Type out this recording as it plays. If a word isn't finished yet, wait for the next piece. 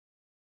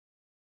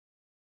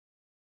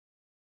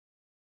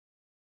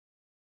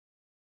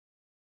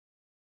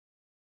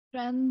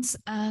Friends,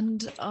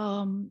 and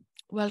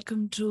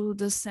welcome to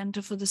the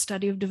Center for the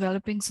Study of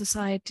Developing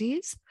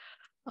Societies.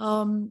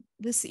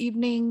 This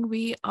evening,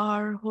 we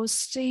are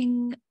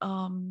hosting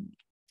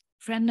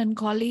friend and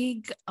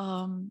colleague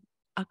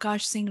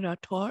Aakash Singh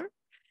Rathore,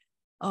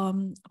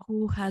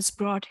 who has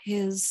brought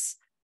his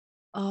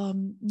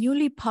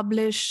newly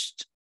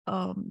published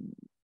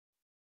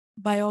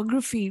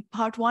biography,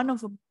 part one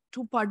of a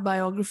two-part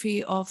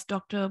biography of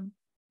Dr.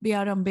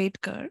 B.R.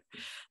 Ambedkar.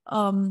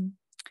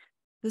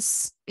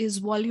 This is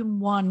volume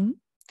 1,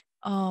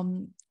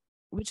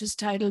 which is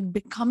titled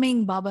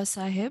Becoming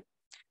Babasaheb,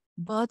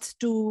 Birth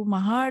to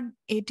Mahad,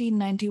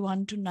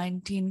 1891 to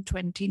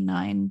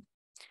 1929.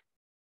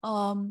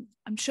 I'm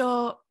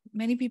sure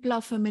many people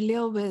are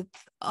familiar with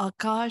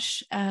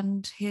Aakash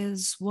and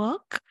his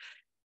work.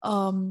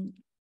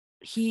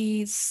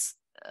 He's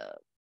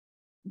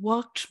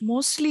worked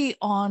mostly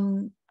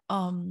on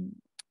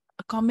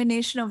a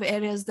combination of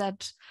areas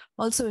that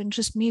also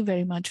interest me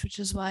very much, which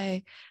is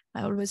why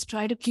I always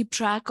try to keep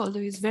track, although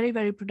he's very,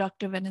 very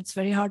productive and it's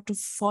very hard to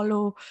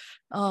follow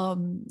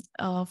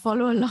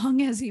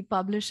along as he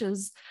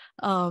publishes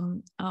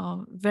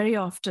very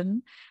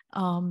often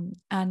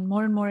and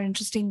more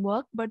interesting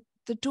work. But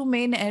the two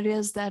main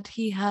areas that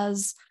he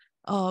has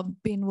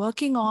been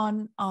working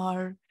on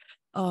are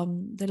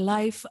the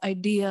life,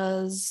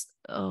 ideas,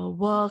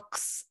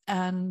 works,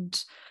 and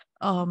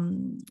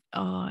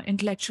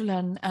intellectual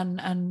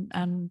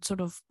and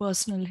sort of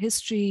personal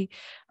history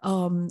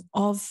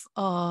of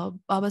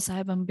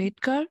Babasaheb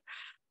Ambedkar,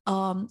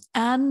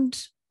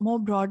 and more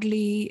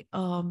broadly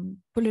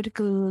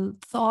political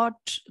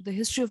thought, the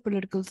history of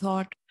political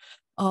thought,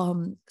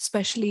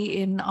 especially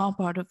in our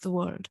part of the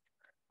world.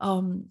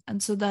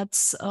 And so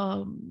that's,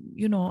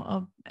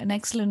 an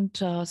excellent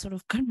sort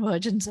of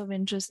convergence of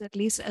interest, at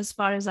least as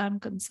far as I'm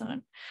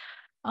concerned.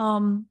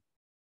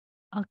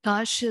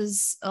 Aakash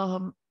is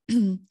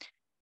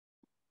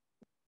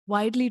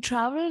widely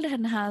traveled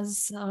and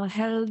has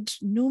held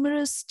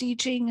numerous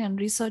teaching and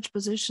research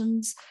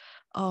positions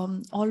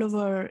all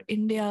over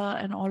India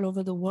and all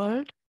over the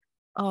world.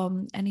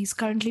 And he's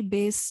currently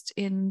based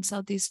in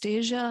Southeast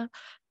Asia,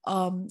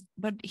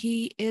 but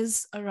he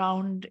is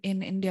around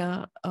in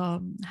India,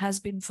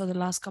 has been for the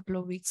last couple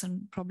of weeks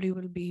and probably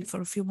will be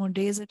for a few more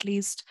days at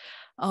least,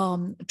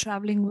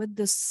 traveling with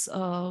this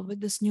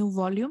new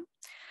volume.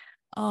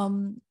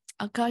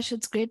 Aakash,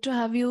 it's great to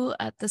have you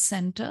at the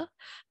center.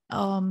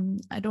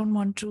 I don't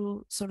want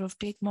to sort of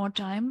take more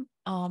time,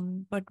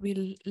 but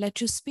we'll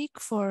let you speak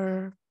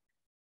for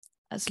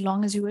as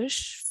long as you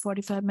wish,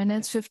 45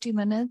 minutes, 50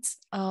 minutes,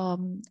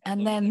 and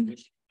then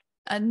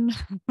and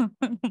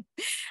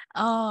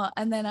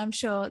then I'm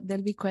sure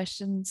there'll be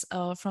questions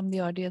from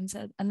the audience,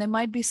 and there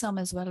might be some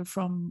as well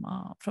from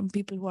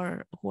people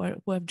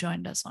who have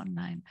joined us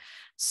online.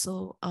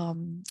 So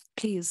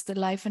please, the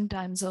life and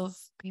times of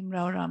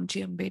Bhimrao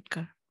Ramji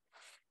Ambedkar.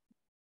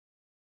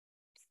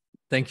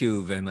 Thank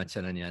you very much,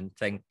 Ananya, and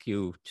thank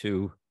you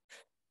to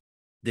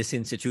this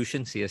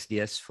institution,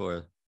 CSDS,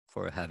 for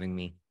having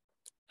me,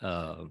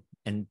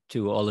 and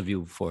to all of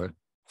you for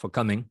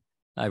coming.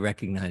 I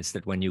recognize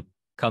that when you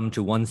come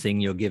to one thing,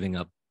 you're giving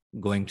up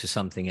going to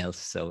something else.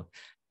 So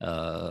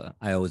I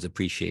always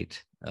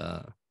appreciate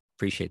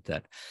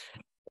that.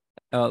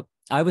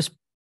 I was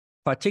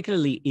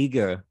particularly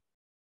eager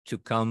to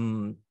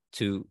come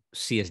to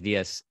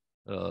CSDS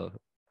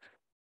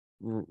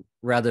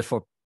rather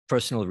for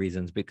personal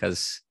reasons,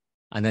 because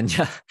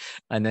Ananya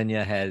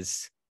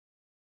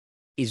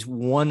is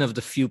one of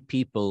the few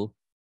people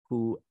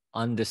who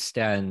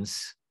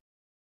understands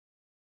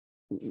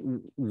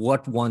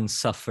what one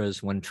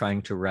suffers when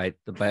trying to write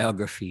the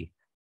biography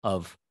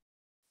of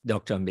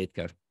Dr.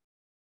 Ambedkar.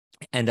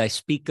 And I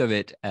speak of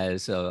it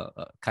as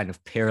a kind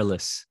of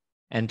perilous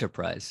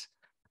enterprise.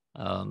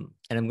 And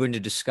I'm going to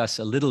discuss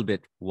a little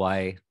bit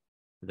why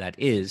that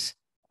is,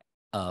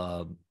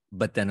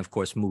 but then, of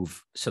course,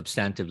 move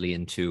substantively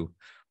into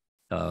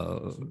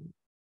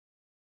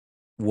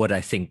what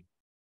I think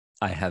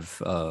I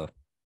have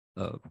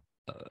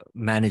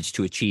managed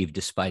to achieve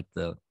despite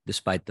the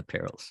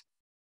perils.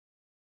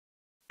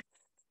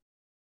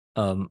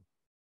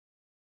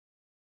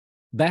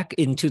 Back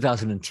in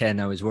 2010,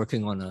 I was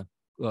working on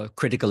a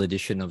critical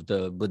edition of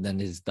the Buddha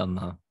and his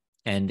Dhamma,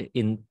 and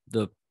in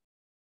the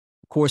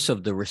course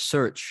of the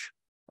research,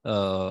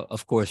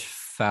 of course,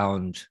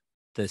 found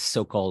this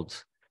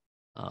so-called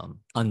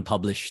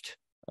unpublished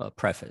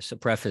preface, a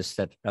preface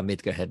that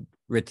Ambedkar had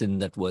written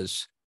that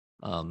was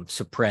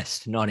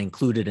suppressed, not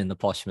included in the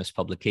posthumous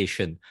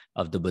publication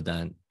of the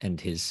Buddha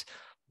and his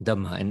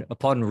Dhamma. And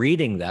upon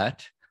reading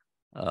that,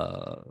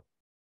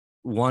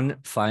 one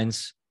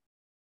finds,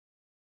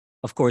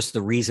 of course,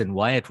 the reason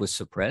why it was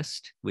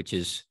suppressed, which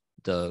is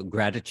the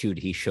gratitude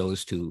he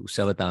shows to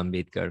Savata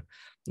Ambedkar,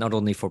 not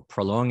only for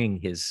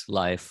prolonging his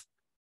life,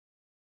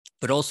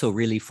 but also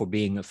really for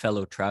being a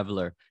fellow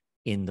traveler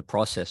in the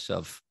process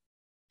of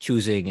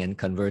choosing and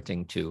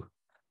converting to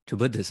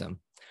Buddhism.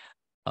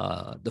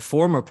 The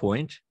former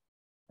point,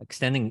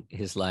 extending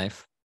his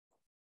life,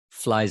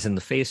 flies in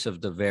the face of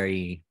the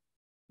very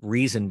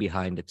reason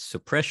behind its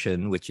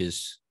suppression, which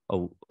is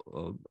a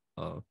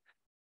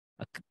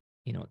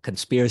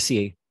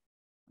conspiracy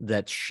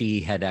that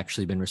she had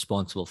actually been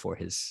responsible for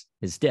his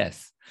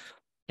death.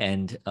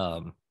 And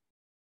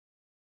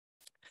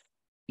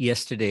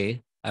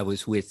yesterday, I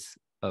was with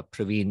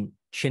Praveen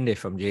Shinde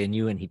from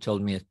JNU, and he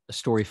told me a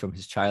story from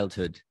his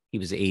childhood. He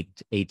was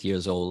eight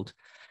years old,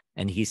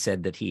 and he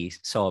said that he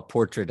saw a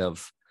portrait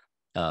of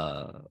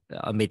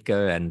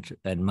Ambedkar and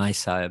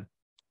Babasaheb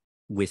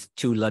with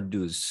two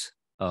laddus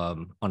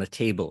on a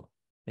table.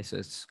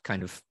 It's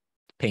kind of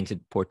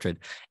painted portrait,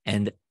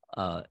 and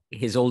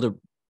his older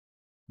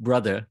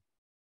brother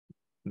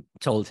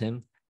told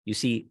him, "You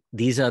see,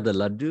 these are the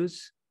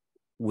laddus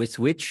with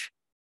which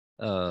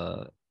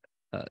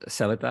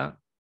Savita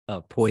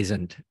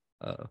poisoned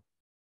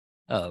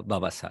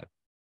Babasaheb."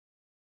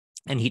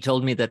 And he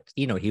told me that,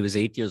 he was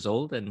 8 years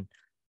old, and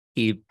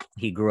he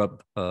grew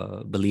up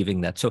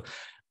believing that. So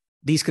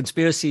these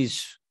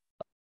conspiracies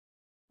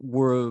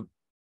were,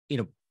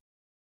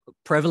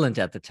 prevalent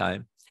at the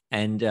time,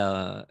 and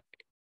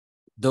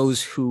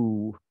those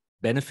who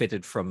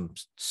benefited from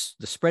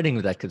the spreading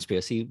of that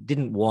conspiracy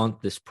didn't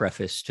want this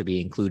preface to be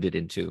included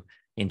into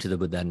the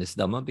Buddhist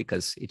Dhamma,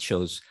 because it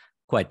shows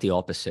quite the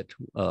opposite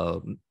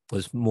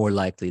was more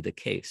likely the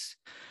case.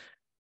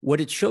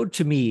 What it showed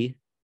to me,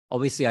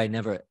 obviously I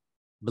never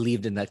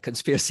believed in that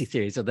conspiracy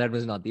theory, so that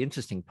was not the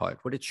interesting part.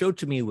 What it showed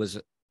to me was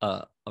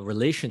a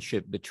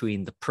relationship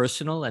between the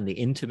personal and the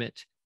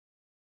intimate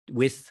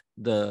with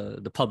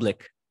the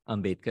public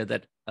Ambedkar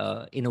that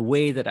in a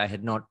way that I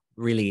had not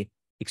really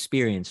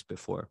experienced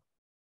before,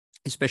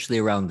 especially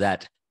around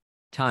that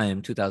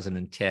time,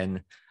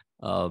 2010.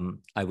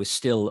 I was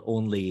still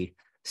only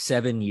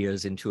 7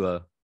 years into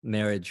a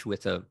marriage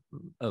with a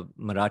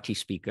Marathi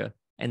speaker,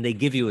 and they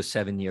give you a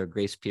 7-year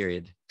grace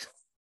period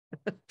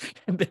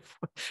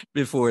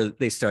before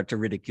they start to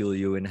ridicule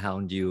you and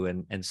hound you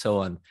and so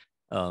on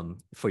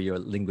for your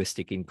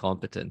linguistic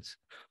incompetence.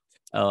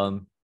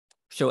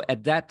 So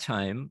at that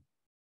time,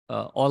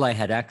 all I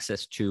had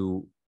access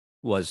to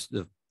was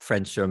the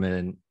French, German,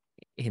 and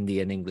Hindi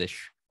and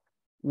English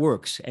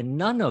works, and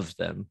none of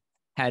them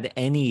had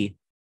any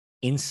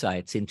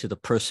insights into the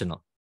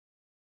personal.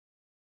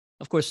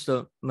 Of course,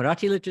 the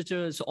Marathi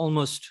literature is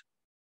almost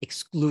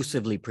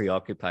exclusively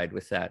preoccupied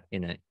with that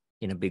in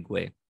a big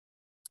way,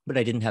 but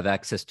I didn't have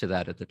access to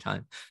that at the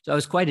time. So I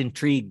was quite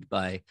intrigued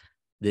by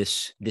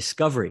this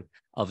discovery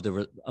of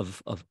the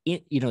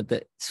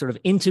sort of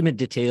intimate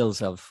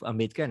details of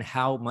Ambedkar and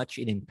how much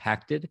it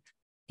impacted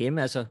him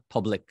as a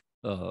public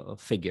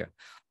figure.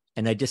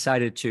 And I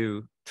decided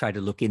to try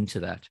to look into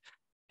that.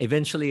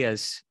 Eventually,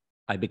 as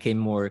I became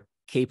more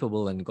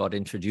capable and got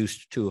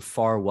introduced to a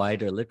far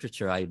wider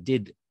literature, I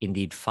did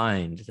indeed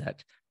find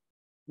that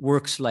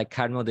works like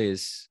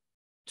Khairmode's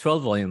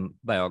 12-volume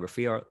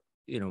biography are,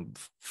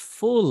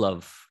 full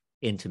of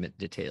intimate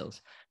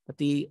details. But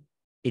the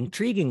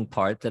intriguing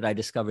part that I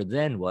discovered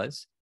then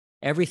was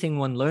everything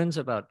one learns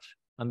about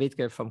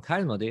Ambedkar from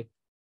Khairmode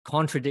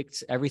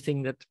contradicts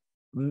everything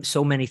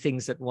so many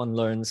things that one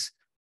learns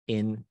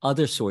in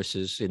other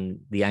sources in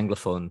the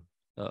Anglophone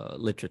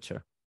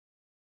literature.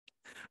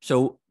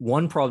 So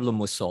one problem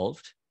was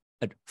solved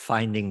at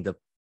finding the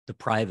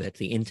private,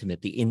 the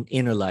intimate, the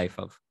inner life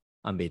of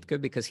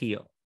Ambedkar, because he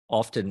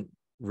often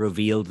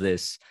revealed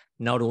this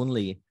not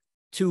only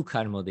to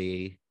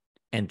Khairmode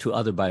and to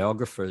other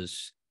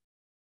biographers,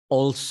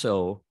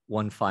 also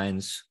one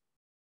finds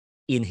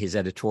in his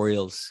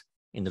editorials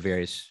in the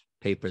various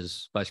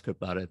papers, Bhaskar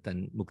Bharat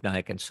and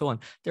Muknaik and so on,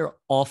 they're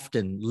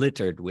often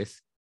littered with,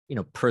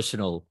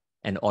 personal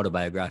and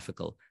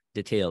autobiographical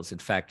details. In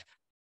fact,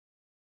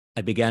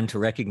 I began to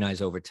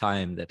recognize over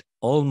time that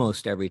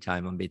almost every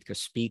time Ambedkar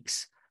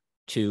speaks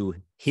to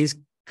his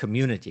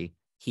community,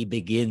 he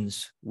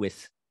begins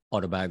with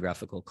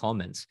autobiographical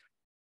comments,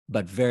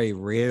 but very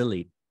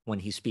rarely when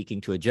he's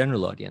speaking to a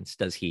general audience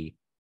does he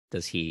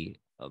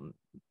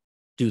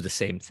do the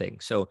same thing.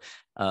 So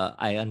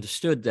I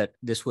understood that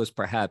this was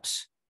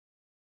perhaps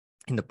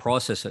in the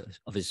process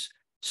of his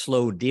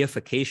slow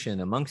deification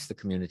amongst the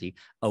community,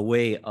 a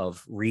way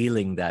of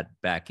reeling that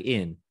back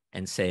in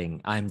and saying,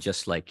 I'm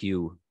just like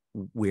you,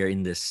 we're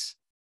in this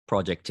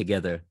project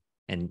together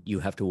and you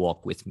have to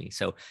walk with me.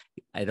 So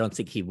I don't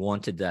think he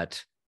wanted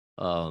that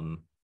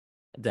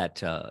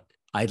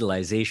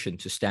idolization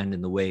to stand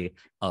in the way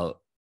of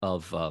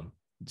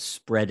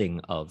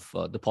spreading of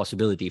the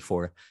possibility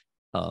for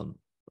a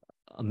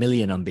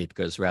million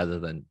Ambedkars rather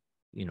than,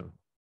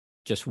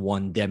 just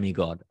one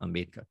demigod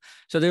Ambedkar.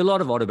 So there are a lot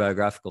of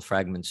autobiographical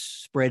fragments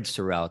spread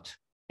throughout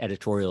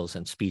editorials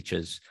and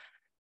speeches,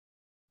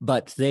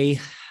 but they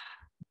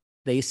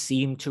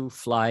seem to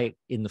fly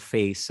in the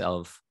face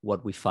of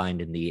what we find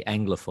in the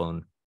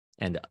Anglophone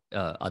and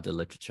other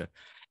literature.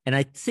 And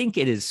I think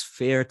it is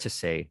fair to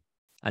say,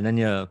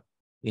 Ananya,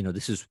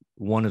 this is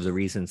one of the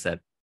reasons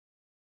that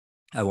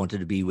I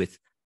wanted to be with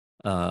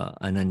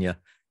Ananya.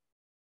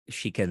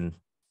 She can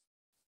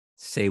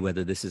say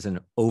whether this is an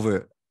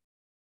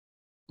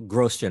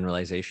gross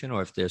generalization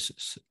or if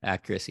there's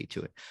accuracy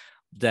to it,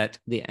 that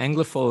the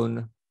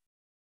Anglophone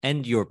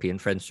and European,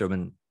 French,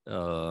 German,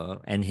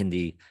 and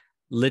Hindi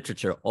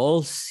literature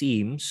all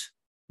seems,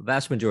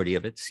 vast majority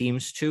of it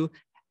seems to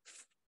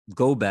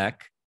go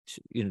back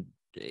to,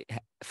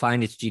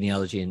 find its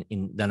genealogy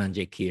in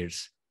Dhananjay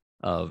Keer's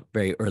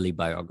very early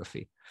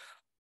biography.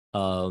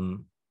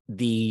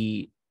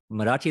 The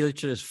Marathi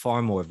literature is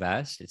far more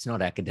vast. It's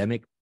not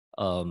academic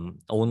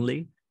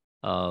only,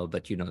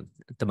 but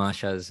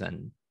tamashas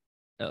and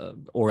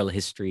oral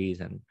histories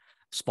and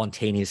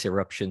spontaneous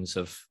eruptions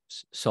of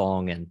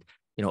song, and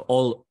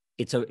all.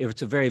 It's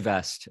a very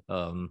vast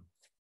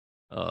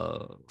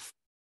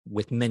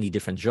with many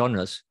different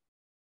genres,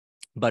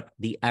 but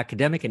the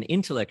academic and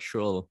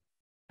intellectual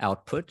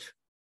output,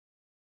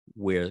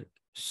 where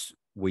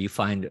you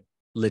find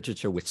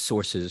literature with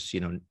sources,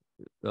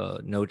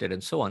 noted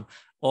and so on,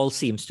 all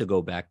seems to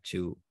go back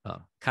to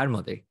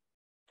Khairmode.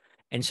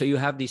 And so you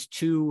have these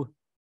two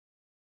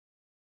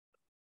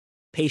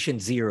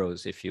patient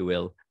zeros, if you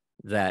will,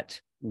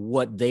 that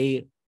what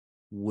they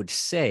would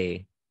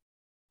say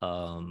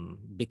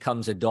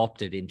becomes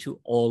adopted into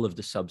all of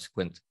the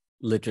subsequent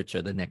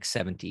literature the next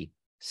 70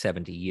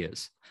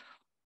 years.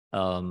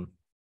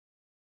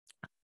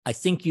 I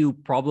think you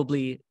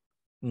probably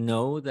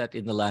know that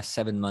in the last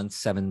 7 months,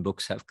 7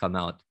 books have come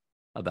out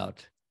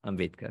about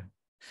Ambedkar.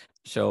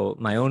 So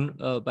my own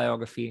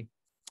biography,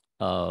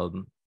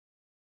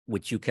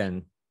 which you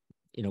can,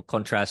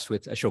 contrast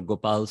with Ashok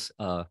Gopal's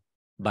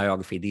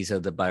biography. These are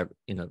the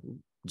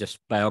just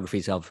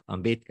biographies of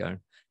Ambedkar.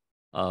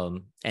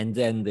 And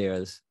then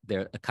there's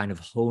a kind of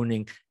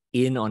honing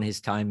in on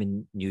his time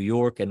in New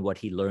York and what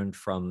he learned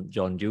from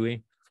John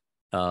Dewey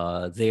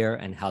there,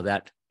 and how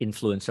that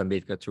influenced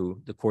Ambedkar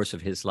through the course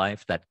of his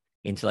life, that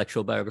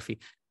intellectual biography,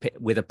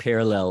 with a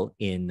parallel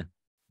in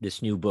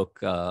this new book,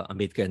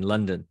 Ambedkar in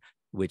London,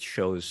 which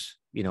shows,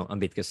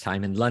 Ambedkar's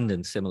time in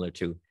London, similar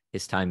to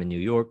his time in New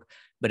York,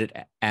 but it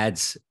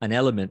adds an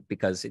element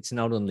because it's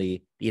not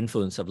only the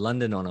influence of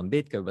London on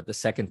Ambedkar, but the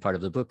second part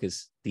of the book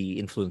is the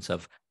influence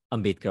of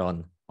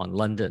Ambedkar on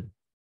London,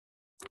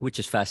 which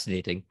is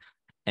fascinating.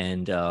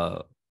 And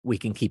we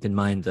can keep in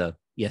mind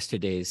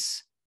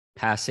yesterday's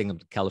passing of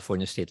the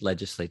California state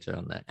legislature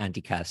on the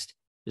anti-caste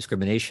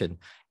discrimination.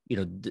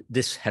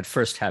 This had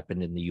first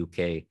happened in the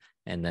UK,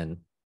 and then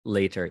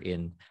later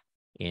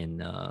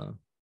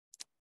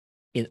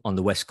on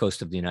the west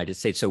coast of the United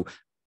States.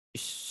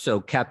 So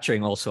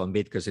capturing also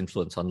Ambedkar's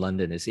influence on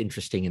London is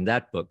interesting in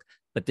that book.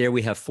 But there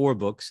we have 4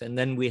 books, and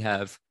then we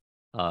have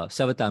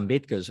Savita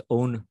Ambedkar's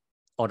own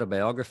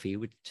autobiography,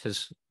 which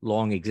has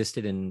long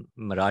existed in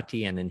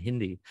Marathi and in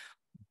Hindi,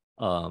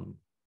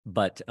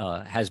 but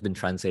has been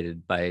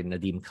translated by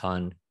Nadeem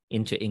Khan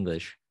into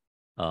English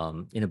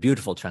in a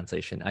beautiful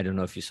translation. I don't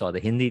know if you saw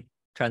the Hindi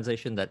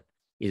translation. That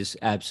is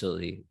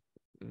absolutely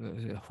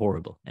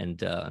horrible.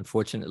 And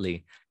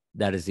unfortunately,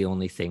 that is the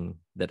only thing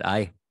that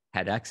I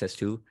had access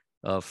to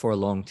for a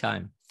long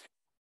time.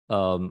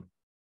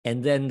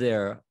 And then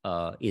there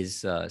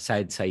is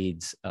Syed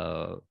Said's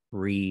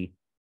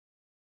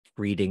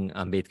reading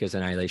Ambedkar's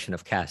Annihilation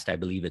of Caste, I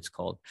believe it's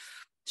called.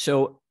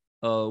 So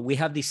we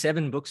have these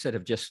 7 books that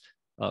have just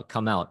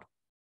come out.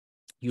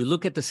 You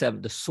look at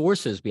the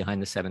sources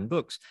behind the 7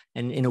 books,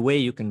 and in a way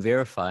you can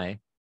verify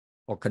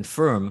or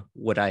confirm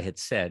what I had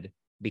said,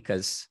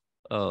 because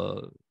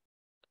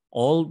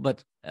all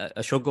but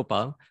Ashok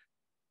Gopal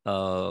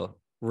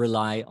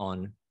rely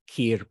on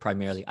Keer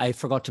primarily. I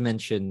forgot to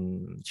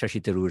mention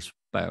Shashi Tharoor's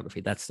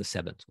biography. That's the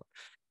 7th one.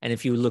 And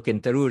if you look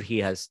in Tharoor, he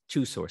has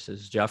 2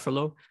 sources,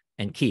 Jaffrelot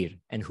and Keer.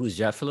 And who's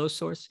Jaffrelot's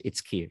source? It's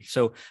Keer.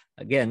 So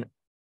again,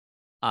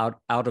 out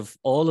of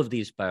all of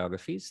these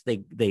biographies,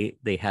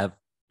 they have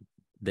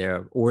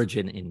their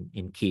origin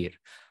in Keer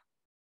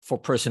for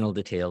personal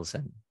details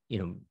and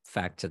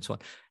facts and so on.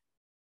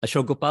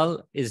 Ashok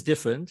Gopal is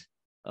different.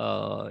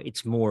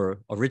 It's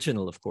more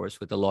original, of course,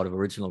 with a lot of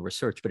original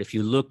research. But if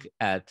you look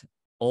at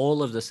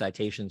all of the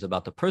citations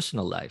about the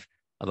personal life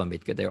of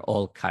Ambedkar, they're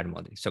all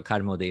Khairmode. So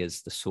Khairmode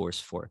is the source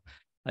for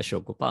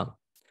Ashok Gopal.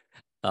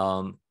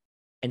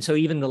 And so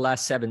even the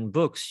last 7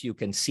 books, you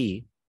can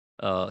see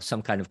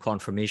some kind of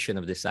confirmation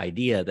of this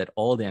idea that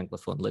all the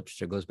Anglophone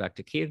literature goes back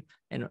to Keer,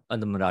 and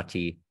the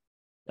Marathi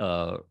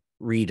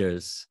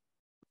readers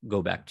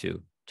go back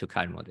to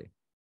Khairmode.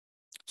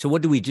 So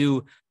what do we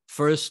do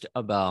first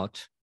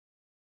about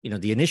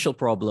the initial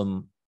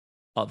problem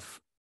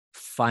of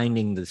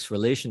finding this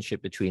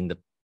relationship between the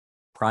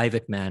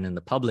private man and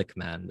the public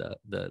man,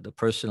 the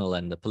personal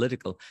and the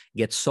political,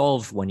 gets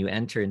solved when you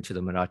enter into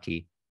the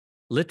Marathi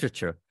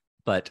literature.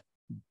 But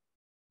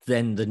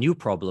then the new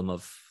problem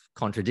of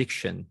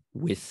contradiction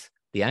with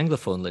the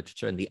Anglophone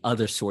literature and the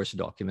other source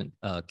document,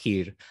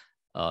 Keer,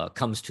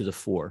 comes to the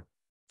fore.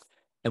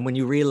 And when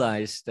you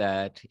realize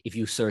that if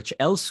you search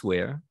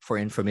elsewhere for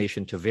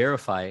information to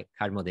verify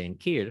Khairmode and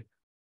Keer,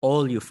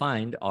 all you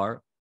find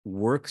are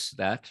works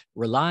that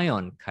rely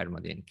on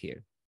Khairmode and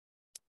Keer.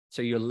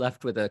 So you're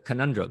left with a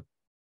conundrum,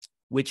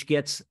 which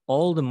gets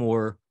all the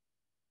more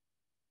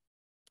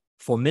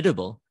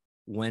formidable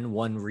when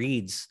one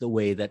reads the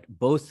way that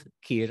both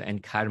Keer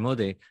and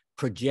Khairmode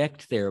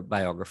project their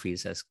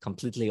biographies as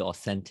completely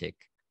authentic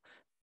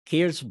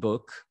Keer's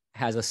book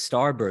has a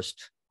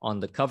starburst on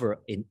the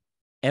cover in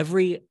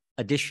every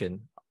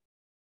edition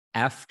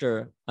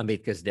after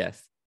Ambedkar's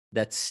death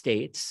that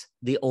states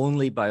the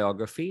only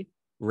biography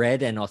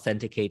read and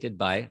authenticated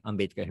by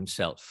Ambedkar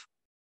himself.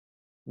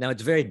 Now,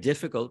 it's very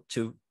difficult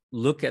to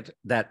look at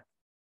that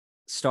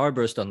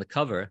starburst on the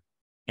cover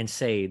and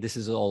say this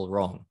is all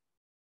wrong.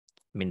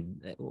 I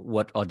mean,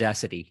 what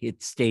audacity.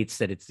 It states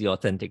that it's the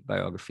authentic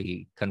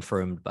biography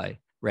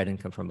read and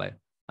confirmed by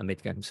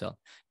Ambedkar himself.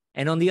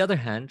 And on the other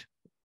hand,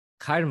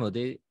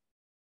 Khairmode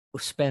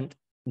spent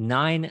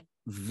 9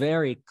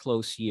 very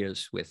close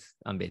years with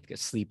Ambedkar,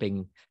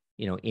 sleeping,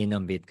 in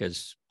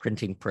Ambedkar's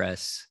printing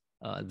press,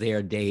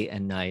 there day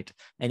and night.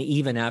 And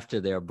even after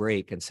their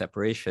break and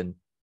separation,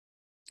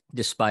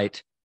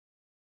 despite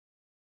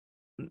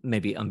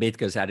maybe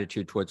Ambedkar's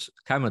attitude towards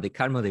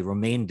Khairmode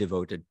remained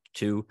devoted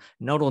to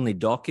not only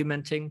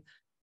documenting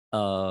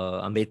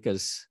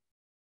Ambedkar's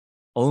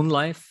own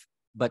life,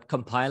 but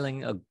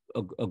compiling a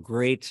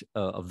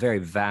very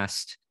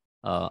vast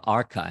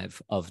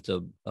archive of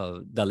the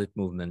Dalit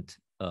movement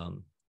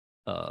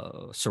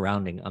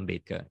surrounding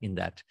Ambedkar in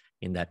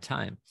that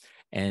time.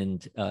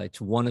 And it's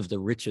one of the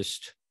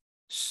richest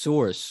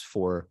source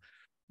for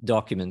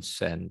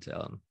documents and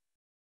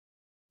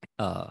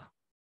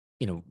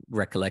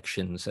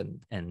recollections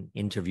and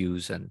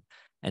interviews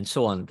and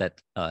so on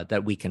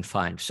that we can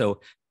find.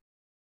 So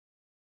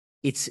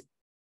it's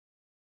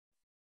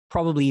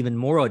probably even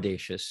more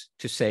audacious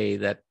to say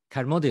that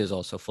Khairmode is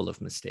also full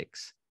of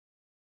mistakes.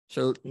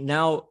 So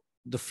now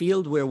the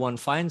field where one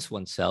finds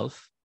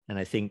oneself, and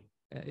I think,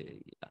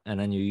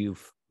 Ananya,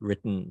 you've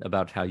written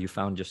about how you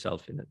found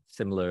yourself in a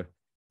similar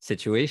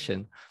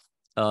situation,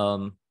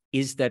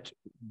 is that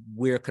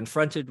we're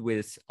confronted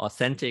with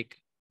authentic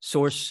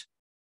source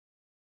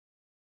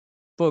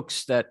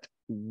books that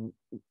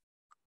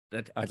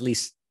at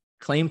least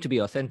claim to be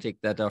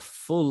authentic, that are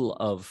full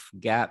of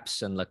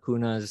gaps and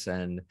lacunas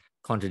and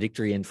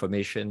contradictory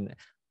information.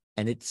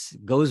 And it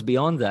goes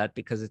beyond that,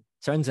 because it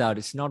turns out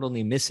it's not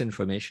only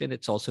misinformation,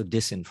 it's also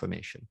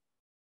disinformation.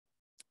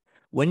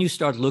 When you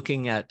start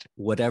looking at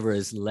whatever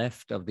is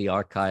left of the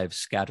archives,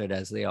 scattered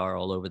as they are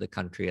all over the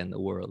country and the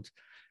world,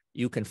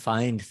 you can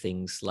find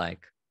things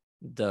like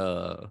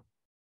the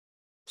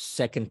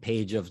second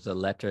page of the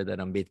letter that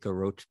Ambedkar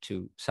wrote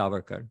to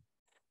Savarkar,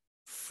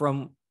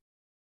 from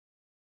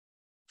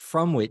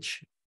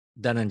which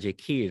Dhananjay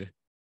Keer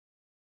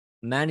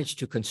managed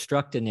to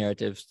construct a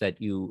narrative that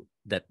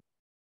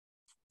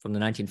from the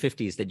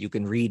 1950s that you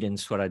can read in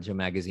Swarajya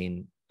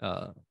magazine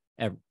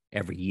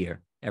every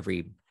year.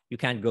 You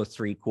can't go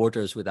 3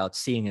 quarters without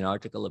seeing an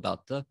article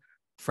about the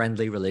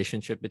friendly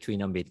relationship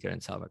between Ambedkar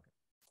and Savarkar.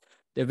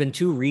 There have been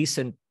 2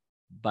 recent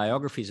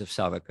biographies of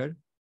Savarkar,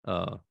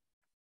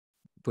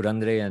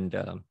 Purandare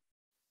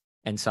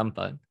and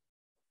Sampath.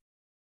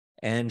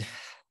 And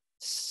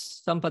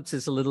Sampath's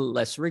is a little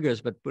less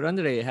rigorous, but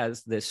Purandare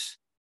has this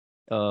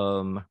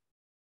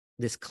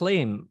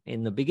claim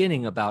in the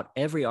beginning about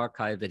every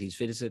archive that he's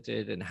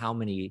visited and how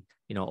many,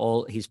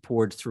 he's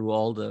poured through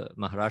all the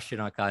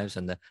Maharashtrian archives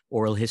and the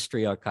oral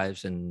history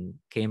archives in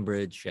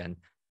Cambridge and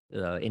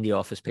India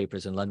Office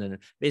papers in London.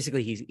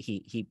 Basically,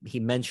 he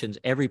mentions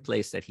every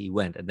place that he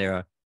went,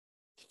 and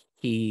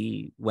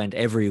he went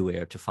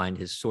everywhere to find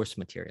his source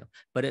material.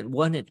 But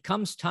when it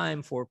comes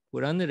time for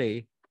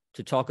Purandare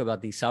to talk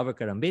about the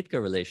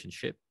Savarkar-Ambedkar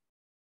relationship,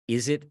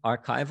 is it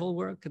archival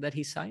work that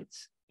he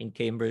cites in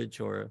Cambridge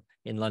or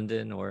in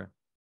London or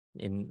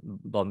in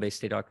Bombay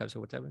State Archives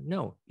or whatever?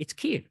 No, it's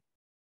Keer,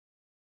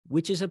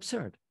 which is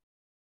absurd.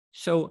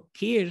 So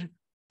Keer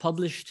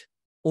published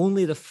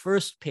only the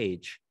first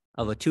page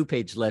of a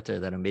 2-page letter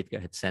that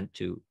Ambedkar had sent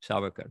to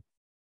Savarkar.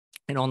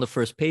 And on the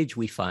first page,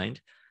 we find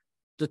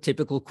the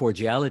typical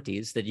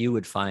cordialities that you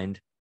would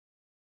find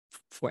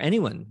for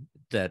anyone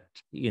that,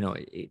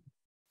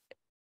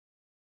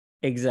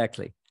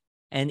 exactly.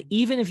 And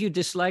even if you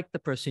dislike the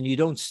person, you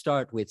don't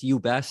start with "you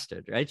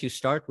bastard," right? You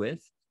start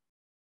with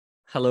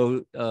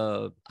 "hello,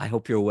 I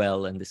hope you're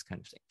well," and this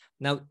kind of thing.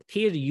 Now,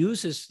 Keer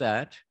uses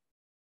that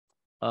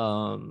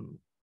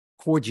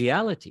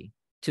cordiality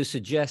to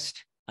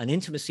suggest an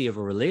intimacy of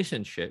a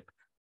relationship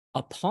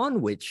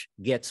upon which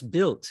gets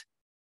built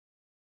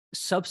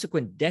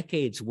subsequent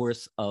decades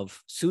worth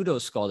of pseudo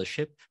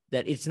scholarship,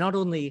 that it's not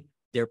only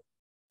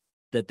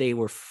that they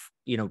were,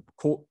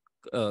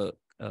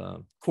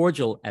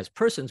 cordial as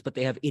persons, but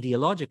they have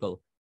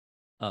ideological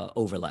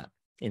overlap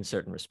in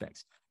certain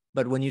respects.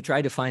 But when you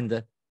try to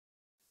find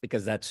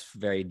because that's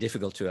very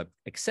difficult to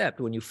accept,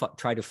 when you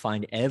try to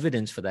find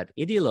evidence for that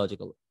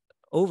ideological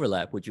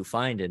overlap, which you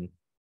find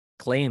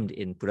claimed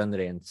in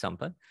Purandare and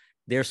Sampath,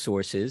 their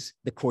source is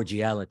the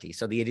cordiality.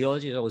 So the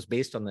ideology is always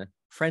based on the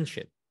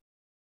friendship.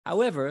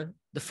 However,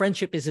 the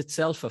friendship is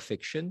itself a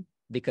fiction,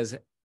 because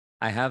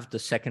I have the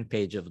second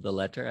page of the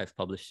letter. I've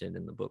published it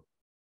in the book.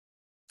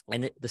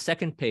 And the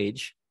second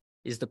page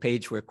is the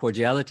page where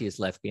cordiality is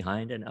left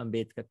behind, and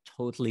Ambedkar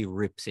totally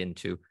rips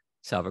into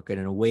Savarkar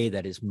in a way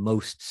that is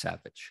most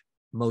savage.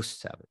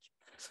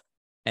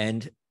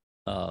 And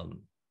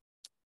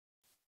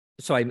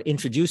so I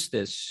introduced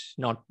this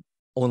not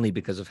only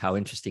because of how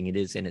interesting it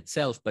is in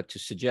itself, but to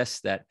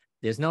suggest that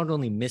there's not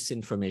only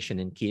misinformation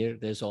in Keer,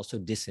 there's also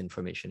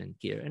disinformation in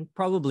Keer. And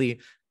probably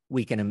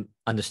we can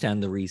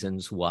understand the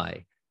reasons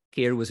why.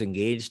 Keer was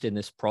engaged in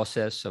this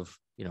process of,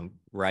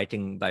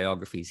 writing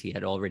biographies. He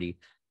had already,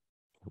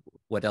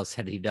 what else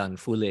had he done?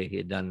 Phule, he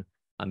had done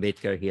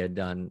Ambedkar, he had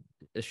done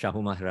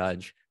Shahu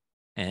Maharaj,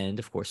 and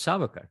of course,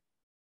 Savarkar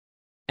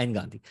and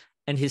Gandhi.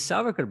 And his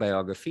Savarkar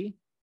biography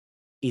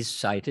is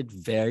cited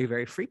very,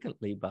 very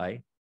frequently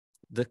by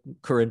the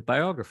current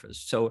biographers.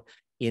 So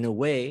in a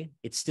way,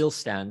 it still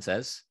stands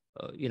as,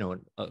 a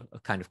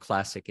kind of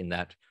classic in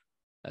that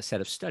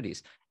set of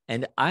studies.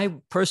 And I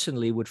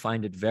personally would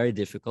find it very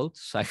difficult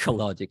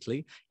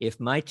psychologically if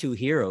my two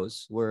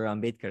heroes were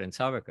Ambedkar and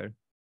Savarkar.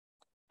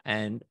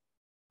 And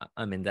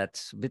I mean,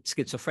 that's a bit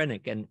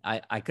schizophrenic. And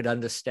I could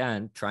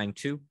understand trying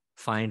to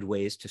find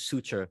ways to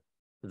suture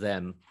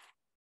them.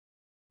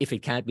 If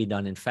it can't be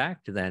done in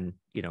fact, then,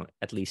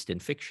 at least in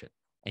fiction.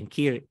 And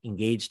Keer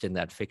engaged in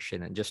that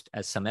fiction. And just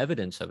as some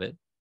evidence of it,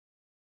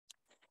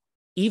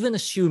 even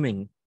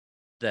assuming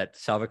that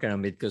Savarkar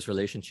and Ambedkar's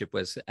relationship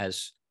was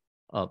as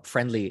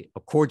friendly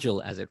or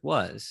cordial as it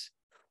was,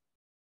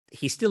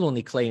 he still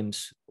only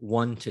claims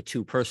 1 to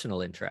 2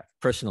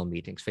 personal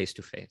meetings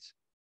face-to-face.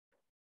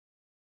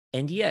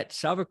 And yet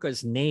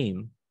Savarkar's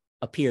name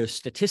appears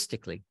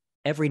statistically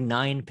every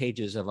 9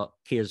 pages of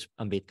Keer's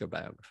Ambedkar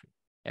biography,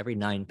 every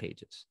 9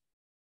 pages,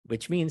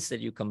 which means that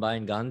you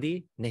combine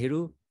Gandhi,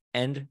 Nehru,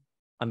 and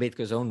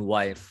Ambedkar's own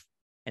wife,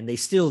 and they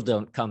still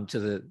don't come to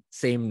the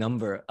same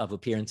number of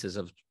appearances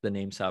of the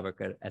name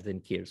Savarkar as in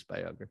Keer's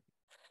biography.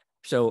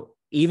 So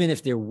even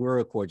if there were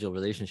a cordial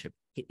relationship,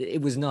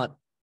 it was not,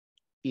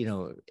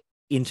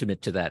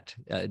 intimate to that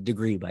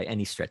degree by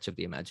any stretch of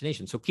the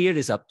imagination. So Keer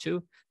is up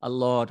to a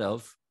lot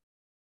of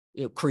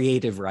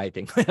creative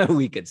writing,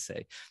 we could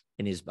say,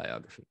 in his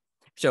biography.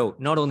 So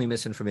not only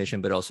misinformation,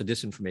 but also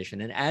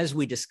disinformation. And as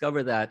we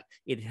discover that,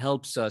 it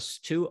helps us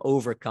to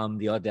overcome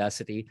the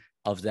audacity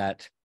of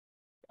that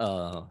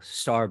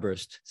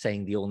starburst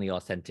saying the only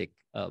authentic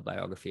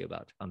biography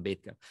about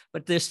Ambedkar.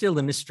 But there's still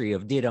the mystery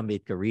of, did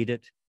Ambedkar read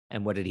it?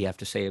 And what did he have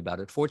to say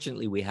about it?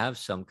 Fortunately, we have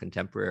some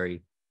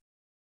contemporary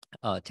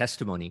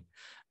testimony.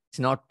 It's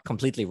not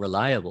completely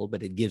reliable,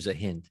 but it gives a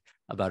hint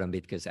about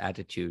Ambedkar's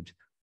attitude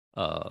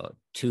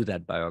to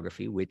that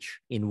biography, which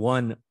in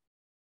one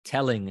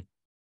telling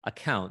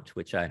account,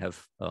 which I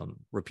have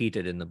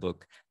repeated in the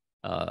book,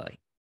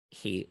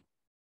 Ambedkar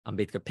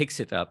picks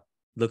it up,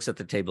 looks at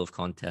the table of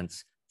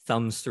contents,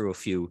 thumbs through a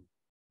few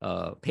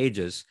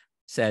pages,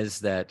 says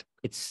that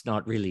it's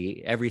not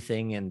really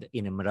everything, and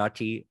in a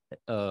Marathi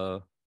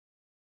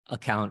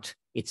account,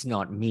 it's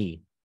not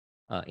me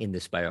in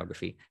this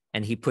biography,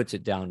 and he puts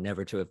it down,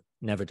 never to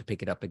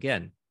pick it up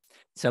again.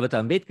 Sabata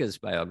Ambedkar's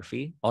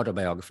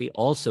autobiography,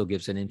 also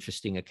gives an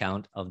interesting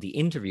account of the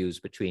interviews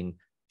between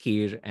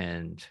Keer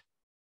and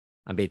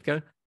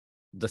Ambedkar.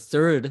 The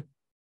third,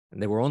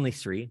 and there were only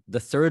 3, the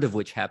third of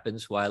which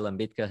happens while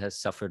Ambedkar has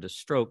suffered a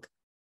stroke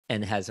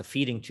and has a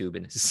feeding tube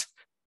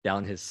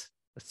down his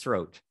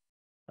throat.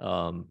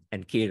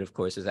 And Keer, of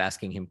course, is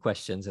asking him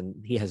questions, and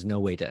he has no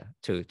way to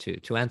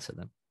answer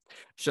them.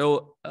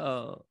 So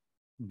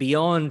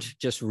beyond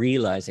just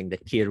realizing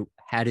that Keer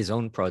had his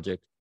own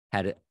project,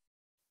 had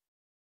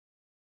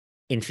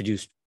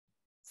introduced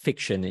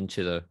fiction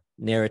into the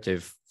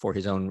narrative for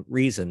his own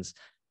reasons,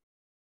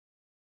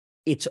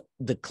 it's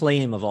the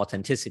claim of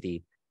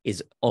authenticity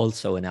is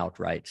also an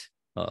outright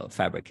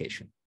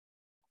fabrication,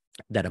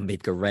 that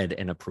Ambedkar read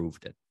and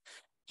approved it.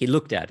 He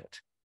looked at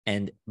it,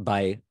 and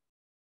by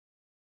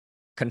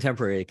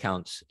contemporary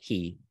accounts,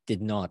 he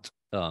did not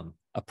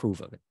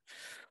approve of it.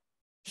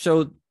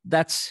 So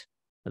that's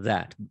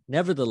that.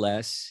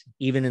 Nevertheless,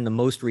 even in the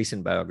most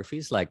recent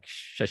biographies, like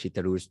Shashi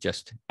Tharoor's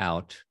just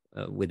out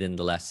within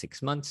the last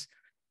 6 months,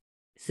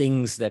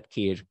 things that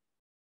Keer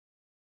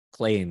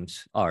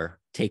claims are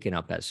taken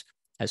up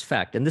as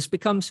fact. And this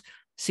becomes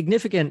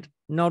significant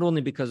not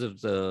only because of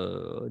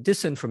the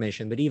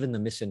disinformation, but even the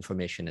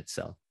misinformation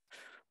itself.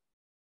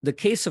 The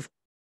case of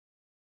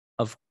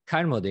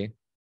Khairmode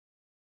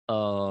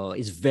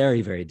is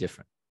very, very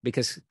different,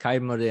 because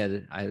Khairmode,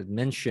 as I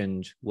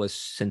mentioned, was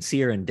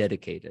sincere and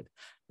dedicated.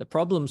 The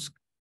problems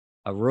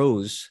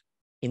arose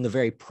in the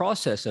very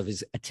process of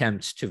his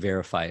attempts to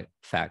verify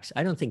facts.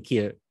 I don't think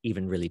Keer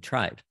even really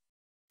tried.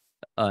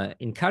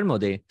 In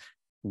Khairmode,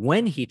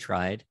 when he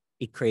tried,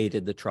 it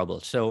created the trouble.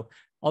 So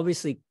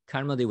obviously,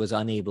 Khairmode was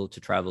unable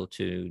to travel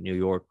to New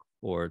York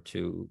or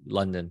to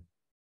London,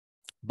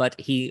 but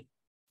he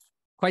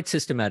quite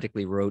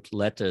systematically wrote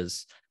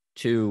letters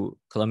to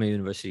Columbia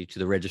University, to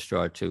the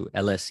registrar, to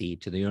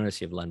LSE, to the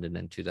University of London,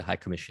 and to the High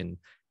Commission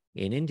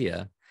in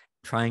India,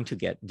 trying to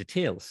get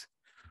details.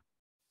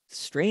 The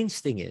strange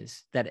thing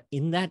is that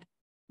in that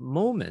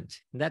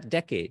moment, in that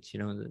decade, the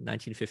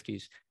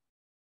 1950s,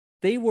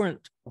 they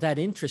weren't that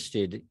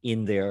interested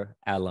in their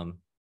alum,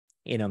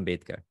 in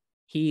Ambedkar.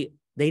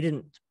 They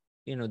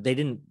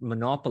didn't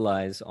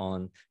monopolize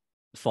on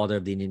the father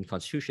of the Indian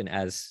Constitution,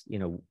 as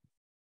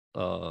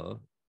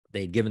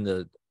they'd given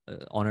the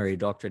honorary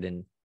doctorate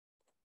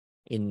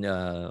in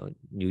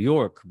New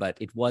York, but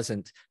it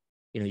wasn't,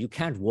 you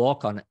can't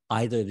walk on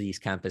either of these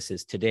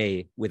campuses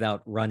today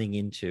without running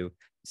into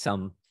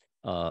some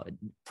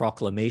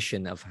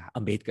proclamation of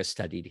Ambedkar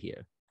studied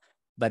here.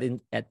 But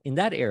in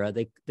that era,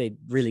 they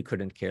really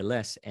couldn't care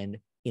less. And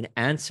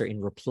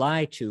in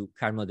reply to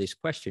Khairmode's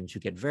questions,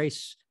 you get very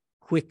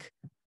quick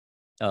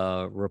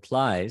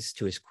replies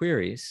to his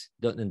queries.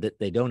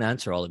 They don't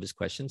answer all of his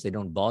questions. They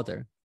don't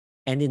bother.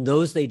 And in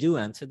those they do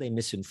answer, they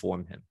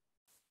misinform him.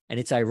 And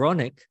it's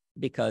ironic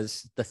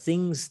because the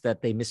things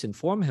that they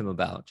misinform him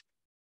about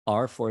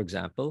are, for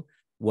example,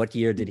 what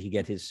year did he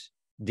get his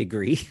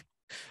degree?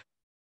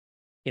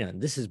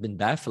 This has been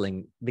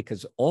baffling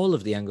because all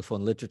of the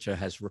Anglophone literature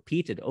has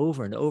repeated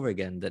over and over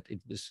again that it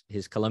was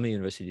his Columbia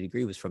University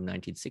degree was from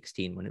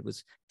 1916 when it was,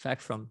 in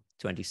fact, from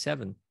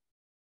 27.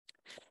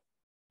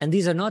 And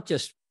these are not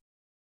just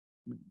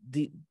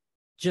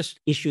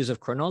issues of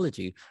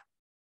chronology.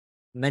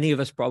 Many of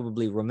us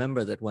probably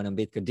remember that when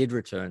Ambedkar did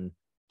return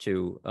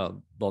to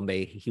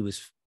Bombay, he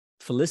was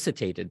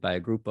felicitated by a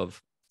group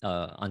of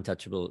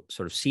untouchable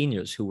sort of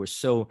seniors who were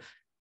so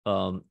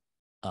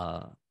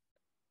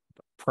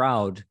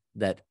proud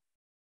that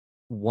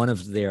one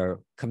of their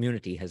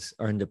community has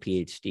earned a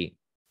PhD,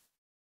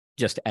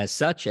 just as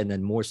such, and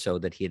then more so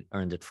that he had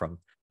earned it from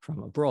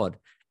abroad.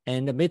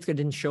 And Ambedkar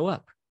didn't show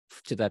up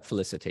to that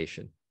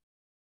felicitation.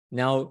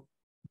 Now,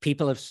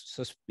 people have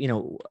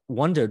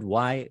wondered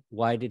why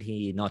did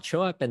he not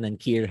show up, and then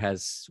Keer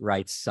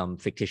writes some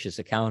fictitious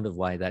account of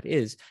why that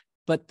is.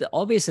 But the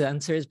obvious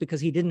answer is because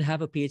he didn't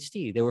have a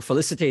PhD. They were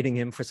felicitating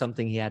him for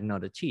something he had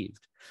not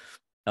achieved.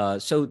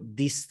 So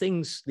these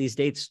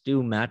dates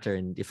do matter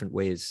in different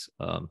ways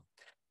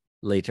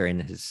later in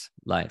his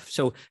life.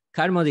 So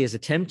Khairmode is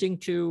attempting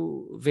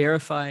to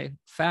verify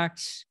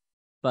facts,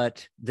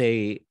 but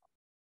they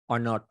are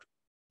not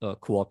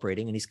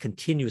cooperating, and he's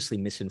continuously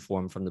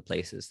misinformed from the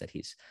places that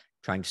he's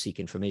trying to seek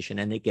information.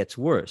 And it gets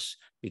worse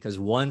because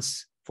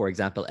once, for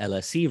example,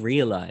 LSE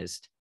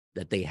realized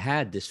that they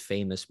had this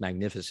famous,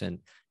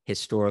 magnificent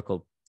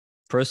historical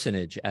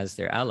personage as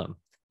their alum,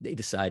 they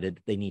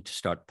decided they need to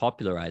start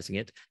popularizing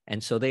it.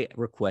 And so they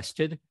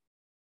requested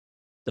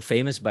the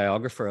famous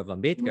biographer of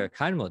Ambedkar,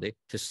 Khairmode,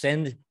 to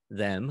send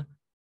them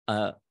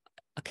an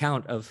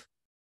account of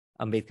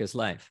Ambedkar's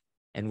life.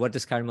 And what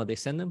does Khairmode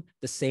send them?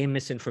 The same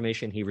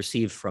misinformation he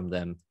received from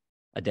them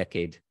a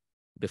decade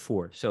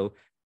before. So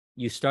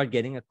you start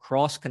getting a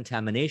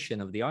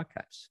cross-contamination of the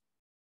archives.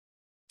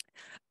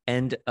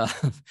 And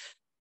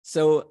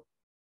so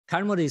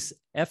Khairmode's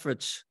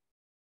efforts,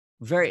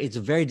 it's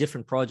a very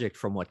different project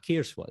from what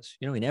Keer's was,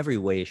 in every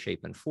way,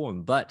 shape, and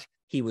form. But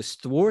he was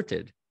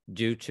thwarted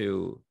due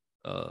to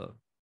the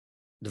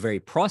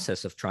very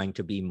process of trying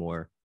to be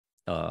more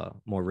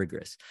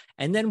rigorous.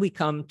 And then we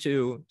come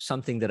to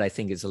something that I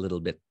think is a little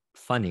bit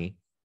funny,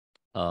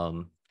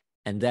 and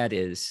that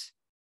is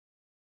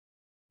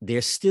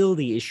there's still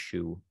the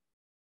issue,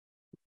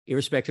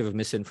 irrespective of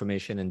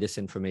misinformation and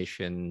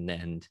disinformation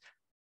and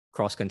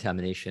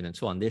cross-contamination and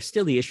so on, there's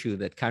still the issue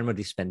that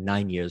Khairmode spent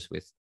 9 years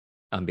with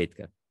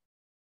Ambedkar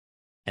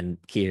and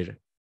Keer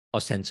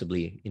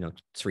ostensibly,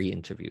 3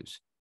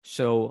 interviews.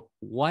 So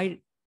why,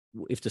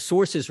 if the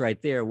source is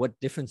right there, what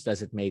difference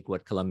does it make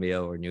what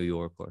Columbia or New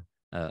York or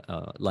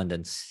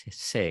London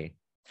say?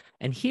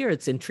 And here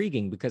it's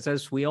intriguing because,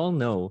 as we all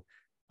know,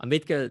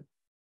 Ambedkar,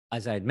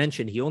 as I had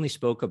mentioned, he only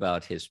spoke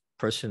about his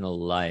personal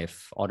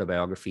life,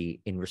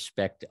 autobiography, in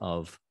respect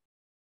of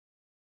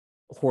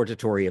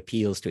hortatory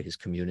appeals to his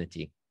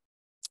community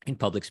in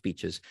public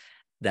speeches.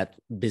 That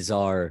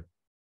bizarre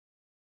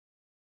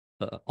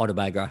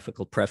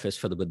autobiographical preface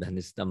for the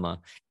Buddhist Dhamma,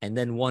 and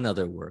then one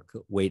other work,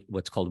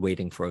 what's called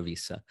Waiting for a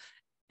Visa.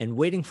 And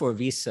Waiting for a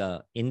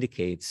Visa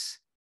indicates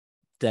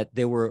that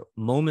there were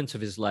moments of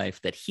his life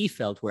that he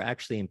felt were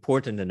actually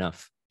important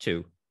enough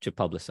to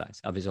publicize,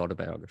 of his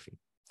autobiography.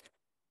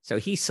 So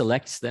he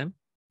selects them,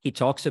 he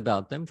talks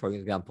about them, for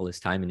example, his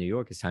time in New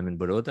York, his time in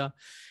Baroda,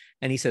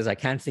 and he says, I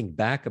can't think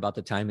back about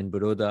the time in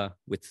Baroda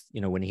with,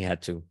 when he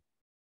had to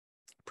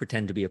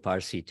pretend to be a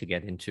Parsi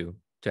to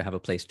have a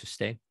place to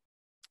stay.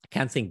 I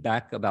can't think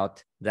back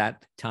about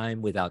that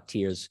time without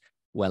tears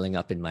welling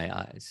up in my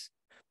eyes.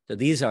 So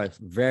these are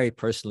very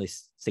personally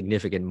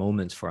significant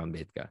moments for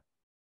Ambedkar.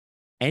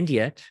 And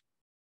yet,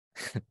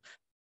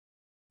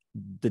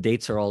 the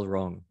dates are all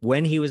wrong.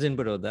 When he was in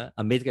Baroda,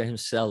 Ambedkar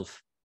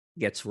himself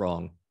gets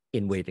wrong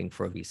in Waiting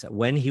for a Visa.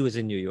 When he was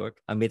in New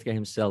York, Ambedkar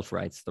himself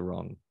writes the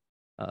wrong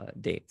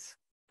dates.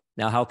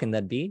 Now, how can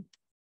that be?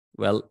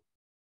 Well,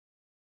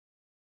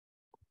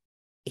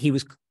 he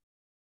was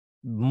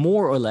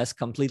more or less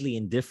completely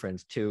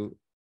indifferent to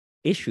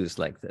issues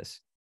like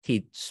this.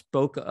 He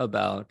spoke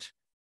about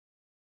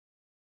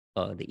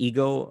the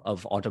ego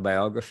of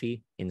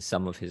autobiography in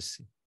some of his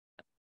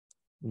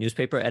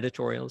newspaper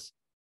editorials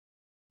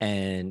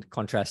and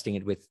contrasting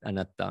it with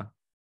anatta.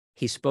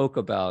 He spoke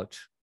about,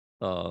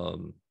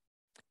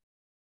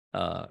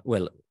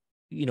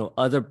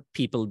 other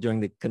people during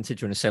the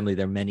Constituent Assembly.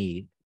 There are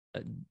many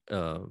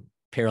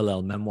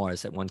parallel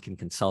memoirs that one can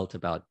consult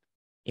about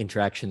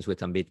interactions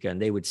with Ambedkar,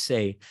 and they would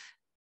say,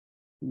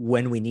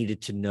 when we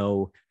needed to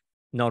know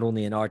not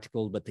only an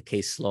article, but the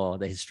case law,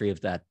 the history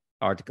of that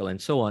article,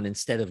 and so on,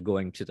 instead of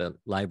going to the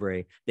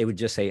library, they would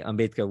just say,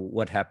 Ambedkar,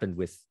 what happened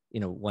with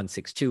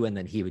 162, and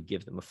then he would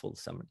give them a full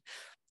summary.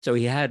 So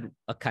he had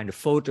a kind of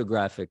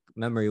photographic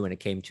memory when it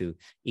came to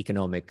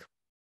economic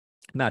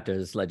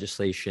matters,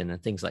 legislation,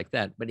 and things like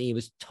that, but he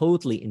was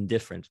totally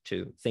indifferent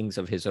to things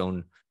of his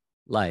own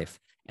life.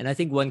 And I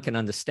think one can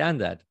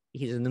understand that.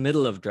 He's in the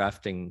middle of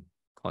drafting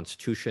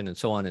Constitution and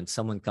so on, and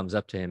someone comes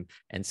up to him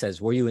and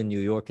says, were you in New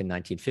York in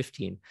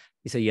 1915?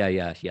 He said,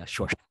 yeah,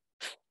 sure.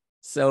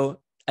 So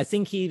I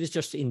think he was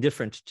just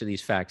indifferent to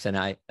these facts, and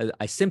I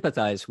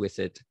sympathize with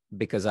it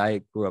because I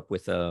grew up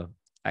with a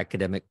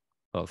academic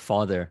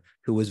father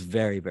who was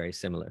very, very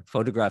similar.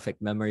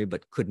 Photographic memory,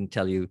 but couldn't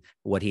tell you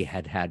what he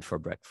had for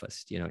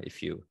breakfast,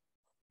 if you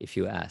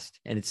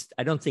asked. And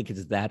I don't think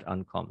it's that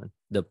uncommon.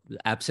 The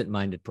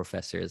absent-minded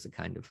professor is a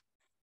kind of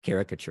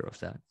caricature of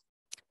that.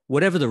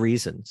 Whatever the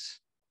reasons,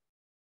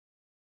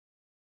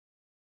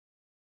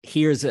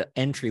 here's an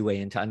entryway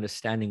into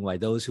understanding why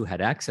those who had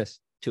access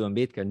to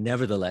Ambedkar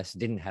nevertheless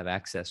didn't have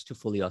access to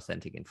fully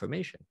authentic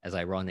information, as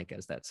ironic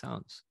as that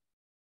sounds.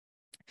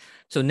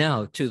 So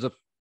now to the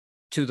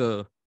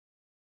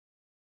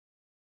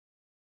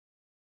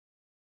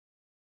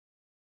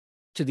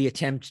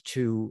attempt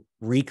to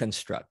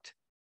reconstruct.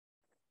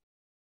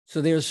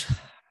 So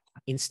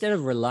instead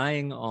of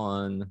relying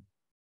on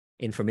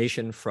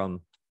information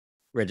from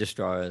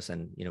registrars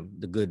and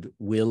the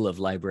goodwill of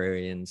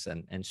librarians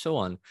and so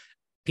on,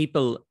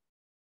 people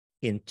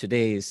in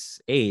today's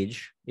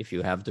age, if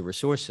you have the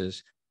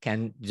resources,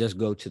 can just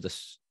go to the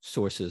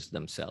sources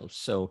themselves.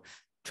 So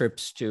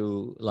trips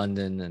to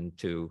London and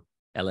to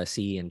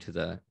LSE and to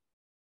the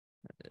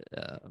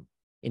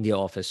India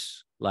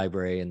Office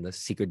Library and the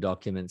secret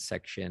documents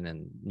section,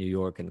 and New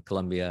York and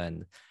Columbia,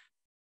 and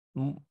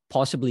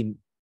possibly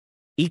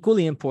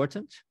equally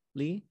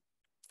importantly,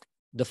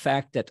 the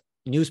fact that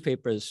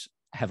newspapers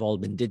have all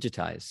been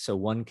digitized. So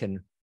one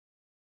can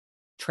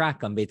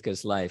track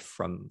Ambedkar's life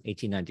from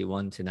 1891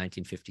 to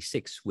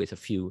 1956 with a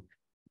few,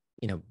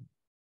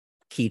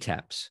 key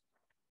taps.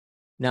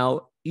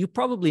 Now, you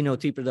probably know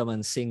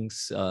Daman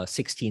Singh's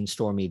 16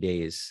 Stormy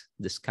Days,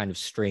 this kind of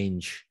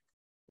strange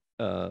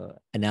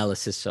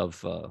analysis of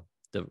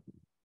the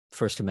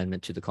First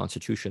Amendment to the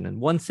Constitution.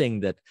 And one thing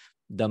that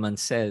Daman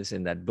says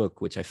in that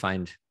book, which I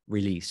find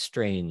really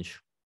strange,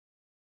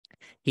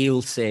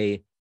 he'll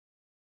say,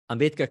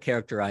 Ambedkar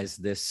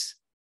characterized this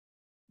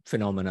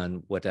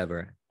phenomenon,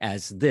 whatever,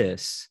 as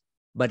this,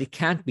 but it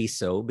can't be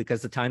so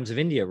because the Times of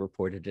India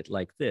reported it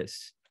like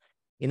this.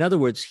 In other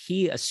words,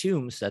 he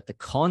assumes that the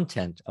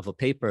content of a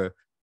paper,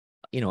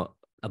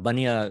 a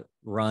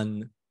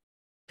Bania-run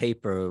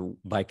paper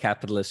by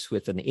capitalists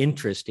with an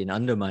interest in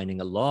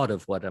undermining a lot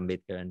of what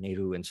Ambedkar and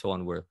Nehru and so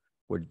on were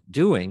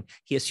doing,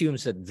 he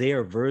assumes that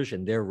their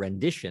version, their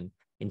rendition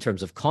in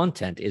terms of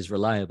content is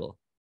reliable.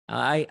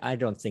 I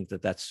don't think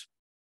that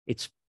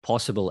it's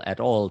possible at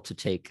all to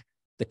take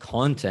the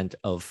content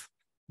of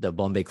the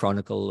Bombay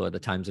Chronicle or the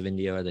Times of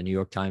India or the New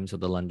York Times or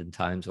the London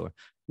Times or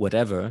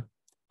whatever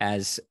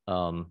as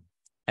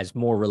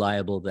more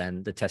reliable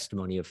than the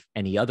testimony of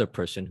any other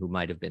person who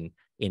might have been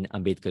in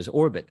Ambedkar's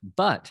orbit.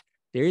 But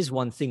there is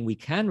one thing we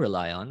can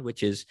rely on,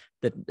 which is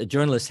that the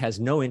journalist has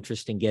no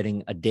interest in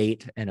getting a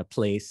date and a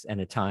place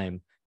and a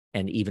time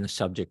and even a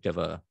subject of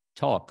a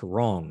talk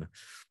wrong.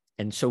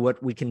 And so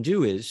what we can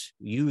do is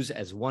use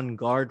as one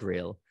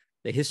guardrail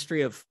the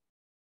history of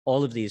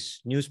all of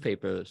these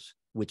newspapers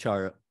which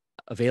are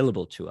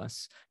available to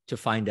us to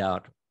find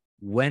out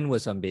when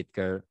was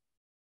Ambedkar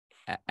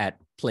at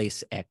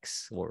place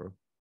X, or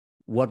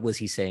what was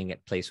he saying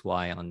at place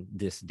Y on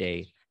this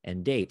day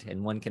and date.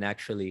 And one can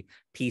actually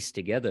piece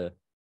together,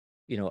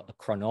 a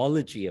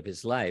chronology of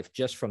his life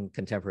just from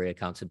contemporary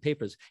accounts and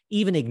papers,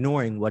 even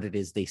ignoring what it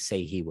is they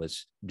say he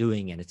was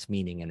doing and its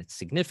meaning and its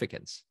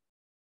significance.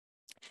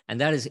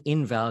 And that is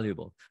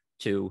invaluable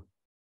to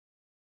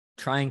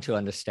trying to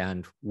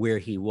understand where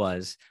he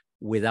was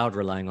without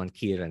relying on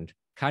Keer and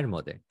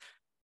Khairmode.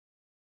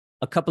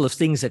 A couple of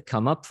things that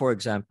come up, for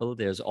example,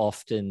 there's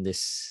often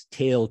this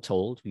tale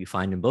told, you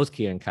find in both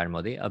Keer and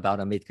Khairmode, about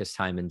Ambedkar's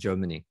time in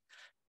Germany,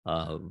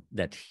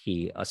 that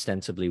he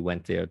ostensibly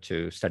went there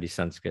to study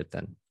Sanskrit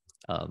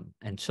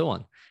and so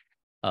on.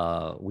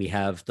 We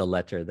have the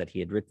letter that he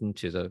had written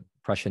to the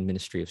Prussian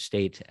Ministry of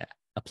State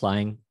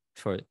applying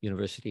for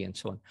university and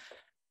so on.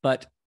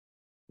 But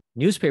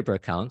newspaper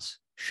accounts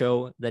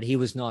show that he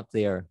was not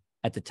there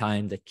at the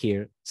time that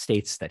Keer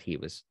states that he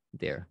was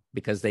there,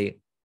 because they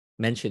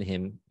mention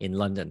him in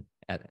London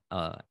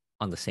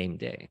on the same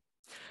day.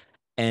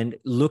 And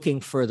looking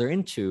further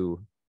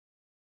into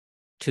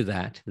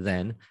that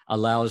then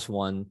allows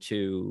one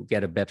to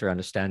get a better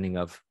understanding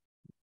of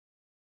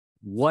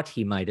what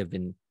he might have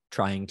been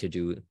trying to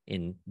do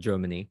in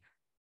Germany,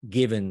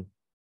 given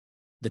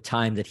the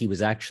time that he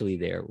was actually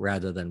there,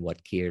 rather than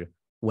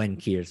when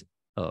Keer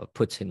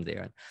puts him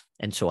there,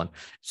 and so on.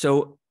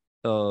 So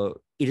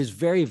it is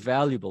very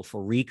valuable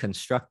for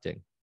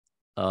reconstructing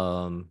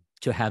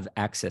to have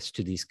access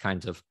to these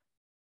kinds of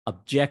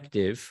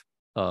objective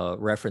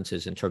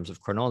references in terms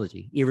of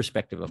chronology,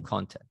 irrespective of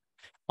content.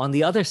 On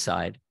the other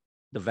side,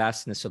 the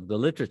vastness of the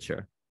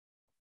literature,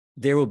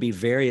 there will be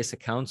various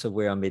accounts of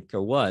where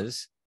Ambedkar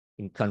was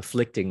in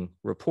conflicting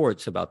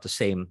reports about the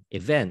same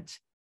event.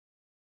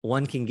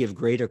 One can give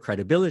greater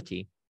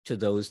credibility to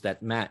those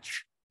that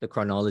match the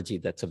chronology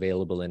that's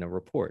available in a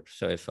report.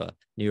 So if a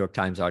New York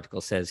Times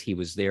article says he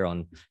was there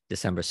on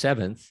December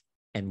 7th,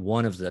 and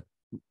one of the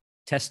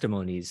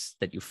testimonies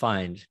that you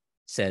find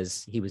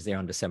says he was there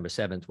on December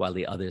 7th, while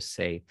the others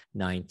say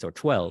 9th or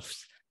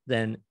 12th,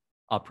 then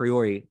a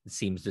priori, it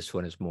seems this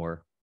one is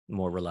more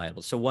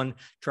reliable. So one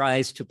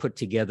tries to put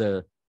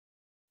together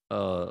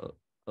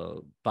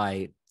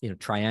by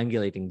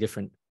triangulating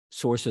different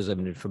sources of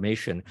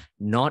information,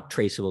 not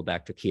traceable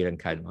back to Keer and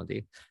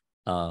Khairmode,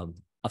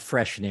 a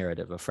fresh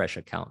narrative, a fresh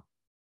account.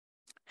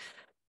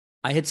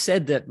 I had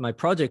said that my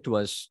project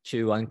was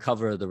to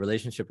uncover the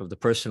relationship of the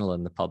personal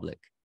and the public.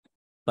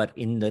 But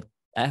in the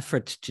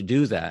effort to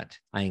do that,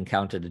 I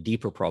encountered a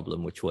deeper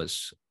problem, which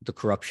was the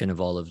corruption of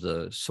all of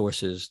the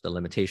sources, the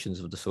limitations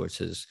of the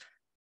sources,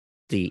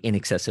 the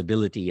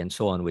inaccessibility and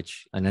so on,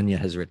 which Ananya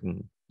has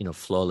written,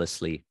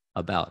 flawlessly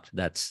about.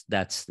 That's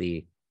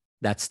the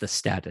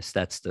status,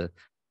 that's the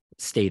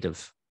state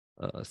of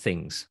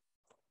things,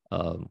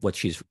 what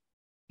she's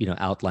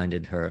outlined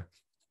in her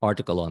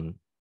article on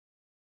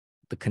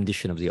the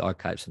condition of the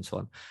archives and so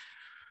on.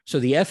 So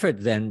the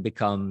effort then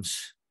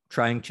becomes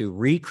trying to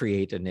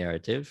recreate a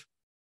narrative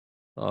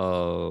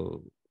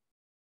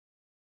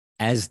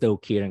as though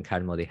Keer and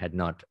Khairmode had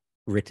not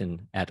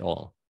written at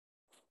all.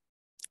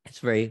 It's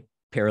a very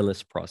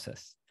perilous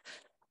process.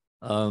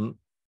 I've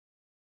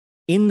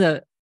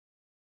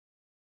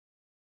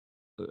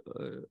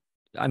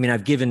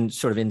given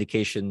sort of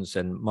indications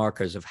and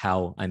markers of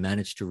how I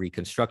managed to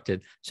reconstruct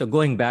it. So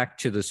going back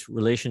to this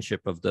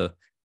relationship of the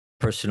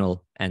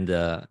personal and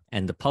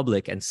the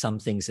public, and some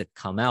things that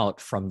come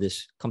out from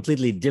this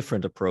completely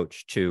different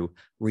approach to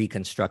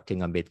reconstructing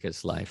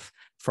Ambedkar's life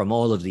from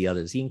all of the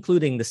others,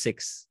 including the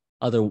 6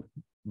 other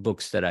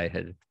books that I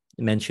had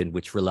mentioned,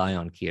 which rely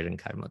on Keer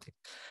and Khairmode.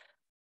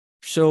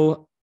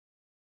 So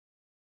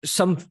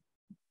some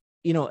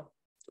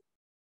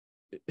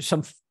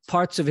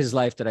parts of his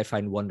life that I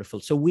find wonderful.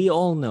 So we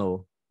all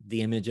know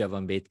the image of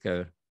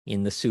Ambedkar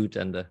in the suit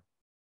and the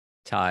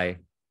tie,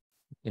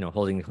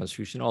 holding the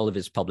Constitution, all of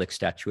his public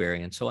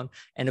statuary and so on.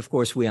 And of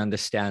course, we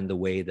understand the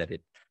way that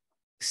it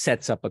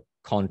sets up a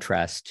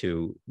contrast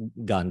to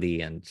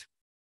Gandhi and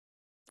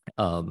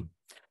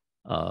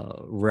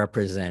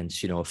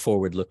represents, a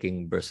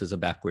forward-looking versus a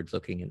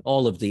backward-looking, and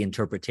all of the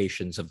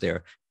interpretations of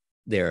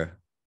their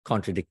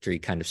contradictory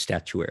kind of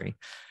statuary.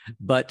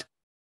 But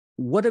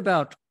what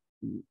about,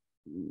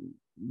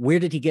 where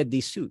did he get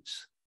these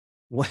suits?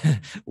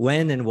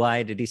 When and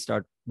why did he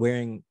start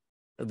wearing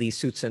these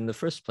suits in the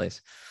first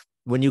place?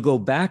 When you go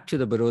back to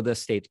the Baroda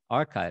State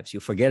Archives, you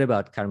forget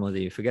about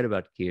Khairmode, you forget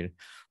about Keer.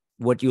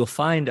 What you'll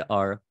find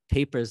are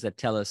papers that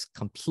tell us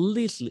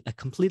a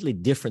completely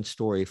different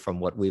story from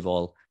what we've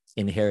all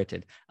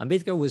inherited.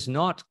 Ambedkar was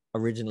not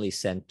originally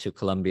sent to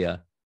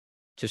Columbia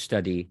to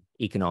study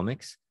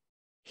economics.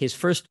 His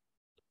first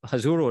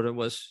Hazur order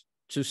was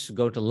to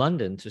go to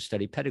London to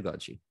study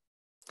pedagogy.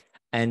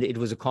 And it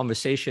was a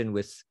conversation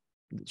with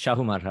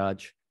Shahu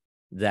Maharaj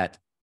that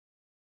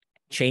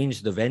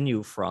changed the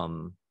venue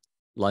from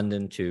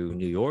London to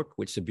New York,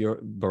 which the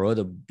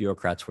Baroda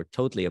bureaucrats were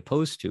totally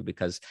opposed to,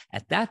 because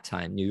at that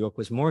time, New York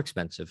was more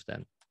expensive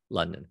than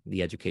London,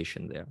 the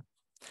education there.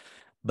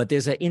 But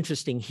there's an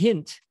interesting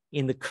hint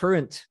in the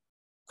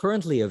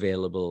currently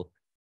available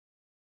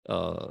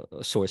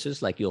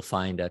sources, like you'll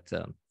find at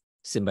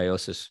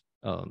Symbiosis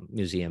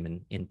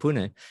Museum in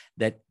Pune,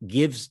 that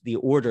gives the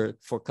order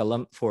for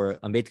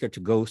Ambedkar to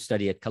go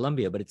study at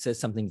Columbia, but it says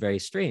something very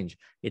strange.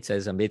 It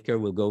says Ambedkar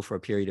will go for a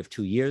period of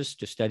 2 years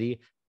to study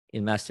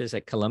in master's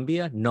at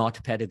Columbia,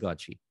 not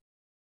pedagogy.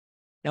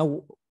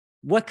 Now,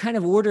 what kind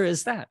of order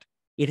is that?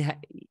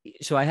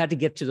 So I had to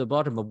get to the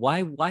bottom of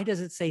why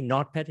does it say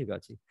not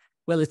pedagogy?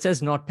 Well, it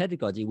says not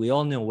pedagogy. We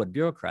all know what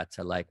bureaucrats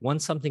are like.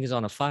 Once something is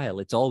on a file,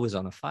 it's always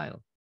on a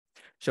file.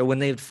 So when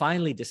they've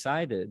finally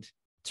decided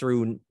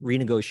through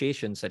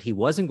renegotiations that he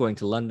wasn't going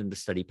to London to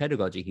study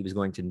pedagogy, he was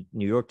going to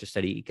New York to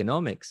study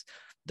economics,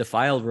 the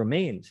file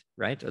remained,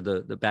 right? Or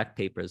the back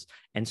papers.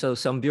 And so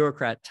some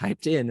bureaucrat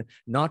typed in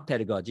not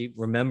pedagogy,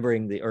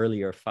 remembering the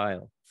earlier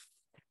file.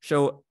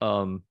 So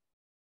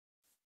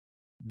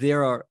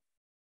there are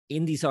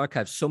in these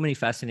archives so many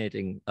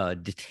fascinating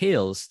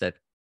details that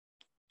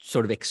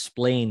sort of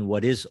explain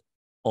what is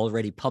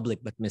already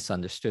public but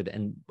misunderstood.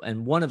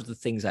 And one of the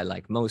things I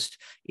like most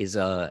is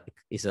a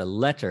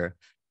letter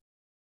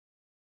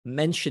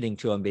mentioning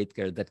to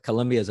Ambedkar that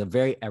Columbia is a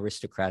very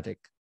aristocratic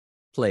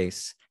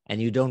place,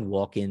 and you don't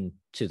walk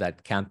into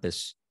that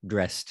campus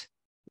dressed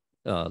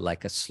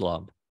like a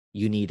slob.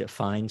 You need a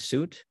fine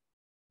suit.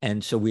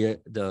 And so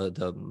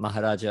the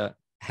Maharaja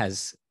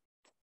has,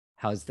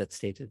 how is that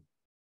stated?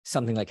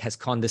 Something like has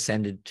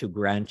condescended to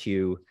grant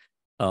you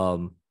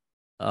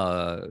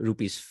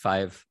rupees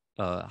 5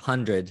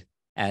 100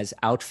 as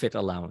outfit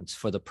allowance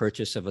for the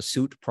purchase of a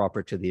suit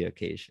proper to the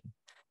occasion.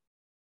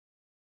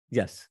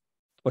 Yes,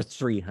 or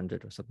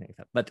 300 or something like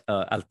that. But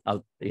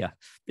yeah,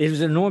 it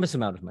was an enormous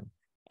amount of money.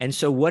 And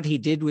so what he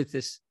did with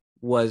this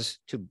was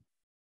to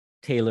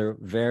tailor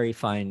very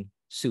fine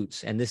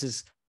suits. And this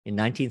is in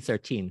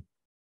 1913.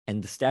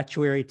 And the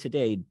statuary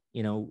today,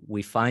 you know,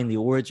 we find the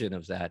origin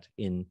of that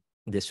in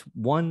this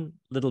one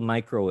little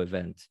micro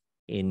event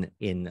in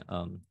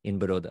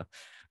Baroda.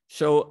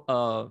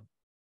 So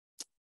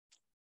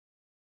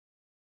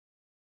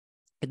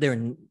there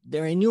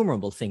are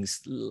innumerable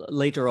things.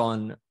 Later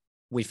on,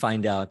 we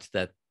find out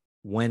that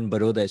when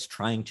Baroda is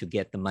trying to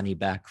get the money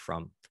back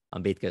from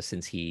Ambedkar,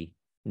 since he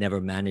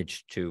never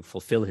managed to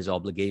fulfill his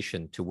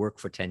obligation to work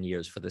for 10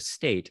 years for the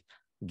state,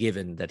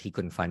 given that he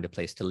couldn't find a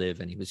place to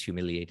live and he was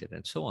humiliated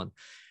and so on,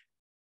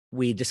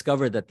 we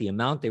discovered that the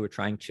amount they were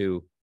trying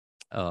to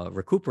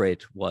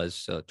recuperate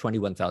was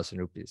 21,000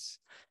 rupees.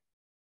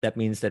 That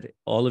means that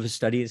all of his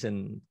studies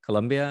in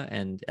Columbia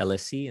and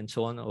LSE and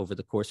so on over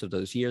the course of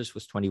those years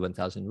was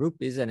 21,000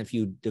 rupees. And if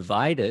you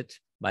divide it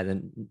by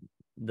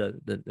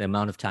the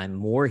amount of time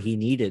more he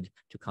needed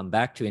to come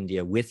back to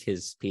India with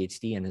his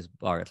PhD and his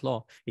bar at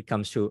law, it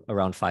comes to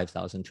around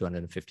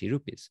 5,250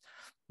 rupees.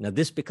 Now,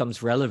 this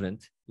becomes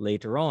relevant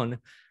later on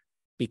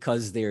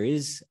because there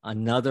is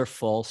another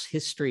false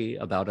history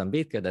about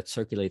Ambedkar that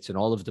circulates in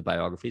all of the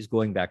biographies,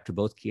 going back to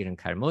both Keer and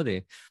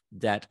Khairmode,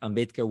 that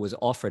Ambedkar was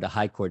offered a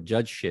high court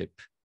judgeship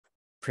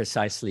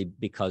precisely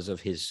because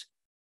of his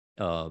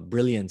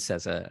brilliance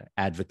as an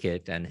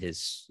advocate and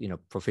his, you know,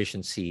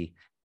 proficiency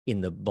in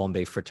the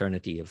Bombay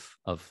fraternity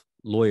of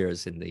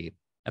lawyers in the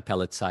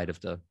appellate side of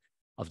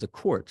the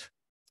court.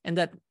 And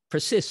that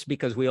persists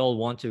because we all,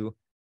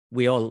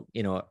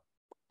 you know,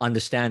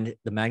 understand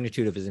the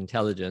magnitude of his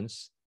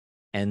intelligence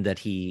and that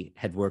he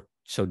had worked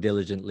so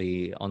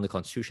diligently on the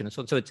Constitution and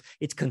so on. So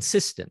it's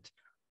consistent.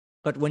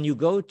 But when you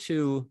go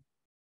to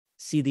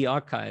see the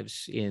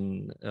archives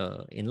in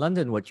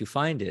London, what you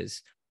find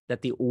is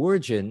that the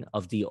origin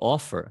of the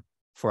offer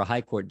for a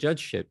high court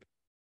judgeship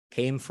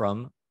came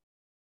from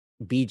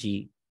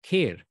B.G.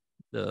 Keer,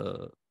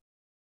 the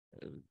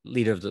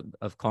leader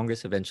of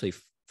Congress, eventually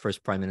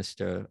first prime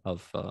minister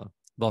of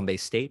Bombay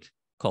State,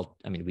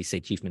 we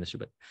say chief minister,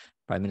 but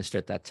prime minister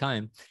at that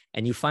time.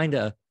 And you find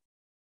a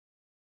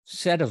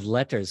set of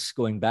letters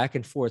going back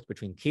and forth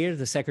between Keer,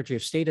 the Secretary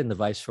of State, and the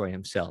Viceroy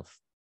himself.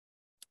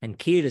 And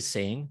Keer is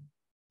saying,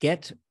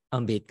 get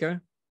Ambedkar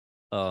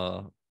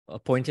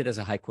appointed as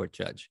a high court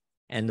judge.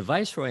 And the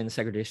Viceroy and the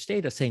Secretary of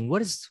State are saying,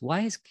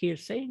 why is Keer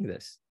saying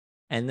this?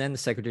 And then the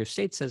Secretary of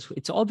State says,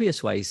 it's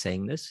obvious why he's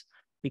saying this,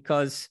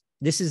 because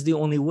this is the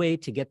only way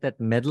to get that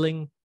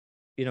meddling,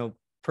 you know,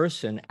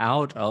 person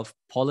out of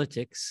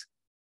politics.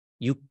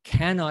 You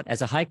cannot,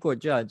 as a high court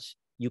judge,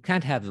 you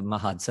can't have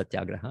Mahad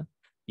Satyagraha.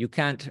 You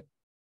can't,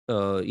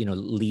 you know,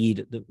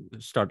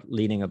 start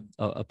leading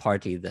a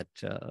party that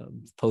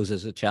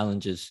poses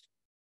challenges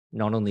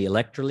not only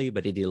electorally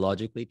but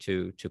ideologically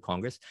to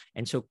Congress.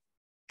 And so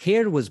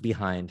Keir was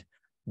behind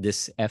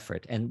this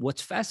effort. And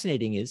what's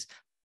fascinating is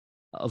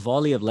a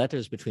volley of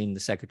letters between the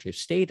Secretary of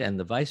State and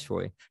the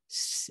Viceroy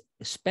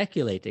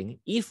speculating,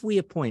 if we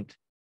appoint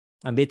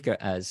Ambedkar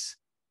as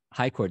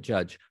High Court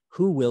judge,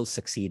 who will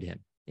succeed him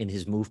in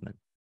his movement?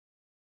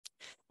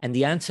 And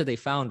the answer they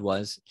found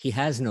was, he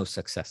has no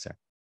successor.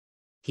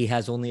 He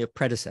has only a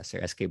predecessor,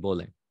 S.K.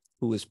 Bole,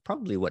 who was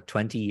probably,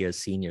 20 years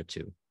senior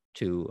to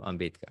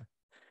Ambedkar.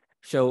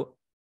 So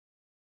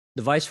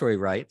the Viceroy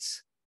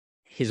writes,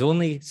 his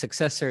only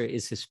successor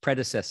is his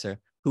predecessor,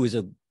 who is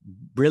a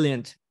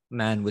brilliant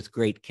man with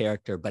great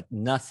character, but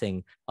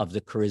nothing of the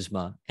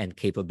charisma and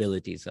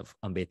capabilities of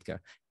Ambedkar.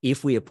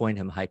 If we appoint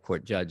him High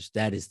Court judge,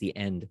 that is the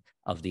end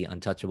of the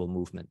untouchable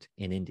movement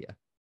in India.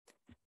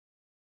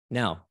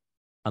 Now,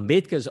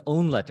 Ambedkar's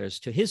own letters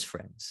to his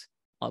friends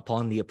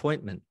upon the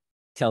appointment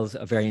tells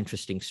a very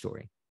interesting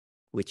story,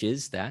 which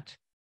is that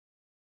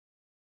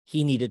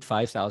he needed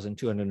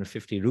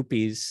 5,250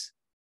 rupees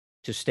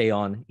to stay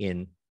on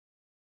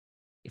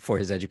for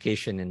his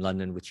education in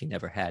London, which he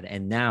never had.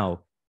 And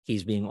now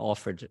he's being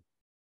offered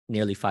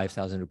nearly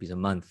 5,000 rupees a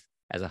month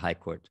as a High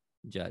Court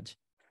judge.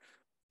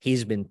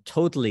 He's been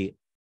totally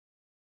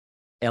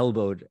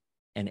elbowed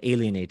and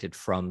alienated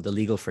from the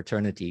legal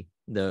fraternity.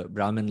 The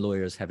Brahmin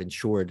lawyers have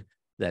ensured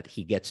that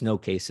he gets no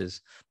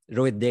cases.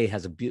 Rohit Dey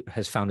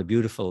has found a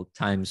beautiful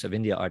Times of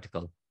India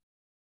article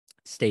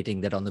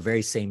stating that on the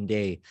very same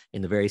day,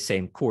 in the very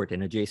same court,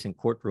 in adjacent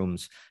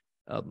courtrooms,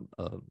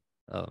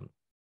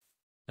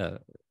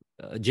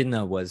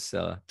 Jinnah was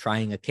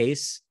trying a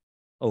case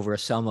over a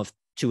sum of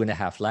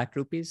 2.5 lakh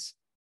rupees,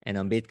 and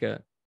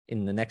Ambedkar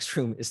in the next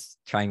room is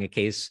trying a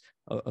case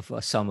of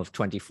a sum of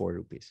 24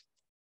 rupees.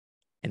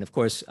 And of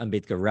course,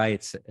 Ambedkar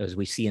writes, as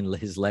we see in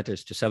his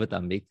letters to Savat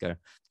Ambedkar,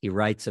 he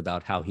writes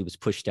about how he was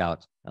pushed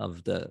out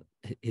of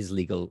his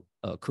legal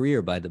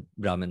career by the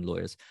Brahmin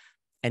lawyers.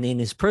 And in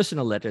his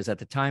personal letters at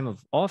the time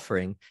of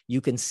offering,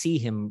 you can see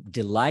him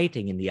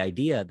delighting in the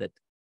idea that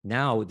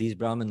now these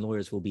Brahmin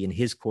lawyers will be in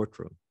his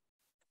courtroom.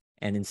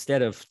 And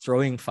instead of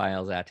throwing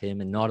files at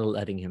him and not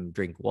letting him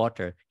drink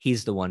water,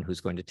 he's the one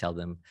who's going to tell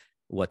them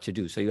what to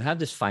do. So you have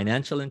this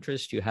financial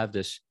interest, you have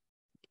this,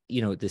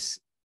 you know, this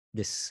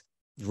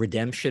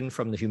redemption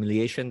from the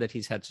humiliation that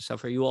he's had to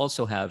suffer. You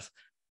also have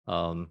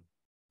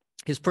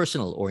his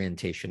personal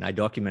orientation. I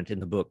document in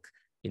the book,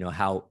 you know,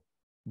 how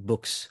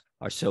books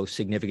are so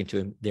significant to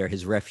him. They're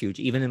his refuge.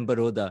 Even in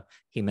Baroda,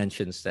 he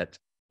mentions that,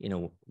 you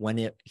know,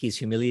 when he's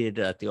humiliated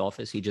at the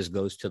office, he just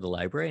goes to the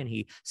library and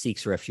he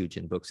seeks refuge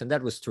in books. And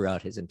that was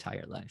throughout his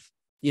entire life.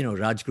 You know,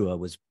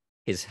 Rajgruha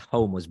his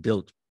home was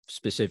built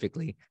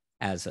specifically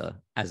as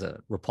a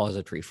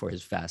repository for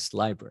his vast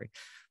library.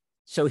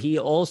 So he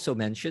also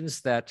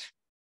mentions that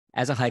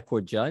as a high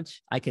court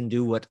judge, I can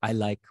do what I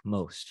like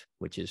most,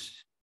 which is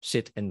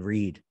sit and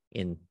read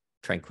in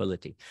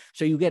tranquility.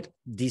 So you get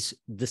the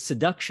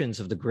seductions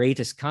of the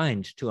greatest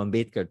kind to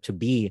Ambedkar to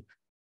be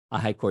a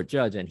high court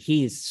judge, and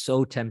he is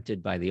so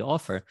tempted by the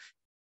offer.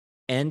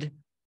 And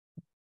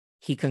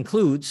he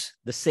concludes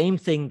the same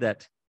thing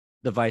that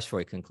the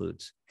viceroy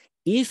concludes.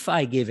 If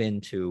I give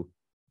in to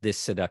this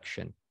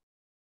seduction,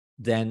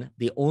 then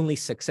the only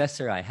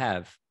successor I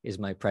have is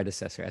my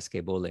predecessor, S.K.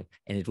 Bole,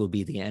 and it will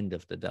be the end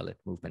of the Dalit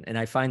movement. And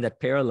I find that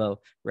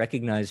parallel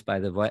recognized by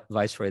the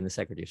Viceroy and the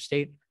Secretary of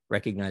State,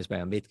 recognized by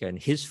Ambedkar and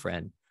his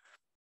friend.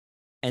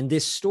 And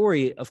this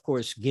story, of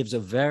course, gives a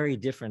very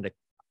different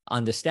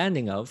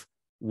understanding of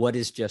what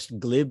is just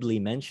glibly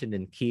mentioned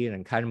in Keer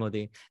and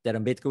Khairmode, that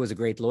Ambedkar was a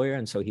great lawyer,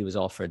 and so he was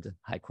offered the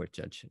High Court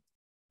judgeship.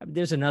 I mean,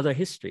 there's another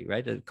history,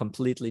 right? A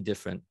completely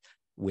different,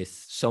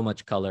 with so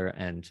much color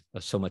and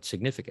so much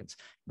significance.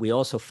 We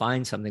also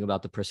find something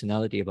about the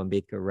personality of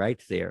Ambedkar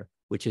right there,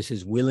 which is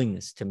his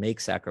willingness to make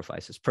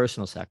sacrifices,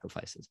 personal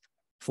sacrifices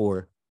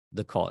for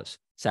the cause,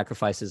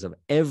 sacrifices of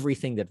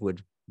everything that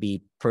would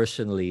be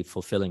personally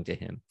fulfilling to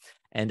him.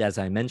 And as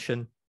I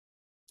mentioned,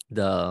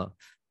 the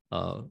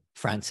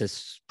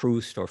Francis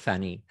Proust or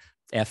Fanny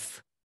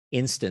F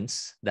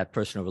instance, that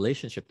personal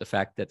relationship, the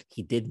fact that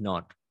he did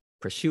not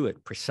pursue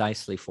it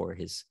precisely for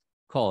his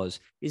cause,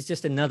 is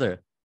just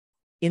another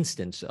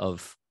instance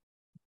of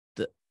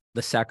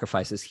the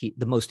sacrifices,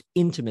 the most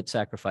intimate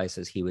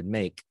sacrifices he would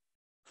make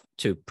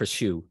to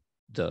pursue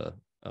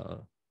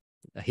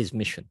his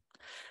mission.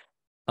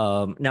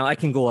 Now I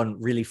can go on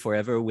really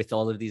forever with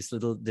all of these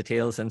little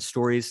details and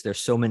stories. There's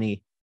so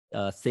many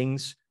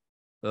things,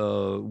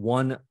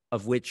 one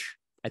of which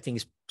I think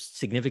is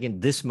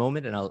significant this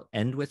moment, and I'll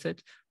end with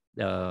it.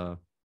 As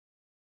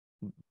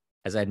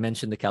I had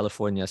mentioned, the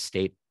California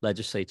state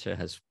legislature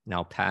has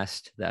now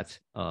passed that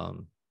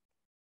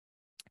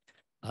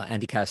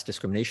anti-caste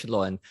discrimination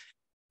law, and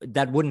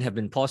that wouldn't have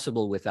been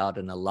possible without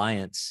an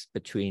alliance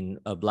between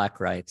Black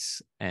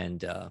rights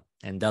and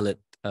Dalit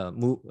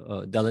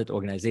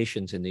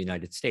organizations in the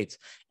United States.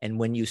 And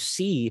when you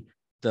see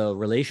the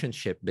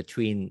relationship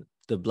between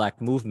the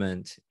Black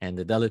movement and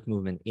the Dalit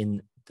movement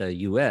in the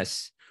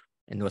U.S.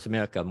 and North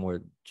America more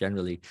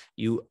generally,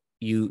 you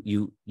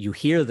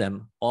hear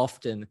them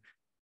often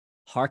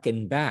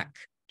harken back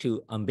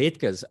to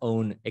Ambedkar's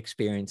own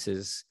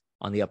experiences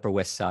on the Upper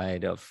West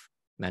Side of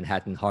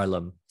Manhattan,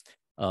 Harlem,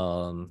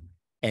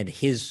 and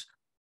his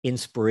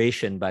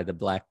inspiration by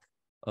the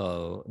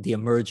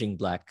emerging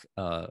Black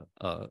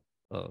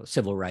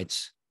civil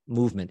rights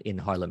movement in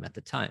Harlem at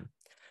the time.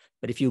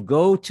 But if you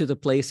go to the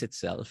place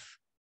itself,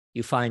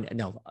 you find,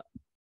 no,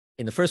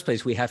 in the first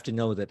place, we have to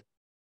know that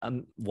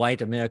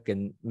white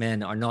American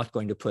men are not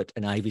going to put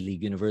an Ivy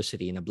League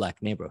university in a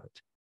Black neighborhood.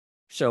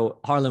 So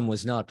Harlem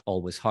was not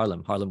always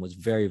Harlem. Harlem was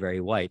very, very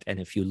white. And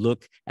if you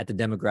look at the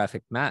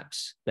demographic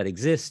maps that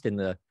exist in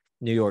the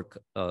New York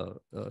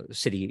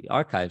City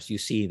archives, you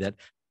see that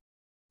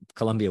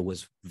Columbia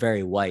was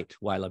very white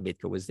while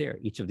Ambedkar was there,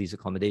 each of these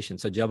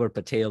accommodations. So Jabbar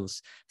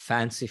Patel's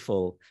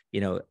fanciful,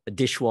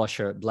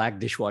 Black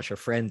dishwasher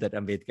friend that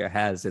Ambedkar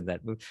has in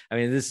that movie. I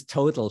mean, this is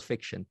total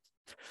fiction.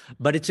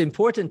 But it's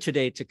important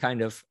today to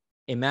kind of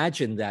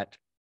imagine that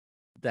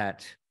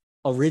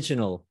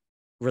original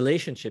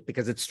relationship,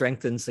 because it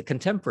strengthens the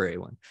contemporary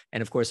one.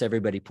 And of course,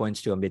 everybody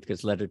points to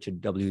Ambedkar's letter to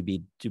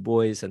W.B. Du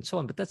Bois and so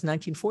on, but that's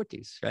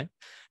 1940s, right?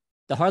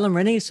 The Harlem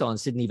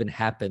Renaissance didn't even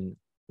happen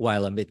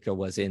while Ambedkar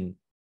was in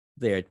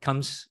there. It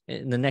comes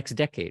in the next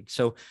decade.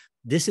 So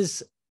this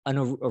is an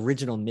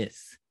original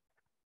myth.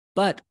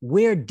 But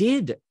where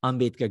did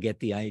Ambedkar get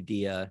the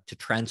idea to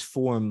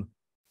transform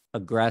a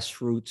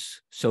grassroots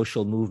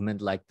social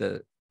movement like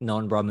the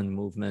non-Brahmin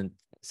movement,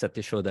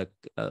 Satyashodak,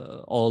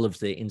 all of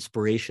the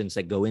inspirations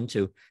that go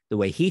into the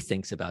way he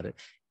thinks about it,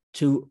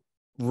 to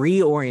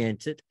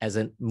reorient it as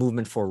a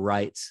movement for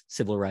rights,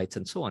 civil rights,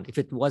 and so on? If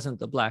it wasn't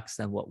the Blacks,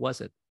 then what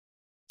was it?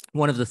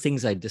 One of the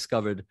things I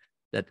discovered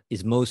that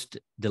is most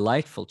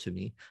delightful to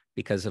me,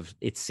 because of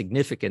its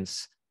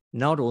significance,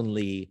 not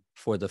only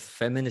for the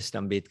feminist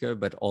Ambedkar,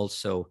 but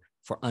also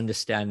for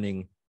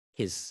understanding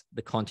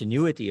the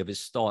continuity of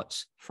his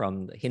thoughts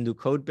from the Hindu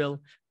Code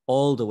Bill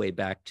all the way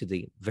back to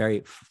the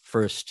very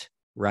first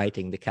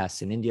writing, the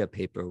Caste in India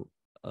paper,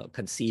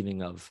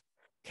 conceiving of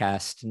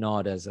caste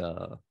not as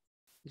a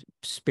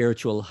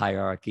spiritual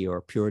hierarchy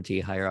or purity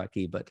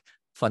hierarchy, but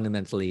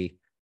fundamentally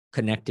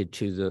connected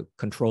to the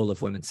control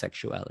of women's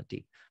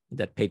sexuality.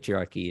 That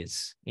patriarchy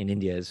is, in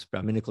India, is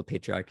Brahminical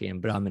patriarchy,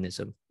 and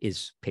Brahmanism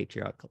is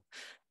patriarchal.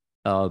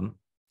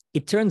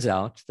 It turns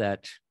out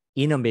that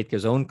in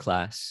Ambedkar's own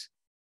class,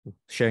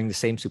 sharing the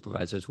same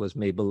supervisors, was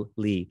Mabel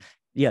Lee.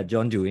 Yeah,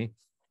 John Dewey.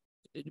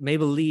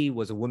 Mabel Lee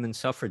was a woman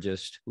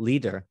suffragist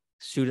leader,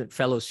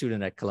 fellow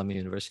student at Columbia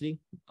University,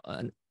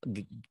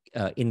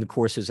 in the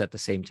courses at the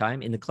same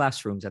time, in the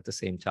classrooms at the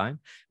same time,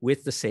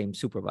 with the same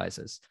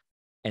supervisors.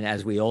 And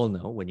as we all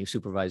know, when you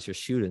supervise your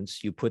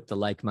students, you put the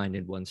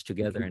like-minded ones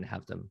together and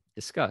have them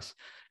discuss.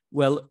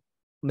 Well,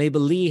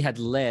 Mabel Lee had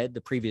led,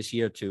 the previous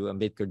year to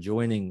Ambedkar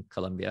joining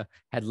Columbia,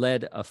 had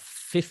led a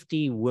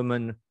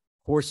 50-woman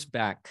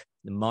horseback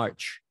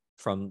march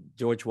from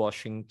George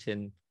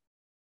Washington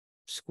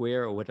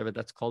Square, or whatever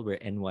that's called, where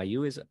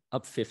NYU is,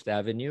 up Fifth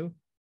Avenue,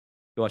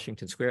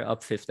 Washington Square,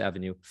 up Fifth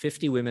Avenue,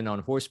 50 women on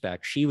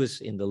horseback. She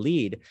was in the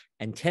lead,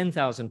 and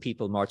 10,000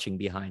 people marching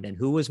behind. And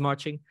who was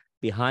marching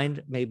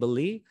behind Mabel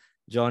Lee?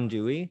 John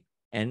Dewey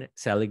and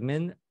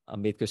Seligman,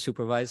 Ambedkar's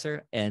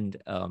supervisor, and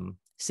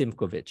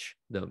Simkovich,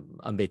 the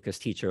Ambedkar's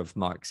teacher of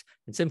Marx.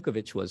 And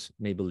Simkovich was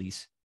Mabel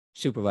Lee's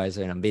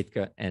supervisor, and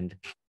Ambedkar and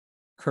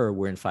her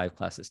were in 5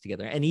 classes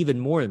together. And even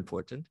more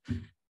important,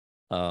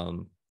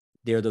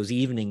 there are those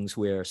evenings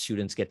where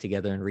students get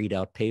together and read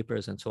out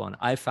papers and so on.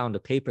 I found a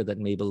paper that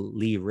Mabel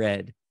Lee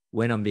read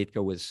when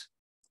Ambedkar was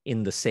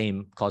in the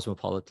same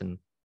cosmopolitan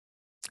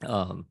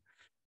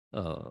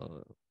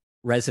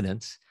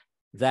residence,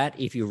 that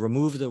if you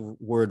remove the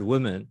word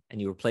woman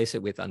and you replace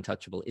it with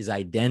untouchable, is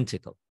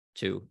identical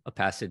to a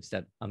passage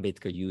that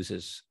Ambedkar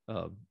uses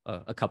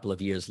a couple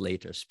of years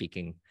later,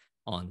 speaking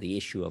on the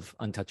issue of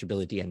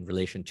untouchability in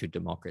relation to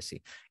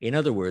democracy. In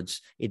other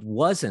words, it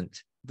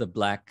wasn't the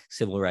Black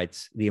civil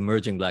rights, the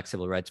emerging Black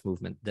civil rights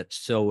movement that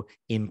so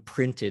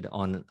imprinted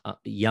on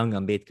young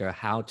Ambedkar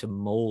how to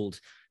mold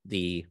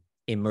the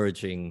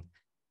emerging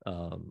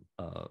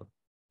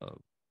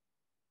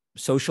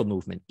social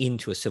movement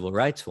into a civil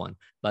rights one,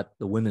 but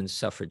the women's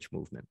suffrage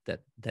movement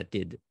that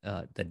did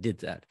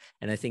that.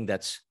 And I think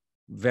that's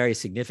very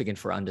significant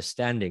for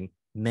understanding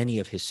many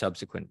of his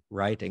subsequent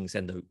writings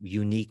and the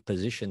unique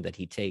position that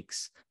he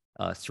takes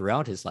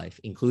throughout his life,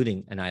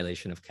 including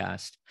Annihilation of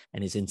Caste,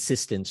 and his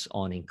insistence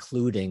on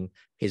including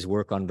his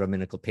work on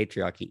Brahminical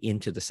patriarchy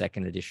into the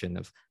second edition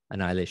of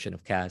Annihilation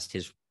of Caste,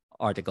 his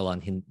article on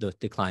the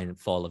decline and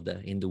fall of the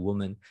Hindu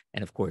woman,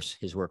 and of course,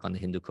 his work on the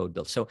Hindu Code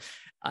Bill. So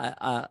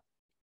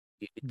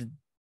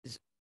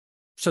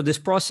this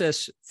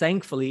process,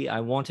 thankfully, I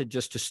wanted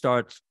just to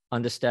start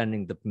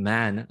understanding the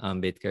man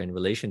Ambedkar in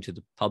relation to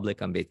the public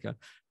Ambedkar,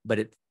 but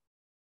it,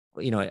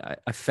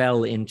 I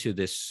fell into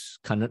this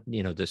kind of,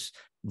 this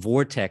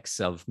vortex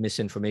of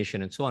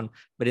misinformation and so on.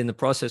 But in the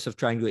process of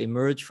trying to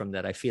emerge from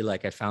that, I feel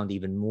like I found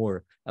even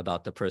more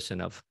about the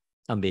person of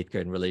Ambedkar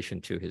in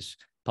relation to his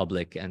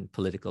public and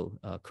political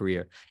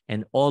career.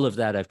 And all of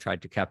that I've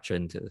tried to capture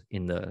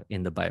in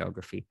the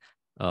biography.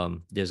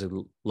 There's a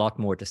lot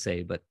more to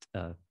say, but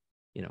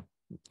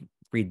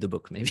read the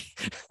book maybe.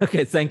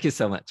 Okay, thank you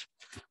so much.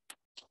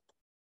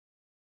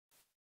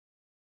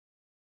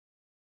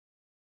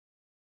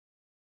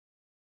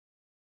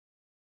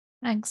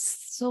 Thanks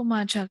so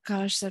much,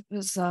 Aakash. That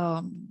was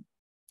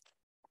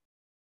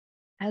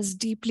as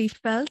deeply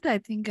felt, I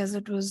think, as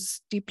it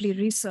was deeply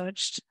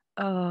researched.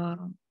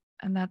 And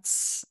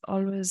that's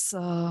always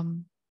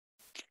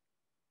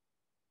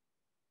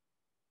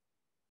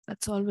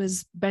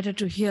better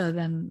to hear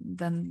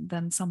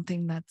than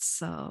something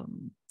that's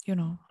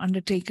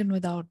undertaken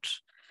without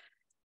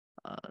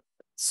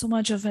so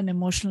much of an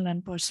emotional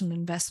and personal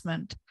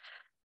investment.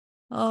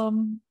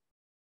 I'll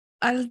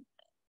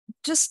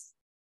just,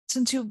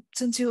 since you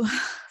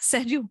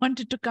said you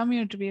wanted to come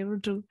here to be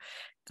able to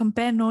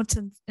compare notes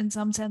in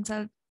some sense,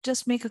 I'll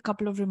just make a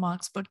couple of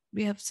remarks, but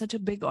we have such a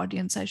big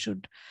audience, I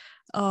should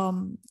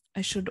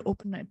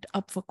open it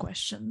up for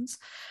questions.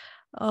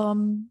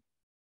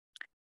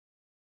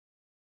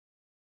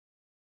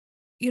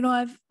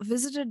 I've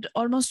visited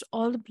almost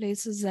all the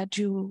places that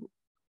you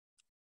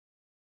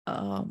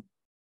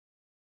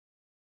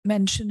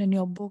mention in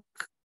your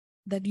book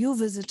that you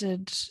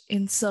visited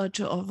in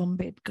search of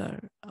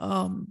Ambedkar.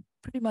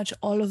 Pretty much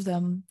all of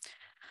them.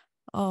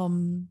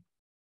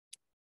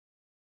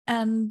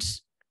 And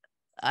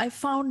I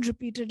found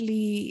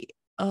repeatedly,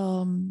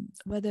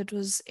 whether it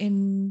was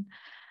in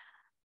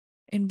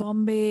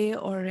Bombay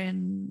or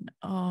in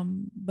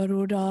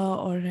Baroda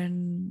or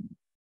in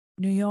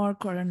New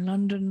York or in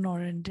London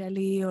or in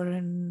Delhi or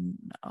in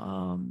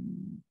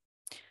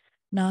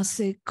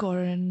Nasik or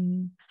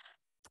in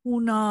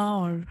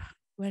Pune or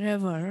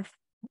wherever,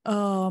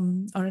 or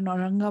in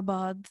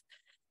Aurangabad,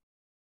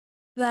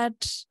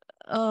 that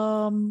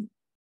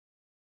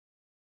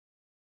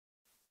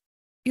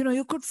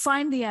you could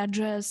find the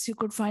address, you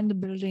could find the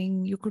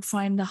building, you could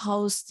find the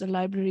house, the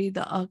library,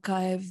 the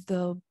archive,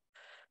 the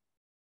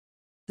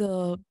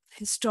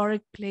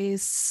historic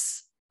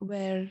place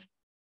where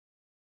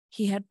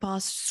he had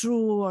passed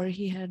through or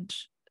he had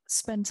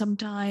spent some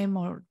time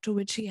or to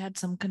which he had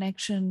some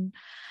connection.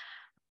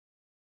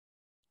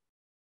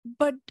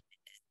 But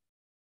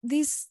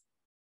these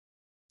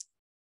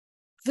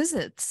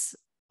visits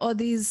or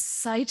these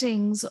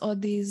sightings or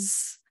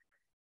these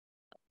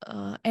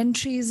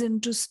entries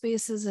into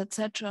spaces,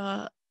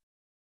 etc.,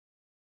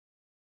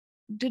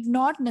 did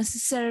not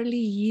necessarily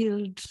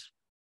yield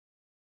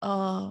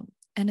an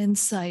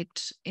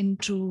insight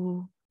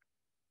into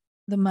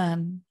the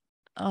man.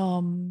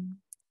 And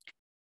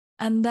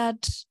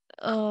that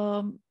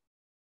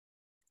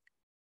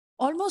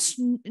almost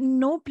in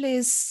no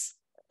place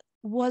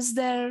was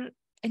there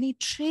any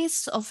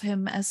trace of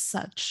him as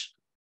such,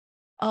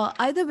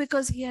 either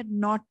because he had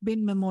not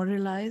been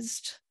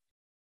memorialized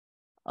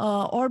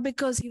or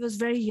because he was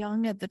very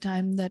young at the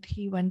time that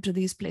he went to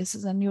these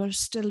places, and you're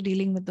still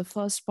dealing with the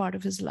first part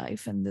of his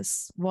life in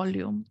this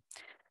volume.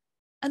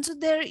 And so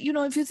there,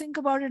 if you think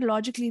about it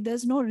logically,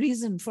 there's no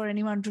reason for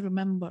anyone to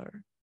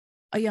remember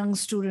a young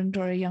student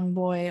or a young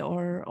boy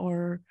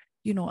or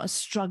a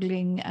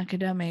struggling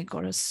academic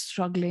or a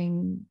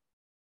struggling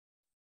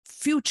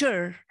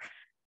future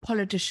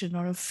politician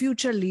or a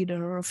future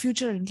leader or a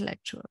future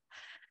intellectual.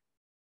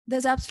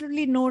 There's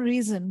absolutely no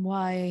reason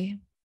why,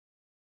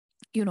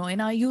 in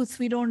our youth,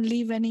 we don't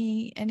leave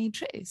any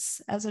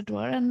trace, as it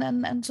were.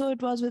 And so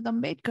it was with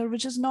Ambedkar,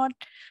 which is not,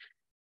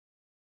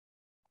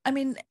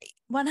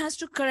 one has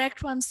to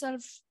correct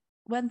oneself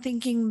when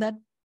thinking that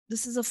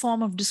this is a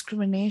form of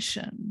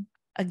discrimination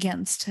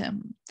against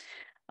him.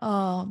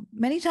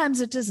 Many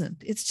times it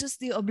isn't. It's just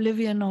the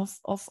oblivion of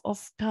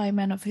time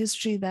and of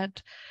history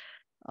that,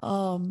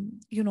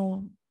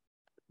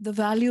 the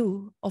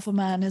value of a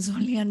man is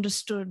only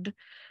understood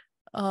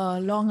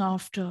long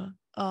after,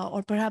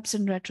 or perhaps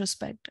in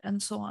retrospect,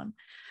 and so on.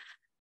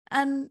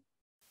 And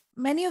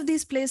many of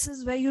these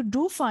places where you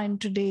do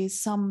find today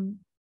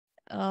some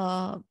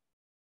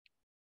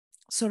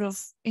sort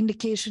of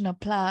indication, a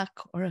plaque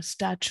or a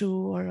statue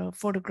or a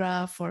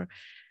photograph or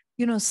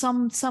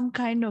some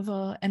kind of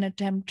an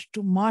attempt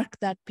to mark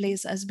that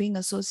place as being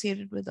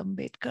associated with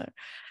Ambedkar,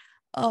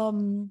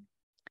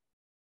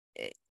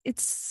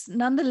 it's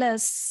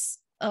nonetheless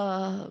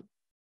either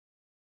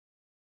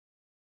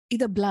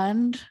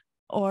bland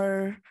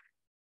or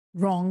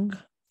wrong.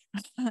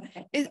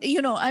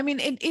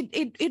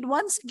 It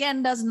once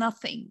again does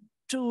nothing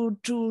to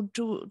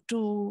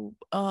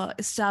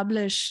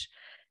establish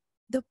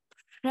the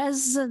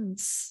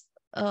presence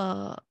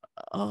or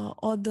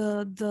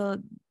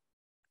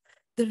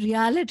the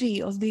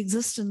reality of the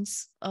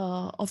existence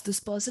of this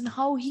person,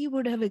 how he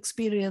would have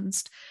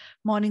experienced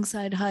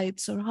Morningside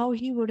Heights, or how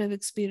he would have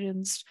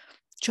experienced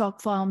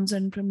chalk farms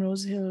and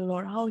Primrose Hill,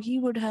 or how he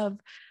would have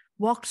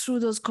walked through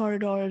those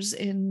corridors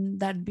in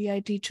that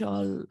BIT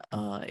chawl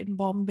in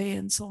Bombay,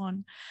 and so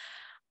on.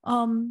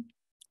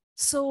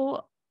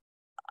 So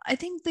I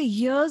think the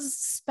years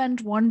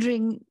spent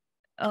wandering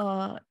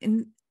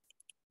in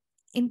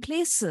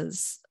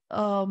places,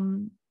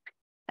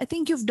 I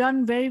think you've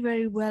done very,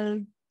 very well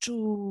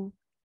to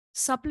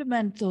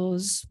supplement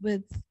those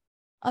with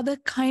other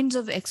kinds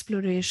of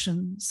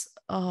explorations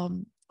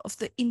of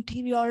the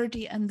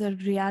interiority and the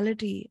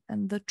reality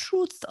and the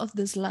truth of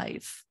this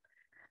life,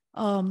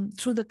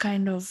 through the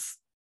kind of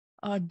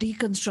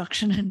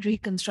deconstruction and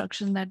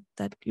reconstruction that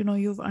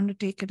you've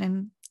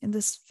undertaken in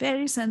this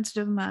very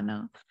sensitive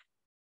manner.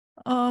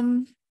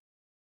 One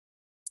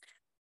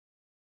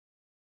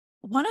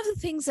of the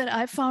things that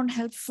I found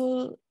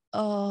helpful,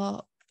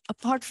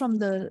 apart from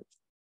the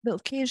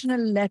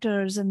occasional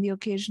letters and the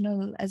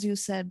occasional, as you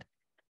said,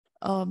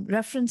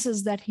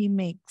 references that he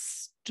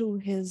makes to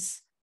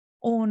his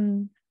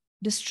own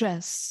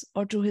distress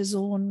or to his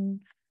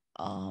own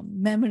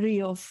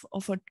memory of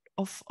a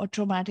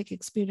traumatic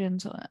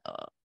experience,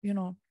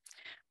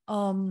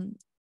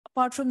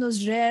 apart from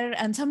those rare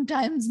and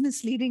sometimes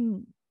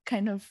misleading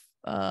kind of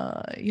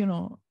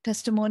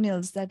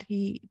testimonials that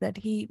he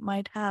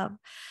might have,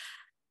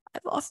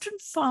 I've often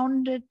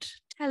found it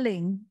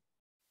telling.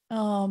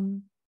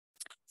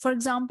 For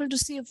example, to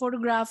see a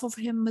photograph of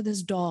him with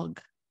his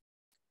dog,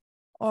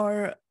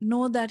 or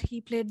know that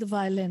he played the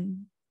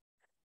violin,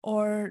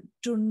 or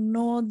to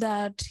know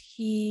that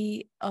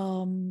he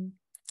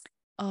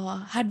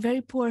had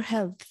very poor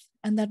health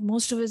and that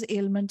most of his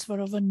ailments were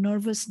of a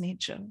nervous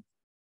nature.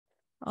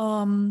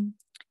 The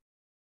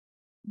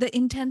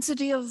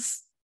intensity of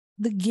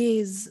the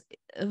gaze,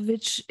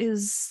 which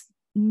is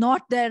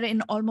not there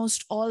in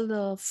almost all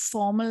the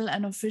formal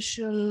and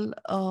official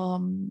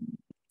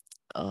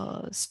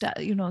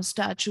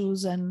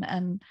statues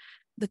and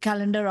the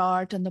calendar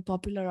art and the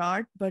popular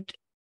art, but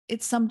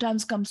it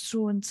sometimes comes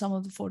through in some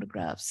of the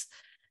photographs.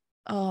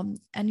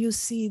 And you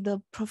see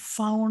the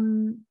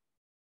profound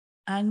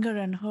anger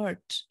and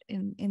hurt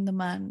in the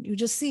man. You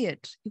just see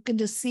it. You can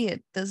just see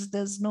it.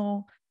 There's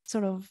no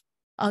sort of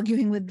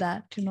arguing with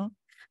that,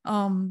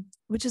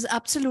 which is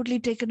absolutely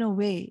taken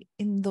away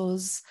in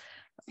those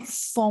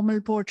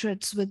formal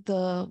portraits with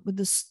the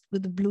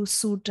blue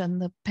suit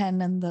and the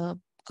pen and the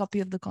copy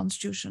of the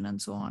Constitution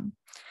and so on.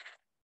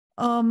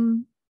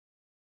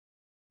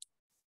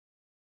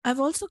 I've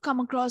also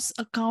come across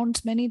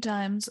accounts many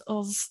times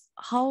of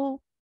how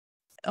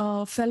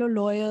fellow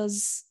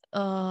lawyers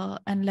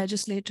and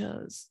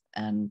legislators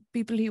and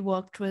people he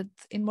worked with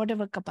in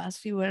whatever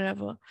capacity,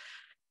 wherever,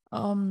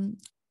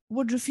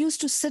 would refuse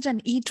to sit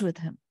and eat with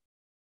him.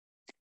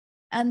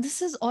 And this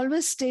has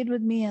always stayed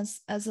with me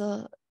as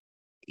a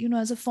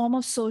as a form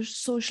of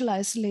social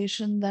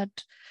isolation,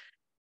 that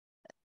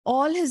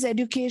all his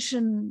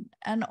education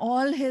and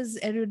all his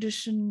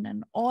erudition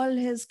and all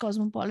his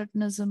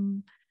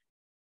cosmopolitanism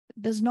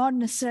does not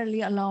necessarily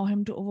allow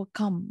him to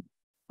overcome,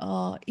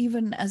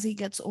 even as he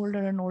gets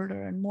older and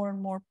older and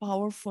more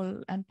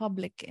powerful and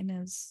public in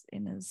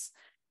his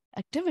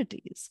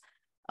activities.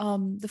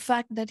 The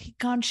fact that he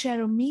can't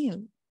share a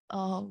meal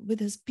with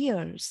his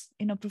peers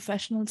in a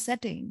professional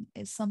setting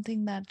is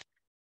something that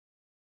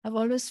I've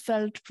always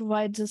felt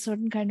provides a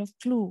certain kind of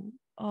clue,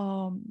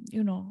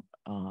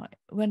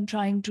 when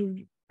trying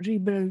to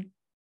rebuild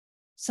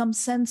some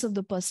sense of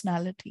the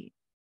personality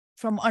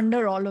from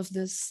under all of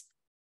this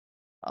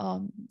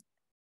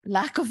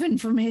lack of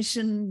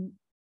information,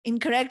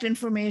 incorrect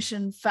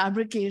information,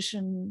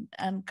 fabrication,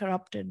 and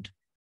corrupted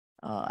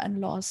and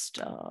lost,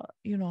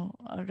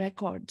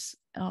 records,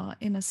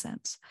 in a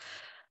sense.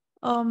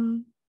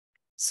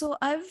 So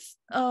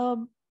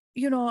I'm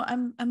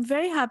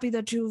very happy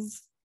that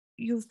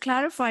you've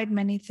clarified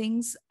many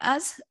things,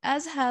 as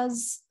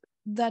has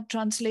that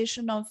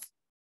translation of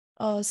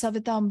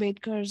Savita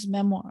Ambedkar's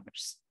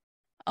memoirs.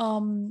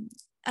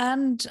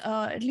 And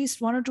at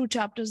least one or two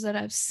chapters that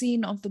I've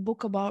seen of the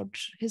book about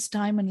his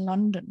time in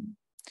London,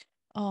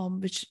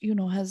 which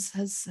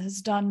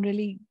has done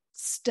really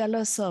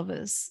stellar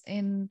service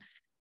in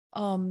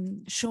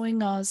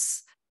showing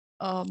us,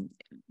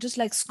 just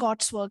like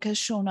Scott's work has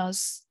shown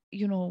us,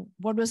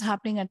 what was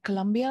happening at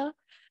Columbia.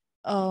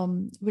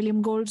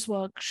 William Gould's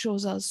work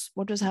shows us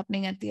what was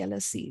happening at the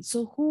LSE.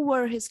 So who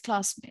were his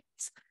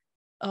classmates,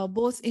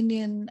 both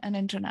Indian and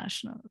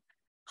international?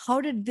 How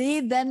did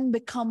they then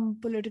become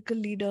political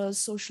leaders,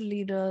 social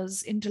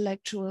leaders,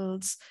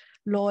 intellectuals,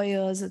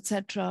 lawyers,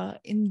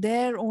 etc., in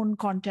their own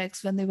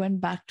context when they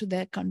went back to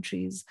their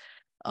countries?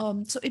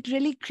 So it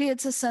really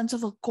creates a sense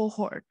of a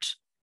cohort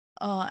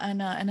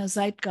and a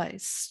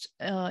zeitgeist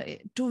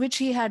to which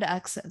he had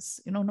access.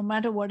 No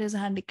matter what his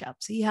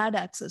handicaps, he had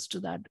access to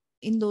that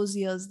in those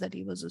years that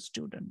he was a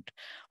student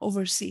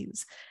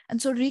overseas.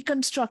 And so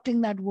reconstructing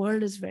that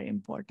world is very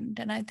important.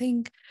 And I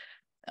think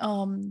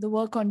the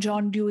work on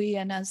John Dewey,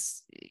 and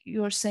as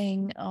you're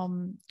saying,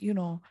 on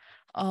the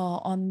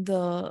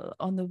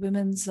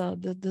women's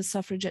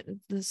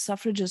the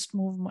suffragist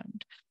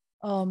movement,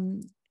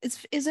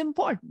 is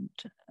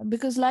important,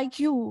 because like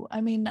you,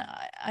 I mean,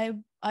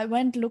 I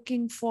went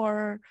looking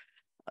for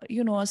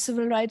a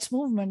civil rights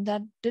movement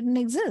that didn't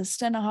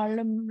exist, and a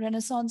Harlem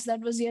Renaissance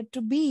that was yet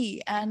to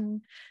be,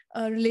 and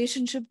a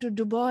relationship to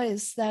Du Bois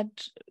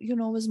that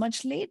was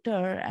much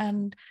later,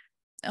 and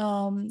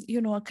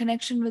a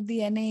connection with the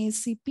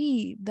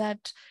NAACP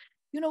that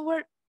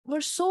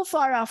we're so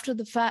far after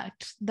the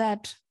fact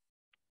that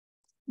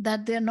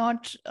they're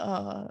not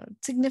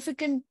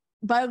significant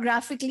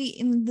biographically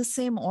in the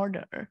same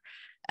order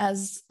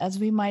as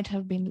we might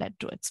have been led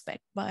to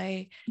expect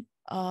by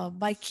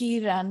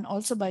Keer and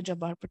also by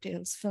Jabbar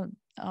Patel's film,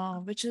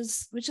 which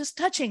is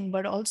touching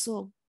but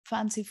also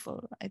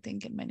fanciful, I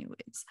think, in many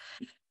ways.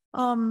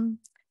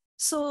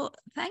 So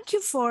thank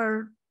you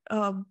for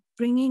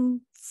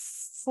bringing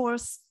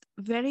forth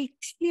very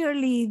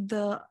clearly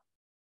the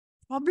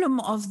problem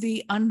of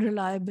the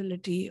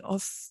unreliability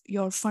of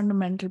your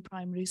fundamental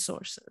primary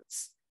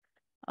sources.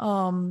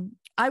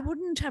 I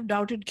wouldn't have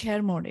doubted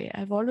Khairmode.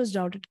 I've always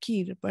doubted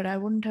Keer, but I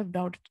wouldn't have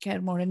doubted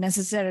Khairmode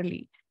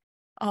necessarily.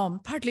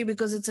 Partly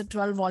because it's a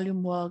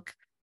 12-volume work.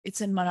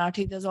 It's in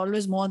Marathi. There's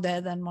always more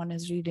there than one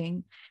is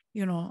reading,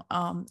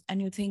 and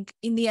you think,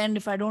 in the end,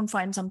 if I don't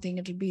find something,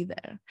 it'll be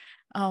there.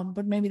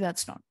 But maybe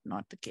that's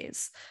not the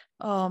case.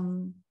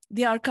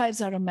 The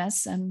archives are a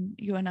mess, and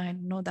you and I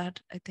know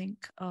that, I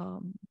think.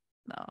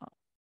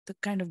 The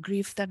kind of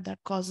grief that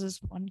causes,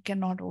 one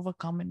cannot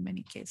overcome in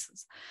many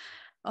cases.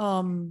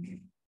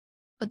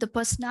 But the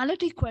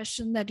personality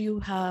question that you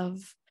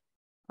have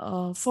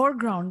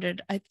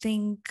foregrounded, I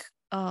think,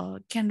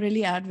 can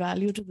really add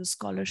value to the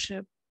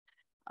scholarship.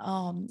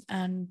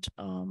 And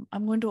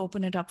I'm going to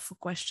open it up for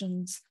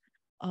questions,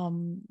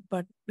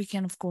 but we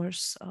can, of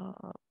course,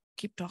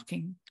 keep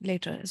talking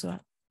later as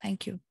well.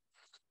 Thank you.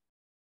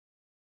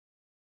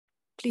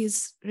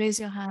 Please raise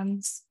your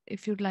hands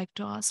if you'd like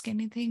to ask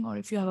anything, or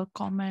if you have a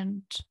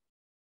comment.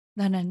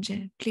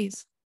 Dhananjay,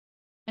 please.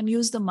 And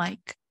use the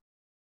mic,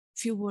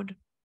 if you would.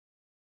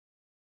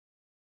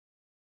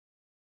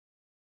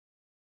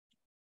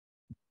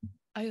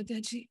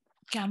 Ayodhya ji,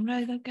 camera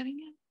idhar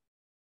karenge?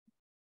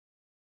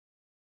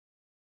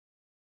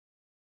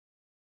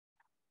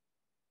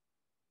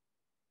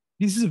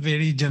 This is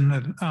very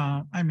general.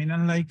 I mean,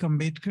 unlike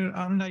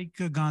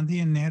Gandhi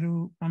and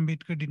Nehru,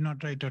 Ambedkar did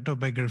not write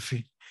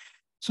autobiography.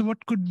 So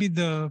what could be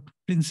the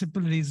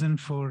principal reason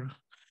for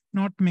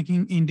not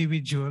making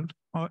individual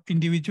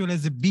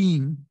as a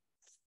being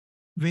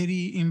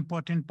very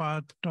important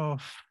part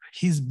of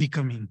his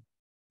becoming?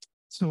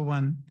 So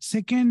one.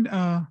 Second,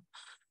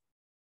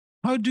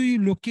 how do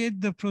you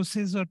locate the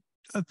process of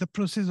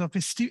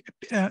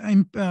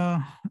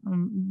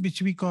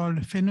which we call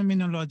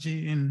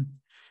phenomenology in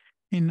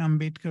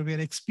Ambedkar, where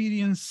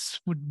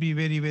experience would be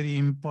very, very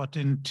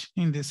important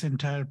in this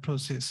entire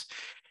process?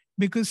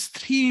 Because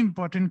three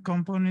important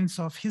components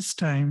of his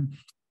time,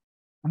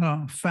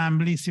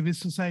 family, civil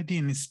society,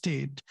 and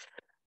state,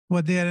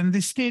 were there. In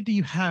the state,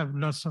 you have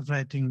lots of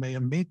writing by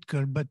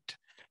Ambedkar, but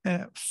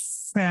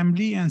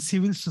family and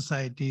civil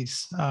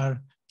societies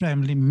are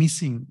primarily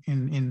missing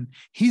in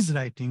his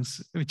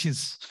writings, which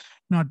is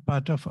not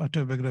part of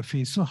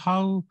autobiography. So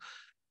how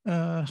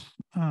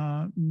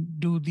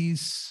do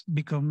these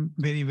become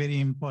very, very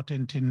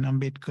important in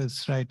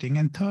Ambedkar's writing?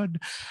 And third,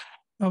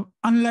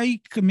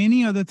 unlike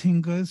many other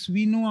thinkers,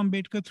 we know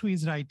Ambedkar through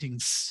his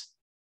writings,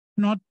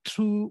 not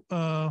through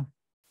raw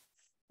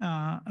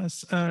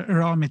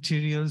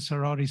materials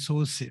or raw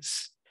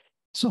resources.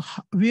 So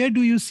where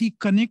do you see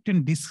connect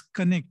and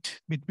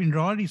disconnect between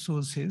raw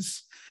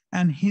resources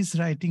and his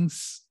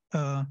writings,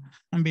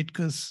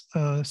 Ambedkar's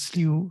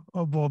slew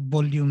of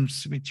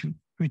volumes which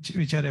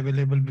are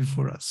available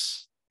before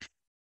us?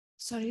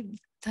 Sorry,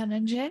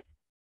 Dhananjay,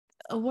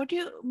 what do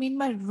you mean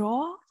by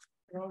raw?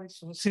 Raw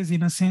resources,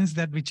 in a sense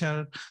that which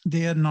are,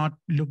 they are not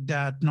looked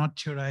at, not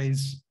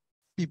theorized.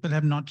 People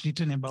have not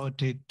written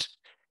about it.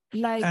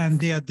 Like, and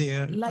they are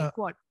there. Like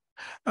what?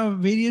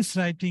 Various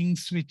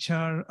writings which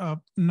are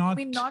not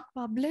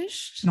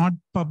published? Not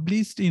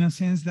published, in a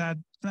sense that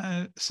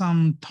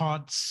some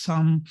thoughts,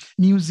 some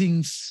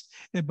musings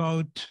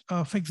about,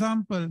 for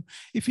example,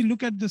 if you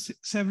look at the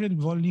several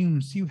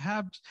volumes, you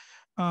have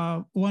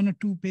 1 or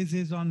 2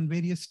 pages on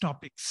various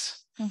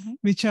topics,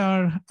 which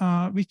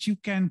you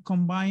can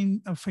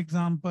combine, for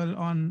example,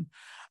 on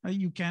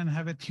you can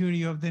have a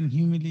theory of then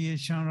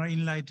humiliation or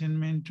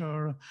enlightenment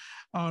or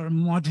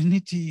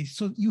modernity.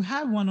 So you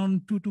have 1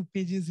 or 2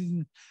 pages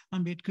in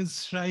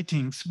Ambedkar's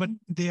writings, but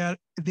they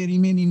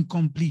remain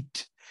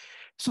incomplete.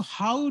 So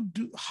how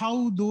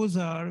those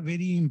are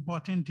very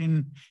important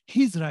in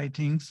his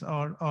writings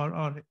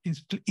or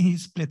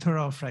his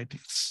plethora of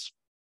writings?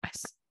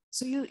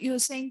 So you're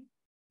saying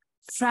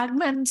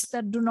fragments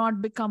that do not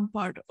become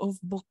part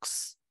of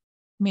books,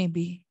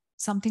 maybe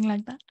something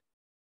like that?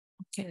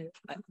 Okay.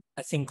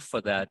 I think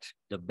for that,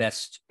 the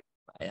best,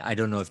 I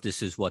don't know if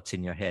this is what's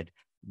in your head,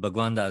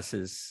 Bhagwan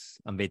Das's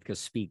Ambedkar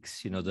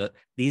Speaks,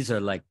 these are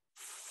like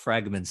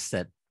fragments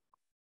that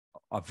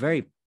are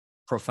very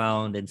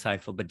profound,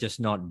 insightful, but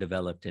just not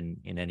developed in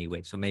any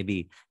way. So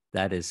maybe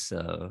that is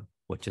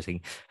what you're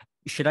thinking.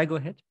 Should I go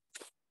ahead?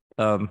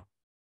 I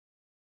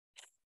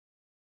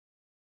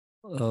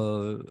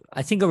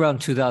think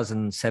around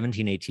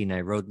 2017, 18,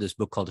 I wrote this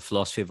book called The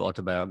Philosophy of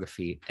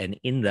Autobiography. And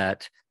in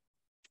that,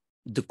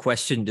 the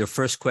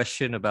first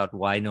question about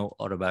why no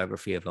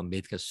autobiography of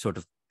Ambedkar sort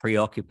of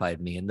preoccupied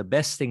me. And the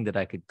best thing that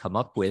I could come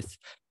up with,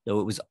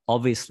 though it was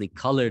obviously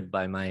colored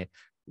by my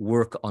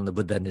work on the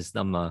Buddha and his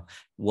Dhamma,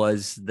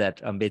 was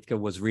that Ambedkar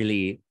was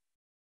really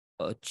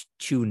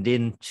tuned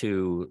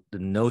into the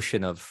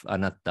notion of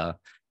anatta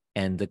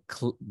and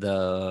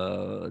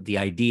the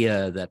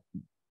idea that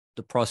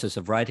the process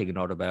of writing an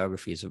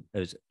autobiography is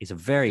a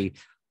very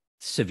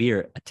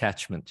severe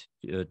attachment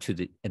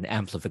to an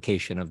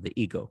amplification of the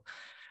ego.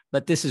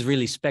 But this is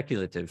really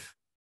speculative.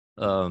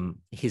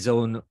 His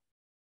own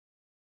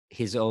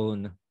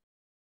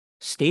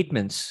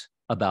statements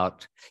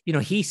about,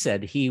 he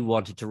said he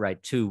wanted to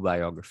write 2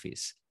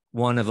 biographies,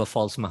 one of a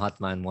false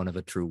Mahatma and one of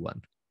a true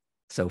one.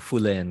 So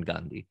Phule and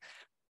Gandhi.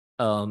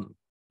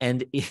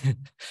 And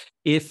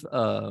if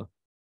the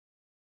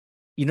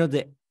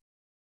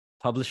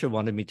publisher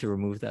wanted me to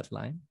remove that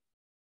line.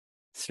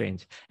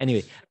 Strange.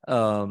 Anyway,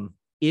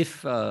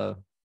 if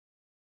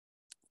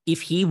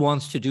he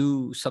wants to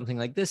do something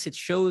like this, it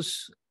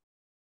shows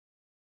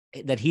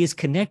that he is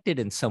connected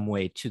in some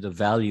way to the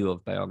value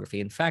of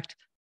biography. In fact,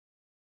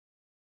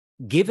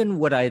 given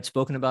what I had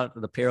spoken about,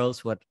 the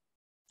perils, what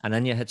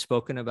Ananya had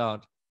spoken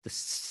about, the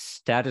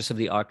status of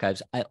the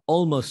archives, I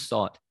almost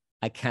thought,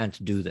 I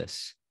can't do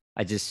this.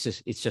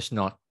 It's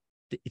not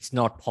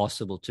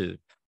possible to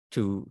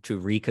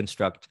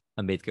reconstruct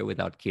Ambedkar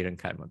without Keer and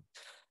Khairmode.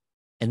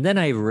 And then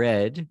I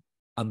read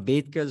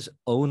Ambedkar's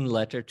own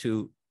letter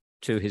to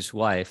his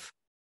wife,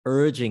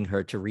 urging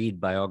her to read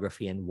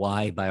biography and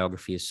why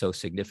biography is so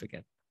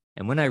significant.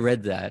 And when I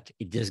read that,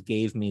 it just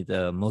gave me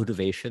the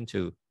motivation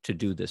to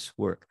do this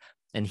work.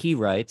 And he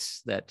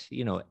writes that,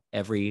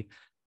 every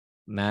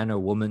man or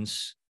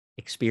woman's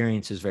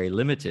experience is very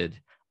limited,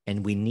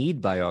 and we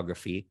need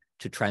biography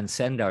to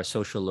transcend our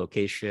social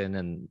location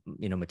and,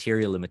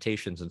 material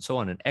limitations and so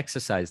on, and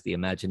exercise the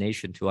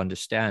imagination to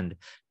understand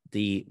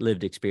the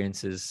lived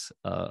experiences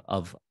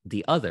of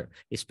the other,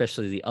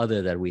 especially the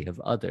other that we have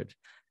othered.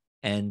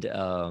 And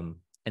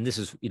this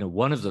is,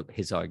 one of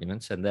his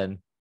arguments. And then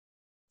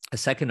a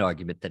second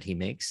argument that he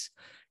makes,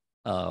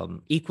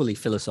 equally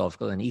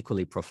philosophical and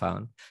equally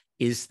profound,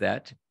 is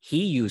that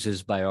he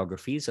uses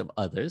biographies of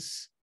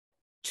others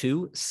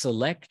to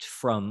select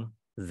from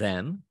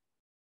them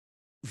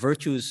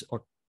virtues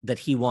or that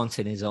he wants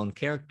in his own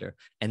character.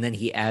 And then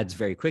he adds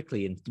very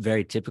quickly in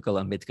very typical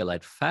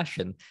Ambedkar-like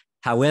fashion.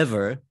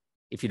 However,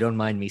 if you don't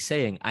mind me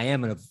saying, I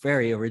am a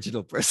very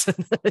original person,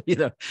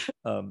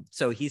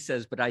 So he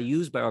says, but I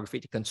use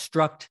biography to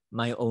construct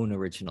my own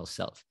original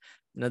self.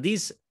 Now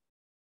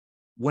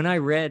when I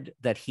read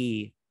that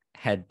he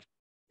had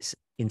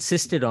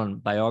insisted on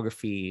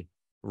biography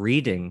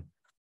reading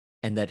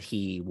and that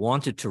he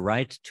wanted to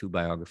write 2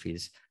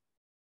 biographies,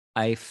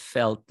 I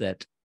felt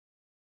that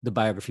the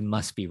biography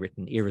must be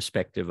written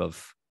irrespective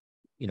of,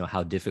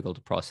 how difficult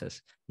a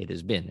process it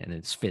has been. And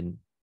it's been,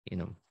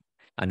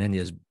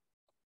 Ananya's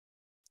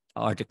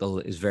article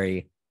is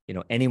very,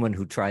 anyone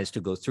who tries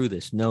to go through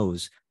this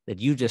knows that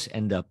you just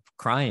end up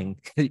crying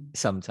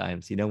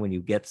sometimes, when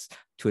you get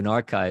to an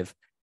archive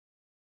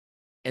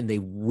and they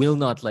will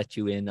not let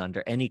you in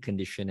under any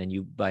condition, and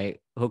you by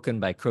hook and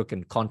by crook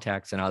and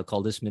contacts, and I'll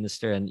call this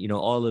minister, and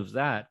all of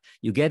that,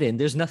 you get in,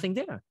 there's nothing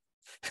there.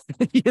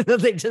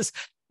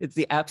 It's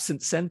the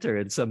absent center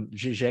in some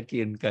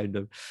Zizekian kind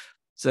of.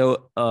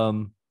 So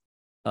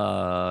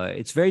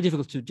it's very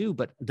difficult to do,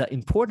 but the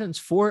importance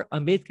for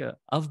Ambedkar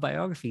of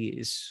biography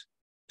is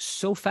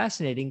so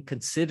fascinating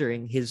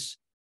considering his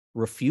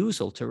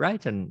refusal to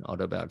write an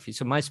autobiography.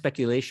 So my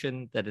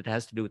speculation that it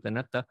has to do with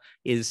Anatta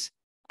is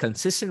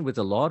consistent with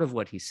a lot of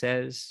what he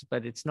says,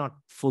 but it's not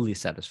fully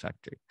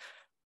satisfactory.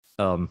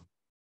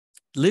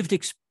 Lived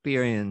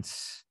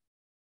experience,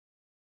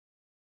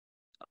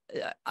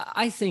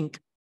 I think,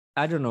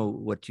 I don't know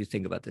what you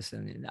think about this.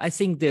 I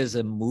think there's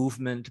a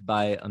movement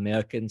by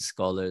American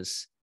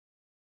scholars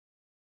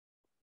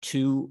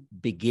to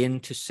begin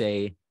to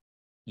say,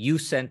 you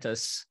sent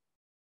us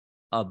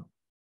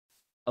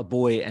a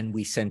boy and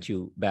we sent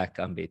you back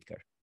Ambedkar.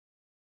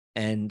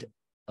 And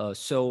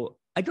so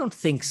I don't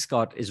think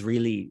Scott is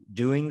really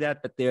doing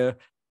that, but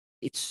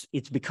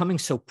it's becoming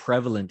so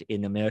prevalent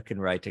in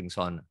American writings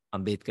on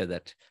Ambedkar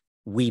that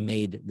we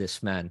made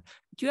this man.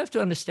 But you have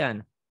to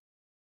understand,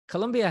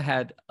 Columbia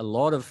had a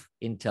lot of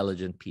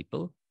intelligent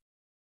people,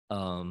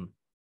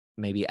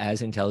 maybe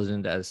as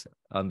intelligent as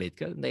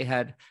Ambedkar. They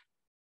had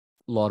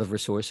a lot of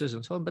resources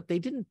and so on, but they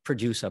didn't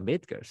produce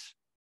Ambedkars,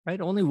 right?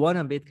 Only one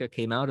Ambedkar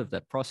came out of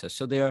that process.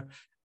 So there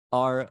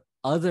are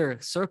other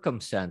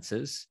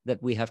circumstances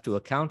that we have to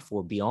account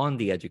for beyond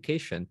the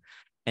education.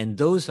 And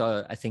those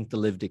are, I think, the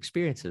lived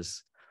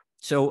experiences.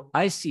 So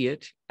I see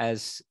it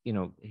as,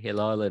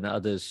 Hilal and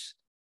others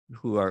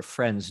who are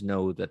friends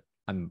know that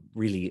I'm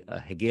really a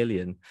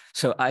Hegelian.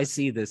 So I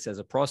see this as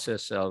a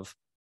process of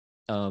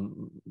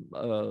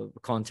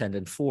content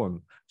and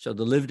form. So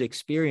the lived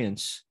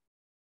experience,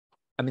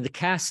 the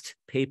cast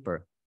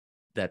paper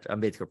that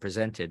Ambedkar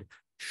presented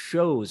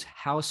shows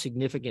how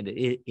significant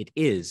it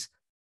is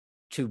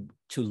to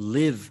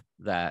live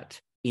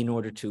that in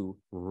order to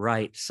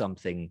write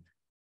something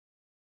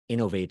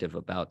innovative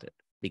about it.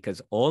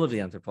 Because all of the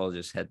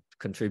anthropologists had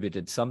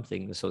contributed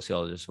something, the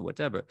sociologists or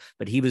whatever,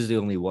 but he was the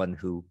only one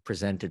who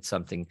presented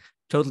something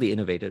totally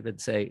innovative and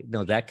say,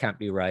 no, that can't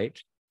be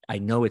right. I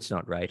know it's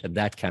not right, and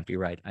that can't be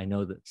right. I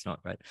know that it's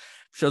not right.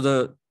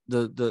 So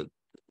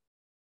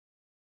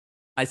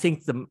I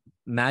think the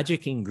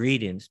magic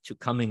ingredient to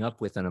coming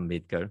up with an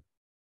Ambedkar,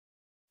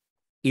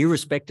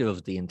 irrespective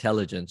of the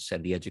intelligence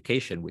and the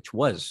education, which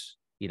was,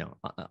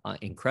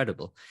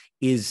 incredible,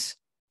 is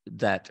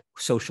that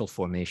social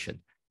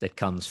formation that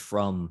comes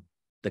from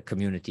the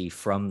community,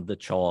 from the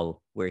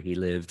chawl where he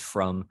lived,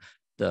 from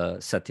the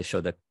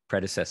Satyashoda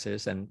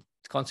predecessors, and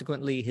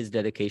consequently his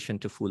dedication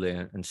to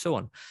Phule and so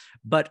on.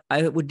 But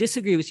I would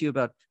disagree with you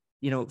about,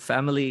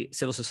 family,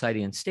 civil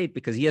society, and state,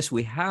 because yes,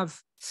 we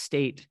have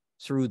state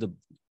through the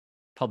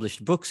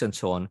published books and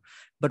so on,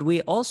 but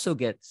we also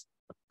get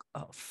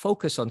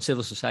focus on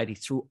civil society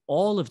through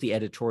all of the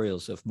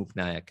editorials of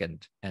Muknayak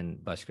and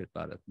Bhaskar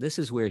Bharat. This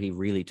is where he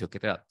really took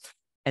it up.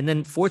 And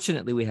then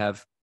fortunately, we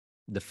have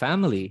the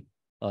family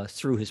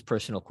through his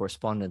personal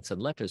correspondence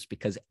and letters,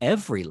 because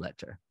every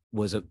letter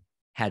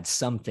had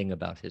something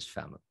about his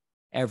family,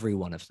 every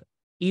one of them.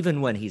 Even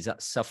when he's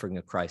suffering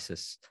a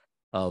crisis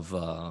of,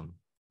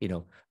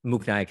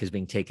 Muknayak is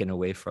being taken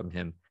away from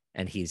him,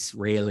 and he's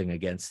railing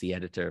against the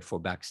editor for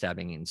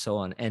backstabbing and so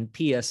on. And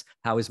P.S.,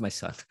 how is my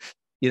son?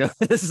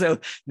 So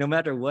no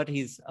matter what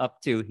he's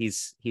up to,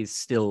 he's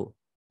still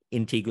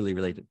integrally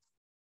related.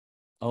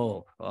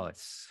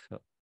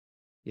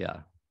 Yeah.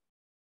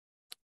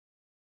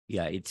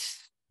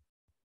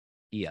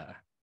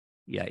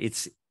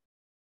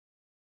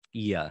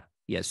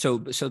 So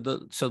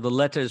the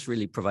letters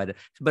really provided,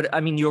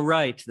 but you're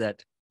right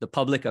that the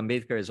public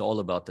Ambedkar is all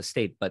about the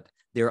state, but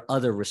there are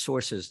other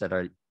resources that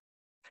are,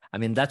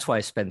 that's why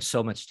I spend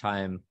so much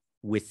time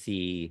with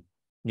the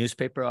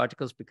newspaper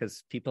articles,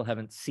 because people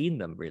haven't seen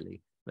them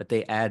really, but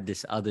they add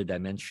this other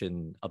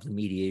dimension of the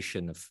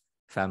mediation of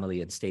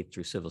family and state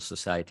through civil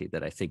society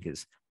that I think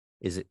is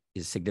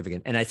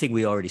significant. And I think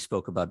we already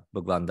spoke about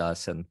Bhagwan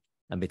Das and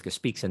Ambedkar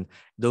Speaks, and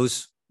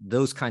those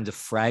kinds of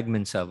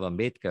fragments of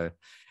Ambedkar,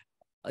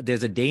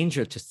 there's a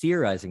danger to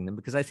theorizing them,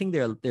 because I think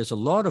there's a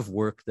lot of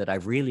work that I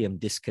really am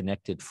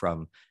disconnected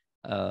from,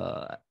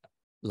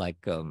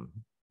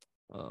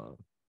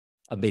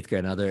 Ambedkar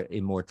and other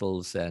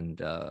immortals and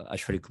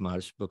Ashwani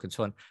Kumar's book and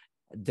so on.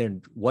 They're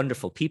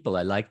wonderful people.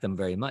 I like them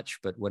very much.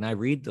 But when I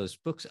read those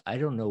books, I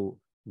don't know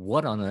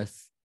what on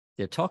earth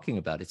they're talking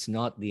about. It's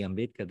not the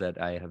Ambedkar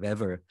that I have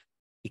ever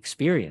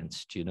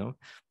experienced, you know?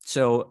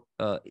 So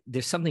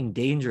there's something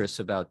dangerous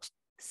about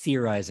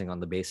theorizing on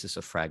the basis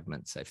of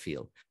fragments, I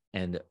feel,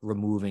 and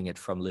removing it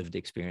from lived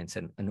experience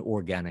and an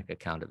organic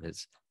account of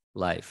his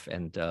life.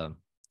 And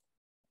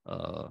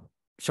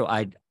so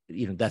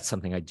that's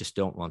something I just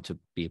don't want to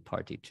be a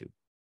party to.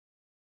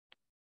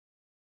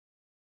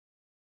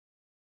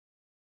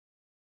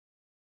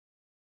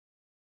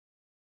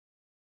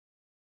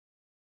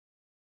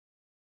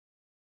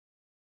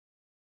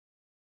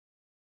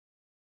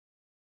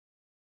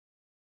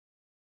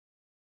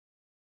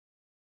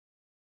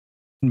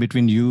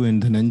 Between you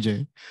and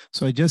Dhananjay.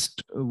 So I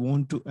just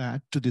want to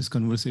add to this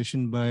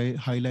conversation by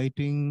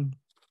highlighting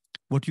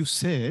what you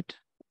said,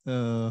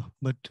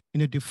 but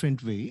in a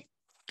different way,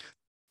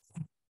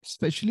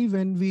 especially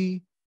when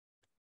the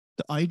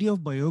idea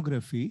of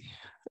biography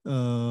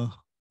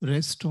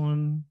rests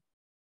on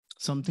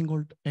something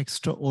called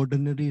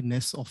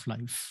extraordinariness of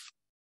life.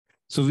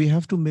 So we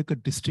have to make a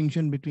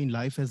distinction between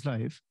life as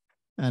life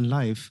and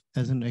life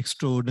as an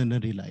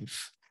extraordinary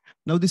life.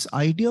 Now, this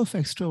idea of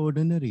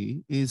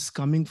extraordinary is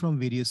coming from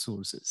various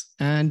sources.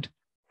 And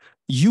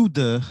you,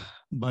 the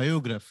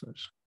biographer,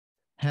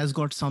 has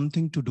got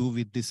something to do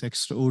with this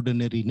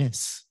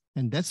extraordinariness.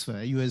 And that's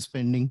why you are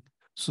spending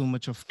so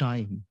much of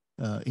time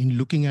in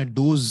looking at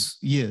those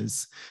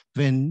years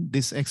when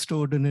this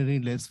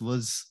extraordinariness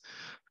was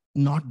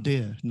not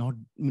there,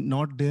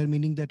 not there,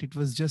 meaning that it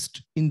was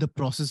just in the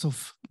process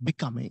of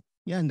becoming.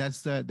 Yeah, and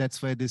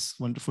that's why this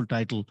wonderful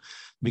title,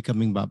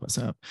 Becoming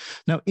Babasaheb.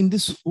 Now, in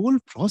this whole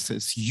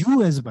process,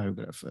 you as a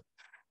biographer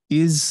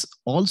is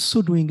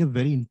also doing a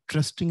very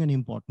interesting and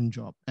important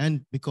job.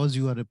 And because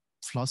you are a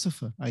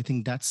philosopher, I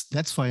think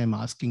that's why I'm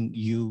asking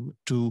you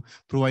to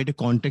provide a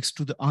context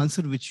to the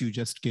answer which you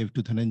just gave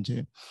to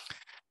Dhananjay.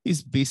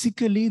 Is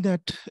basically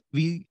that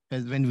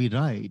when we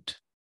write,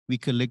 we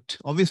collect,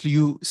 obviously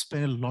you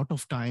spend a lot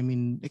of time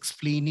in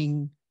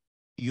explaining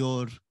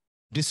your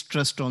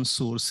distrust on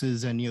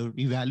sources and your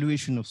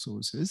evaluation of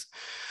sources,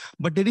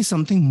 but there is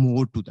something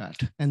more to that.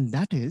 And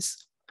that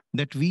is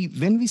that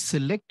when we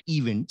select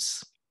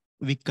events,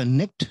 we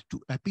connect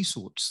to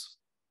episodes,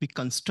 we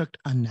construct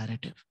a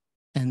narrative,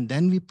 and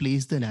then we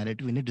place the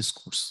narrative in a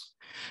discourse.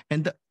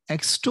 And the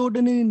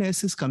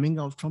extraordinariness is coming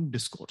out from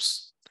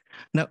discourse.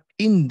 Now,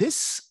 in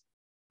this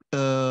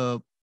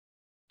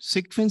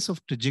sequence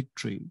of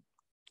trajectory,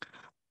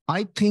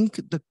 I think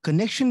the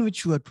connection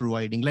which you are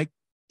providing, like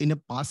in a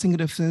passing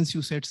reference,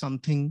 you said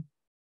something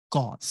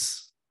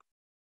cause.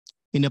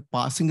 In a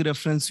passing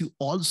reference, you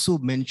also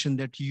mentioned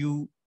that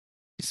you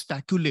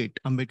speculate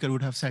Ambedkar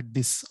would have said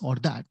this or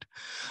that.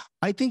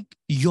 I think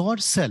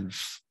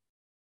yourself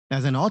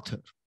as an author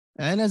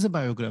and as a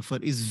biographer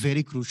is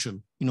very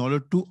crucial in order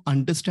to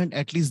understand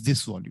at least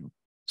this volume.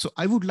 So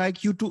I would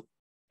like you to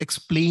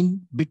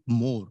explain a bit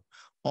more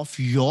of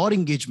your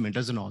engagement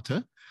as an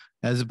author,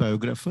 as a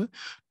biographer,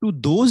 to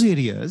those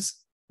areas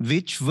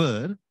which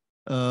were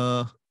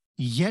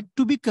yet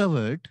to be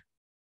covered,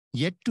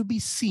 yet to be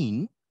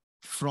seen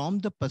from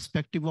the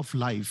perspective of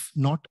life,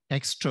 not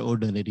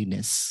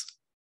extraordinariness.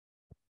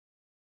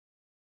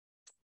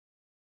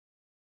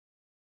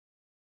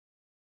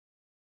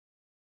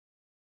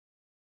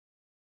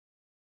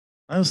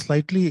 A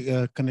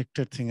slightly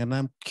connected thing, and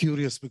I'm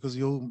curious because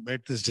you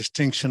made this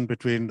distinction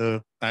between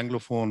the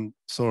Anglophone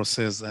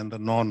sources and the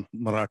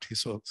non-Marathi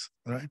source,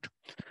 right?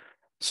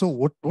 So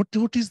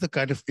what is the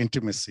kind of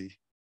intimacy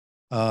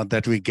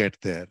that we get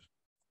there?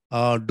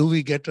 Do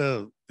we get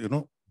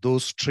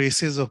those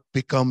traces of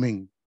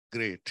becoming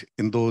great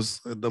in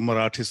the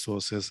Marathi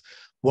sources?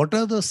 What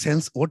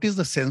is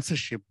the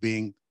censorship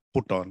being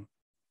put on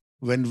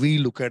when we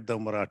look at the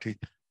Marathi?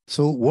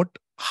 So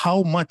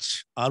how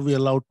much are we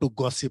allowed to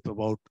gossip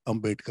about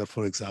Ambedkar,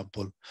 for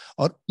example?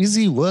 Or is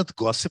he worth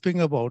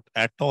gossiping about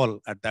at all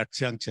at that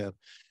juncture?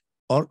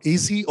 Or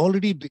is he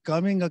already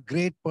becoming a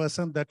great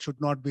person that should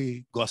not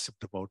be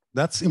gossiped about?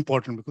 That's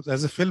important because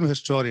as a film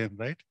historian,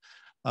 right,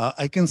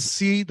 I can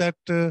see that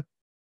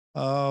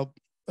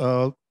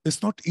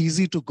it's not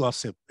easy to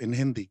gossip in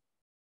Hindi.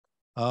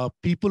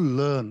 People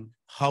learn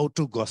how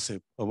to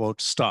gossip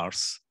about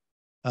stars.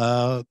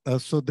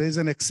 So there's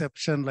an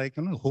exception like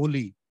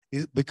Holi.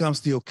 It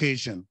becomes the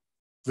occasion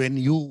when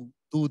you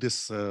do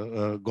this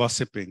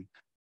gossiping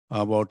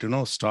about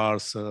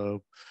stars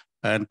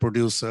and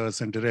producers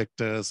and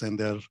directors and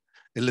their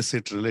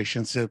illicit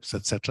relationships,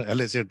 etc.,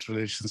 alleged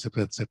relationships,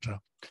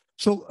 etc.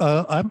 So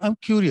I'm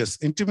curious,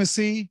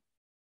 intimacy,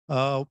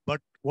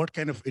 but what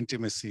kind of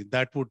intimacy?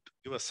 That would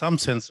give us some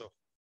sense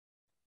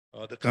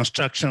of the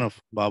construction of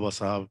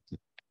Babasaheb.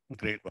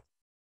 Great one.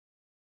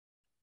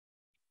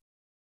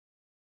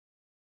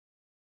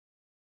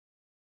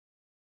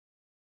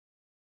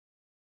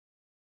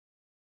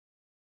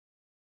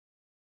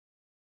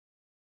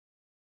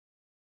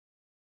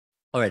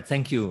 All right,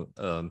 thank you.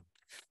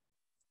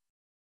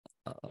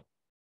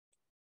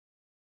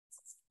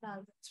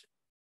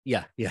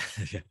 Yeah. Yeah.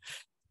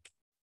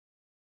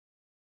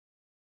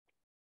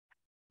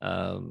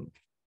 Um,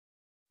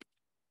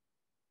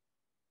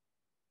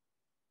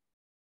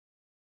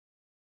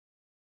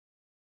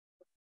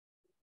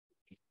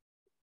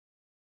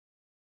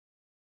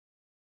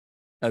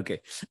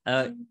 okay.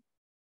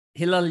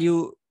 Hilal,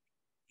 you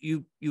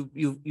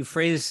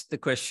phrased the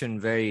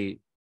question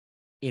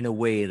in a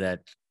way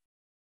that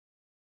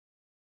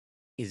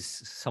is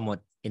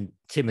somewhat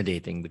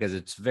intimidating because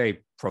it's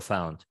very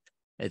profound.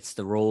 It's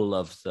the role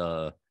of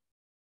the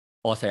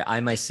author. I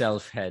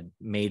myself had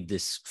made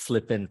this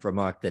flippant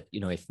remark that,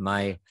 if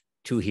my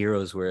two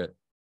heroes were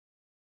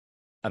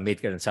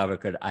Ambedkar and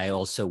Savarkar, I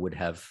also would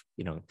have,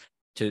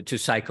 to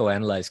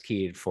psychoanalyze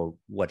Keer for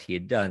what he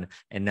had done.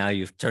 And now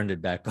you've turned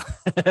it back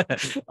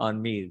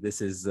on me.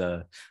 This is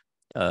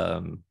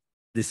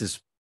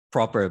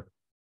proper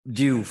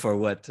due for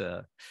what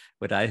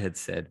I had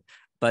said.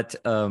 But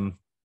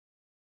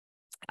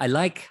I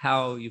like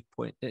how you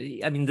point.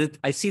 I mean,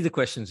 I see the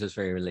questions as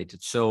very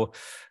related. So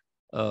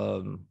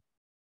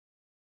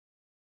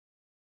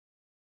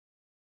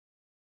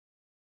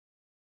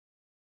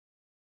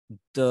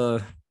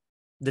the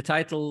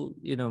title,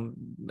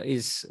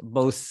 is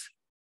both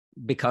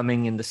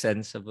becoming in the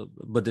sense of a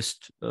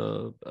Buddhist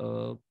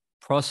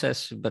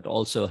process, but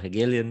also a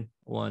Hegelian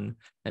one.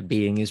 A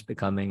being is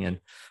becoming, and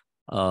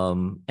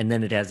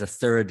then it has a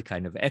third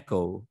kind of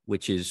echo,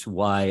 which is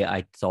why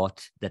I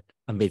thought that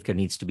Ambedkar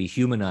needs to be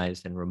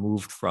humanized and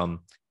removed from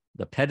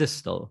the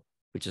pedestal,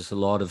 which is a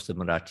lot of the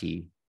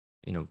Marathi,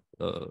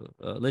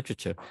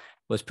 literature,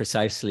 was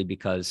precisely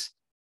because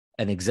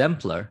an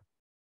exemplar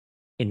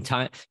in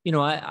time.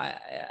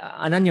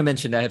 Ananya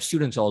mentioned I have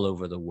students all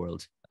over the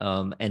world,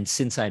 and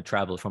since I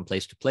travel from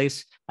place to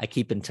place, I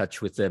keep in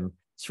touch with them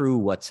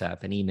through WhatsApp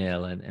and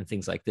email and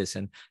things like this.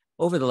 And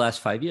over the last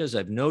 5 years,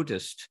 I've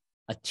noticed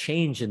a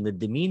change in the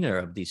demeanor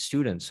of these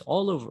students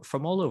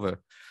from all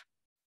over.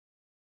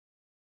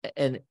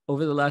 And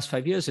over the last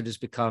 5 years, it has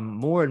become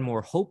more and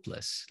more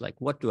hopeless. Like,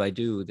 what do I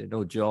do? There are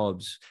no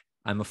jobs.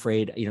 I'm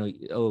afraid,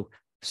 oh,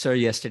 sir,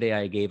 yesterday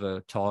I gave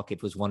a talk.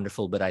 It was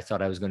wonderful, but I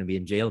thought I was going to be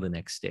in jail the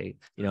next day,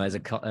 as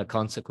a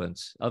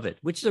consequence of it,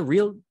 which is a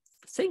real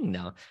thing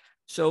now.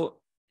 So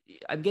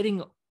I'm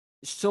getting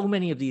so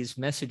many of these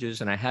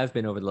messages, and I have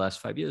been over the last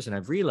 5 years, and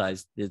I've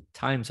realized the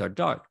times are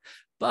dark.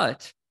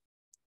 But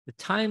the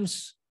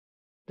times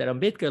that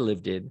Ambedkar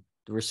lived in,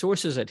 the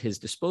resources at his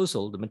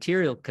disposal, the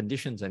material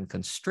conditions and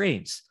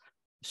constraints,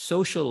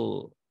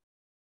 social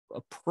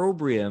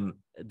opprobrium,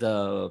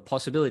 the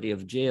possibility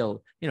of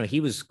jail, he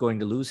was going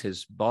to lose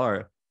his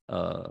bar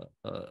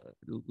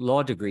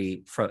law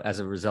degree as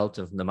a result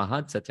of the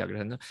Mahad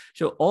Satyagraha.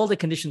 So all the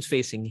conditions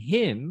facing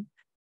him,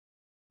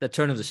 the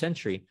turn of the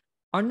century,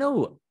 are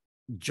no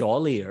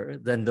jollier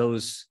than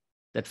those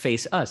that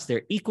face us.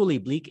 They're equally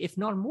bleak, if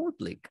not more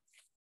bleak.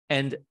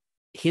 And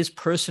his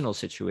personal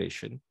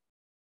situation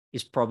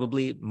was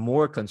probably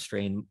more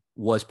constrained,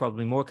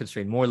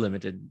 more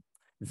limited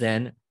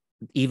than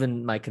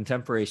even my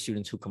contemporary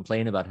students who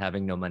complain about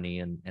having no money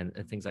and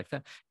things like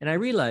that. And I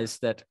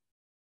realized that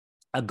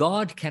a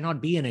God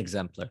cannot be an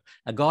exemplar.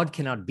 A God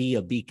cannot be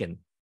a beacon,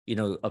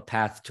 a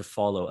path to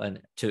follow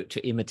and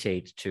to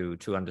imitate,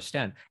 to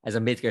understand. As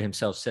Ambedkar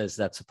himself says,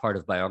 that's a part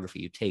of biography.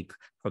 You take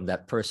from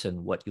that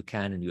person what you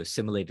can and you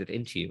assimilate it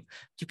into you.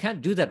 You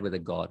can't do that with a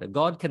God. A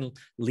God can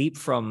leap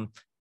from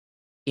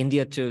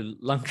India to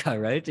Lanka,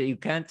 right? You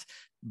can't,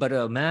 but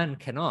a man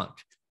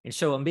cannot. And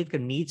so Ambedkar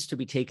needs to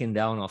be taken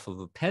down off of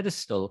a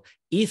pedestal,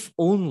 if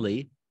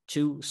only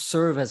to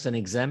serve as an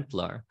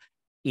exemplar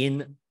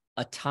in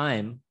a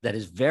time that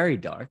is very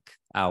dark,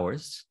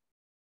 ours,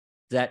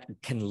 that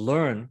can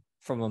learn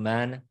from a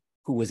man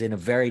who was in a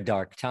very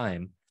dark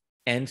time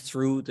and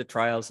through the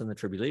trials and the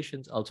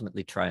tribulations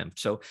ultimately triumphed.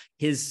 So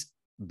his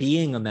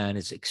being a man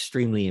is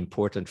extremely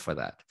important for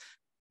that.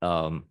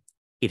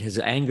 It has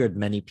angered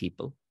many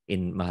people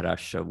in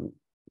Maharashtra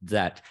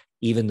that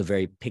even the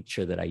very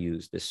picture that I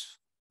use, this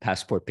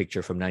passport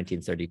picture from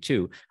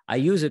 1932, I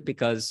use it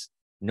because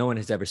no one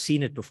has ever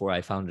seen it before.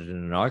 I found it in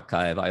an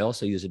archive. I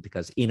also use it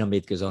because in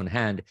Ambedkar's own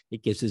hand,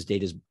 it gives his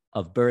date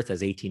of birth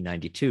as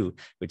 1892,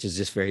 which is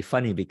just very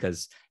funny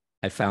because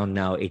I found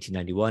now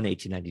 1891,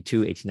 1892,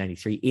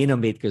 1893 in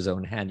Ambedkar's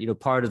own hand,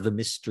 part of the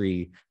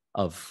mystery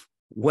of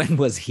when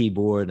was he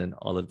born and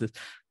all of this.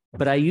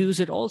 But I use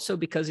it also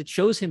because it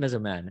shows him as a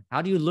man.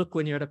 How do you look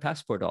when you're at a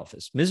passport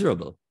office?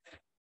 Miserable.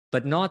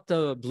 But not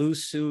the blue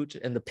suit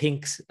and the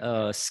pink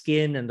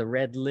skin and the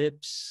red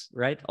lips,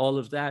 right? All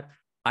of that.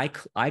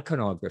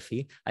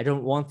 Iconography. I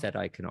don't want that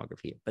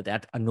iconography, but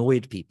that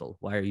annoyed people.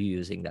 Why are you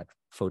using that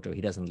photo?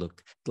 He doesn't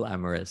look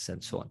glamorous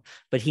and so on.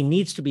 But he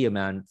needs to be a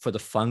man for the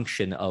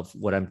function of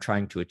what I'm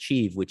trying to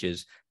achieve, which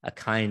is a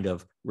kind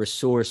of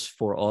resource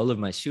for all of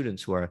my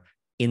students who are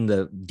in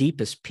the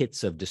deepest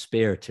pits of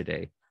despair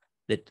today,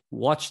 that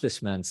watch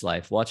this man's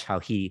life, watch how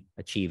he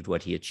achieved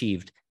what he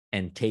achieved,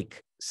 and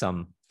take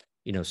some,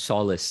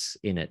 solace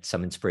in it,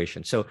 some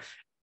inspiration. So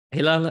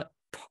Hilal,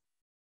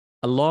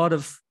 a lot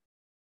of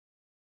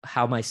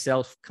how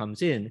myself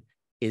comes in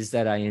is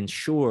that I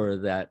ensure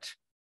that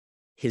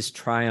his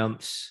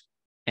triumphs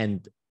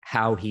and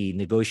how he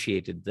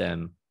negotiated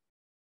them.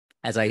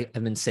 As I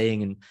have been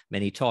saying in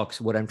many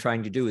talks, what I'm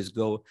trying to do is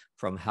go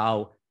from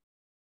how,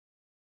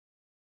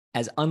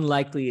 as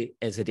unlikely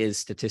as it is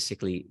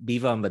statistically,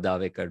 Biva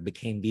Ambedkar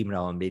became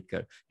Bhimrao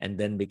Ambedkar, and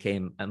then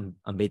became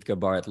Ambedkar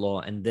Bharat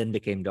Law, and then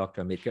became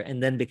Dr. Ambedkar,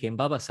 and then became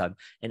Babasaheb.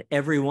 And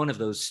every one of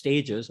those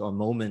stages or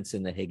moments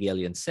in the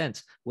Hegelian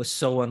sense was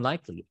so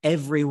unlikely.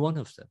 Every one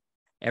of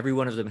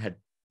them had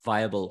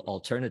viable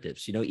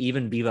alternatives. You know,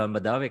 even Biva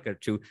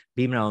Ambedkar to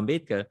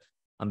Bhimrao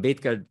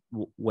Ambedkar,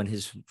 when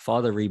his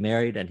father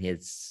remarried and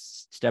his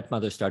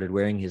stepmother started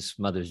wearing his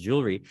mother's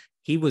jewelry,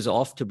 he was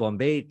off to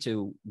Bombay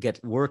to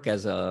get work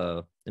as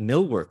a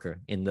mill worker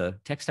in the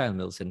textile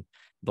mills in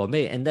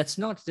Bombay. And that's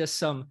not just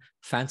some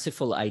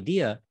fanciful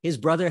idea. His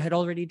brother had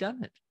already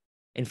done it.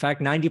 In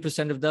fact,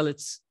 90% of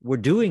Dalits were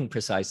doing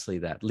precisely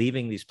that,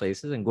 leaving these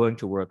places and going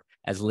to work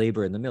as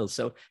labor in the mills.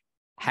 So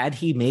had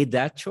he made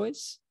that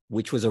choice,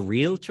 which was a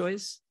real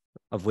choice,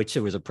 of which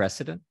there was a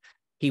precedent,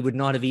 he would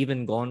not have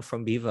even gone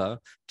from Biva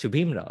to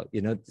Bhimrao,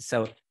 you know.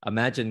 So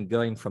imagine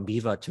going from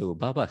Biva to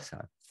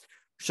Babasaheb.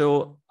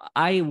 So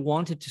I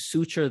wanted to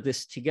suture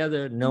this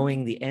together,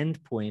 knowing the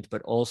end point,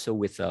 but also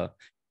with a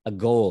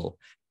goal.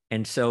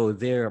 And so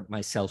there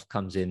myself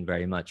comes in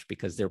very much,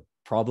 because there are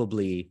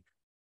probably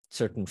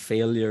certain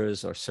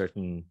failures or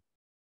certain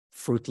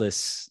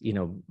fruitless, you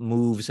know,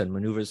 moves and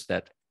maneuvers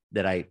that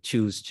I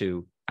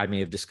may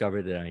have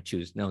discovered that I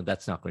choose, no,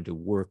 that's not going to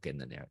work in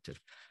the narrative.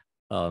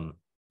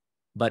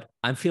 But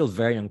I feel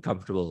very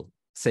uncomfortable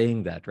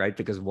saying that, right?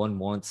 Because one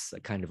wants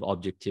a kind of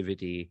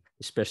objectivity,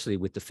 especially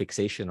with the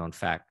fixation on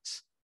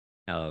facts.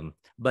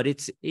 But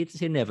it's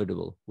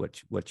inevitable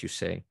what you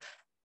say.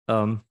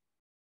 I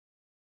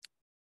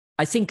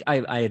think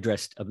I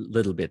addressed a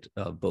little bit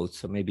both.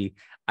 So maybe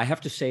I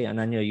have to say,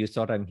 Ananya, you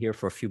thought I'm here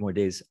for a few more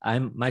days.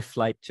 My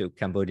flight to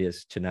Cambodia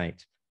is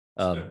tonight,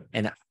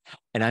 and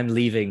I'm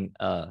leaving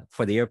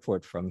for the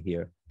airport from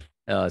here.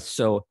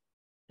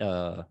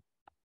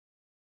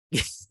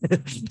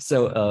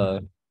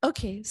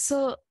 Okay,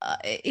 so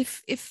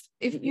if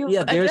you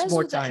there's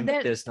more time,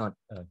 but there's not.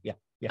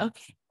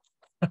 Okay,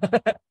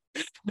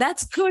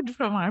 that's good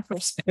from our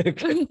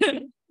perspective.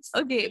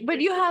 Okay, but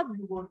you have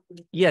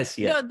yes.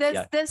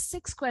 There's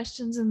 6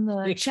 questions in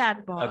the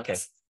chat box. Okay.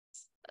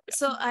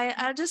 So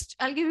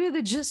I'll give you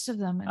the gist of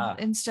them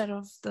instead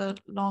of the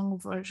long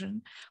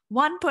version.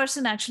 One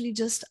person actually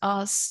just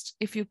asked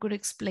if you could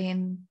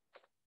explain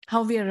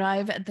how we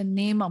arrive at the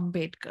name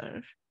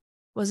Ambedkar.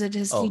 Was it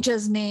his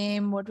teacher's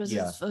name? What was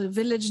his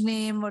village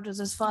name? What was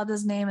his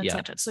father's name,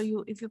 etc.? So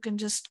if you can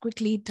just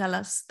quickly tell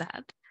us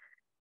that.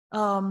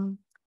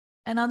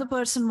 Another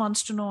person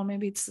wants to know,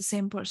 maybe it's the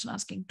same person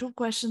asking 2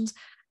 questions.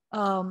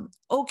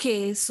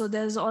 Okay, so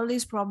there's all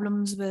these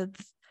problems with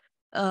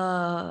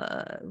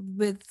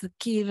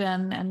Keer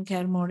and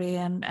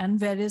Khairmode and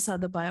various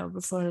other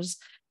biographers,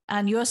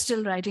 and you're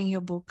still writing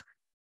your book.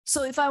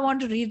 So if I want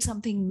to read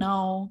something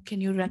now,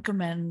 can you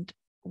recommend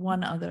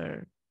one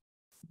other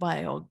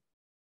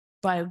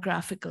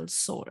biographical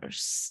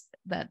source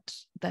that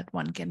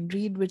one can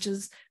read, which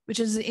is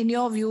in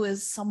your view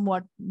is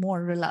somewhat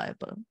more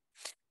reliable?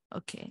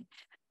 Okay.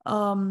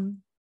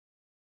 Then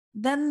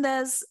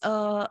there's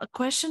a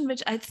question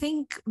which I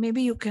think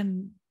maybe you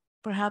can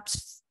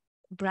perhaps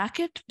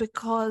bracket,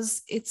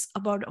 because it's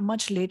about a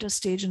much later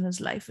stage in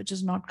his life, which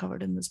is not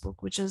covered in this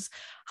book, which is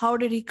how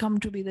did he come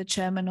to be the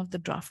chairman of the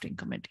drafting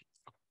committee?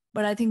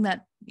 But I think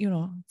that, you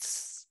know,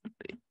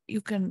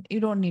 you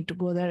don't need to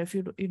go there if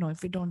you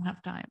don't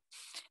have time.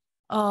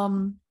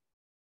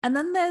 And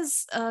then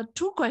there's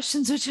 2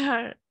 questions which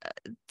are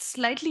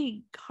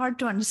slightly hard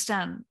to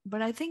understand,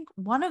 but I think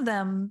one of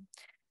them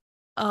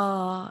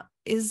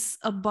is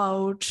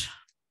about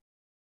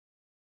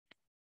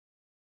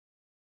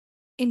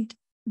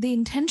the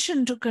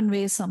intention to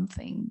convey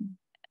something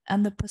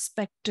and the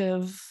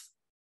perspective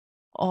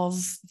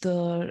of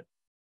the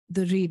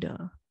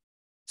reader.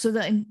 So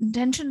the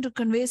intention to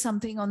convey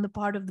something on the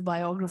part of the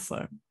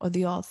biographer or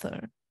the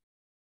author,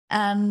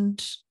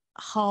 and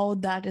how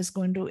that is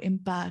going to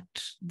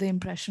impact the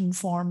impression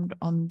formed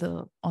on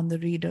the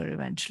reader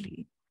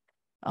eventually.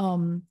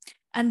 And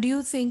do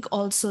you think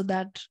also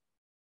that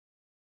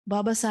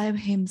Babasaheb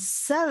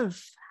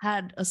himself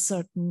had a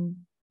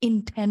certain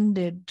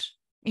intended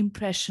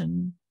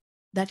impression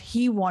that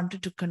he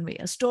wanted to convey,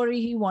 a story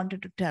he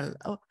wanted to tell,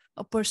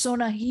 a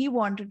persona he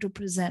wanted to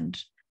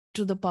present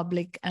to the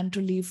public and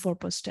to leave for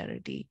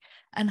posterity?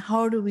 And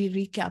how do we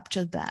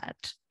recapture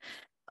that?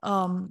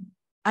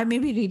 I may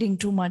be reading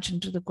too much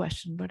into the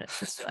question, but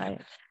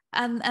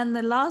and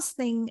the last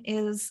thing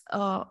is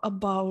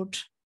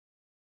about,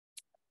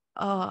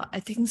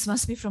 I think this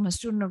must be from a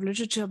student of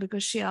literature,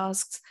 because she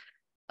asks,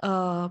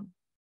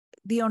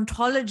 the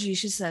ontology,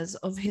 she says,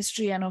 of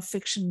history and of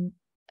fiction,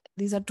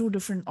 these are 2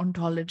 different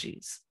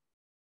ontologies.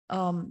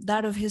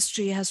 That of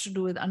history has to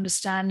do with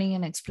understanding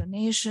and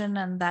explanation,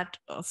 and that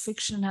of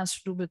fiction has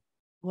to do with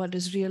what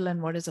is real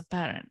and what is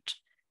apparent.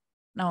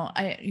 Now,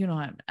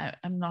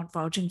 I'm not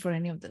vouching for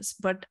any of this,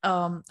 but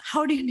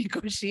how do you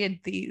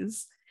negotiate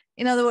these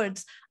In other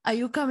words, are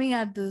you coming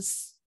at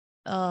this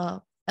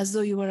as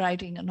though you were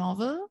writing a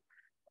novel,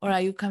 or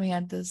are you coming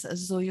at this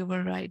as though you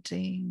were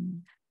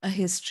writing a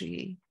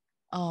history?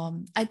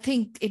 I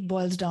think it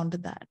boils down to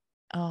that.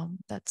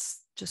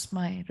 That's just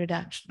my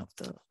redaction of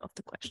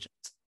the questions.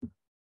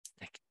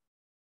 Thank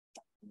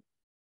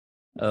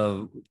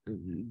you.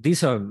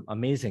 These are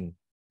amazing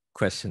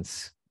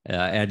questions.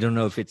 I don't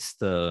know if it's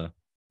the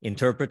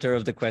interpreter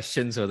of the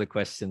questions or the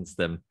questions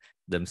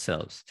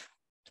themselves.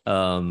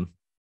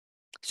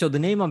 So the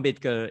name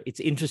Ambedkar, it's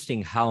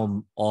interesting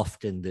how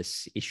often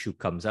this issue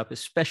comes up,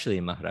 especially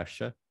in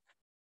Maharashtra.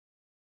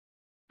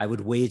 I would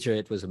wager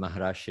it was a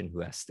Maharashtrian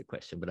who asked the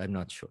question, but I'm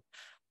not sure.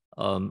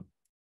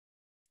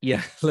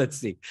 Yeah, let's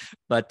see.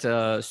 But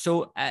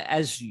so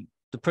as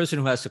the person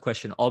who asked the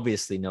question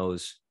obviously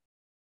knows,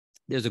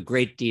 there's a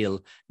great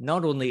deal,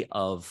 not only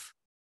of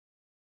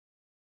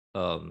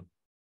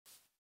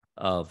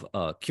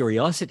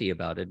curiosity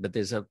about it, but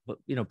there's a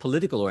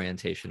political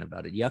orientation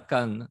about it.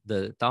 Yakan,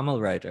 the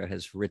Tamil writer,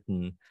 has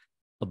written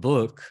a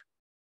book,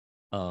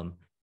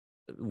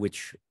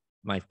 which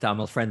my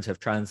Tamil friends have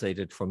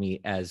translated for me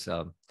as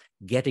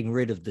getting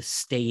rid of the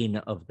stain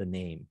of the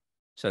name.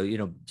 So,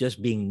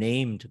 just being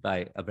named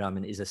by a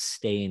Brahmin is a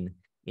stain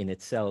in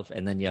itself.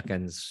 And then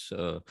Yakan's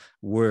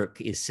work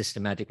is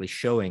systematically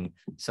showing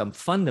some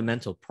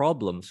fundamental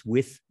problems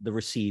with the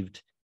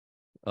received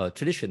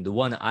tradition. The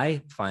one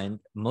I find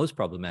most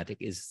problematic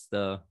is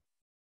the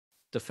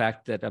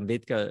fact that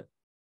Ambedkar,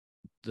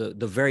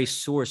 the very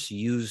source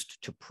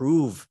used to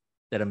prove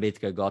that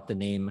Ambedkar got the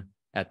name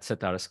at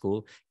Satara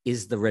School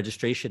is the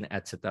registration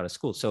at Satara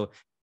School. So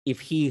if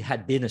he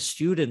had been a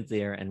student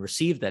there and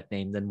received that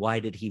name, then why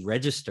did he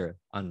register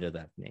under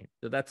that name?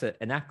 So that's an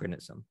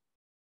anachronism,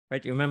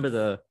 right? You remember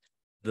the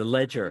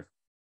ledger.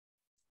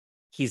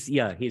 He's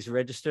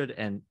registered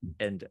and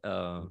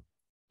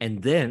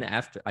then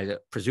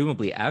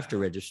presumably after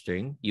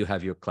registering, you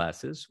have your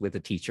classes with a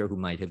teacher who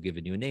might have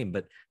given you a name,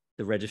 but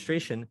the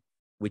registration,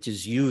 which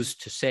is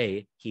used to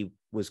say he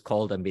was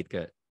called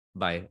Ambedkar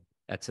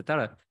at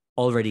Satara,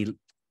 already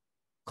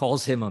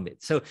calls him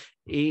Ambedkar. So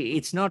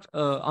it's not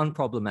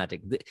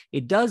unproblematic.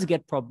 It does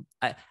get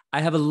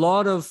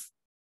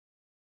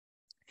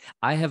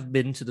I have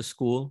been to the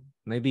school.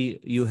 Maybe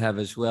you have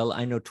as well.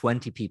 I know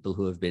 20 people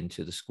who have been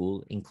to the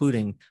school,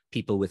 including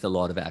people with a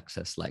lot of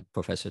access, like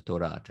Professor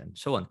Torat and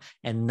so on.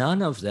 And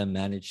none of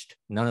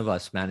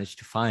us managed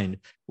to find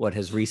what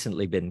has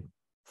recently been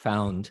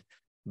found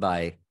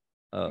by,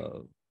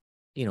 I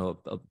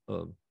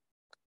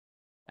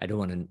don't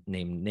want to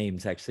name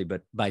names actually,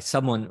 but by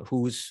someone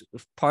who's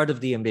part of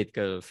the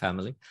Ambedkar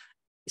family,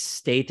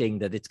 stating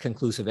that it's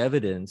conclusive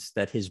evidence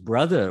that his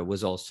brother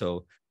was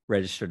also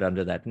registered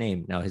under that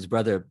name. Now, his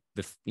brother,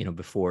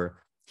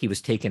 before he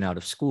was taken out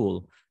of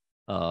school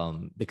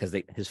because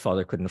his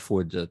father couldn't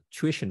afford the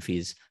tuition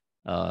fees,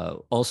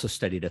 also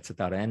studied at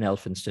Satara and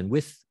Elphinstone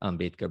with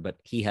Ambedkar, but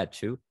he had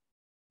to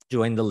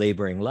join the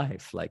laboring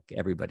life like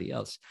everybody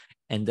else.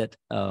 And that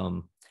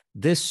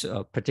this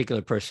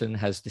particular person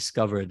has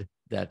discovered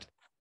that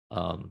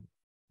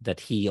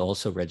he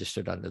also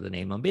registered under the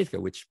name Ambedkar,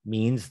 which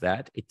means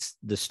that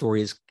the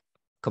story is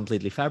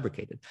completely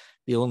fabricated.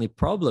 The only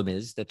problem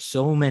is that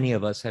so many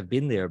of us have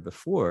been there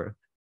before.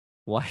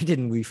 Why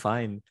didn't we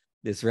find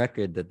this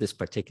record that this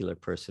particular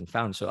person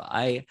found? So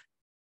I'm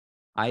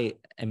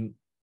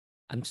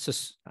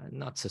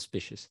not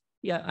suspicious.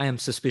 Yeah, I am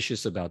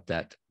suspicious about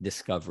that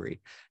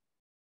discovery.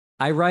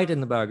 I write in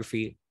the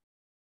biography,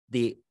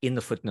 in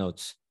the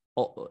footnotes,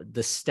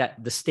 the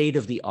state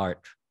of the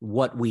art,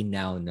 what we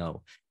now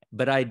know.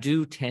 But I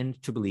do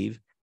tend to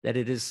believe that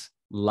it is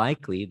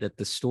likely that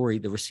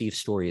the received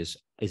story is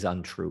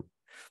untrue.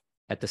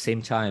 At the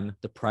same time,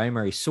 the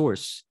primary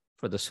source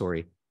for the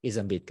story is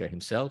Ambedkar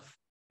himself.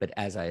 But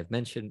as I have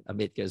mentioned,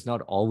 Ambedkar is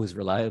not always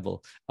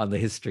reliable on the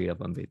history of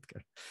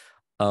Ambedkar.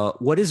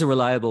 What is a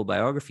reliable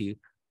biography?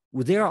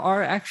 Well, there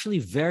are actually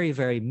very,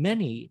 very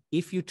many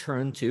if you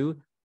turn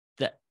to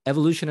the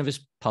evolution of his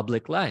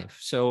public life.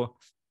 So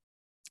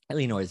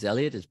Eleanor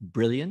Elliot is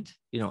brilliant.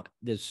 Even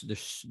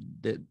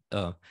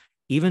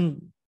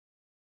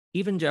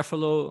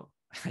Jeffalo,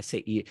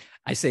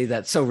 I say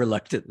that so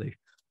reluctly.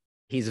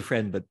 He's a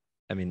friend, but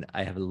I mean,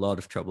 I have a lot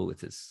of trouble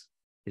with his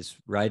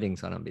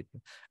writings on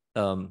Ambedkar.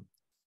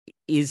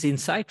 Is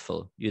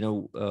insightful,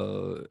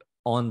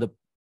 on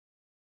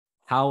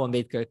how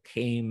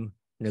Ambedkar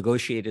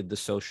negotiated the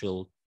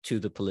social to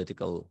the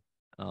political,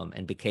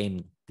 and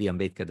became the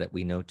Ambedkar that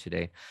we know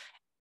today.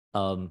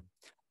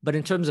 But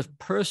in terms of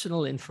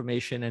personal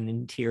information and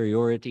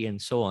interiority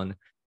and so on,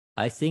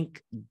 I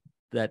think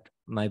that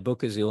my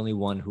book is the only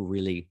one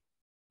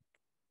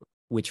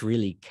which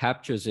really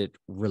captures it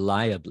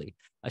reliably.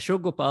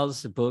 Ashok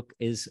Gopal's book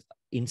is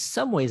in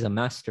some ways a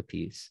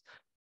masterpiece,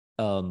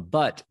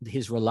 but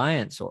his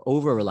reliance or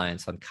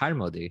over-reliance on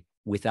Khairmode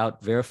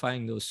without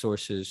verifying those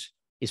sources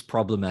is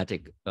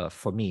problematic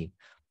for me.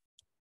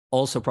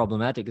 Also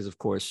problematic is, of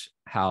course,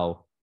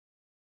 how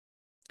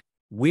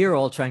we're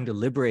all trying to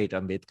liberate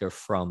Ambedkar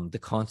from the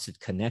constant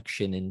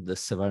connection in the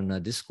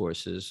Savarna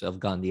discourses of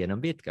Gandhi and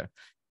Ambedkar.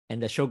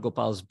 And Ashok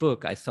Gopal's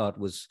book, I thought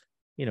was,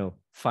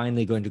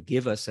 finally going to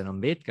give us an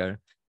Ambedkar.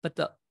 But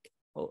the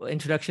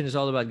introduction is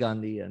all about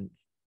Gandhi and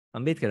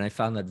Ambedkar. And I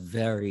found that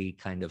very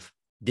kind of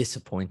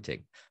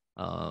disappointing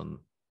and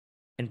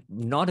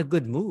not a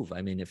good move.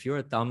 I mean, if you're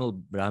a Tamil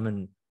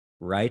Brahmin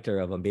writer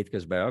of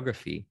Ambedkar's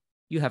biography,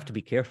 you have to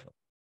be careful.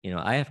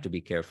 I have to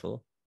be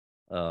careful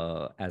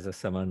as a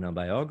Samana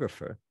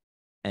biographer.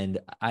 And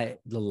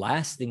the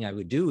last thing I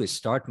would do is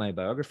start my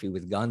biography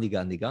with Gandhi,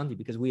 Gandhi, Gandhi,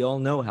 because we all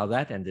know how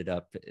that ended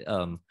up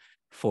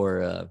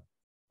for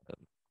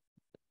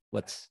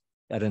what's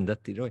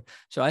Arundhati Roy.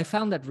 So I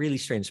found that really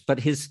strange.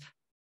 But it's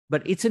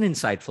an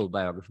insightful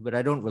biography, but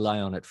I don't rely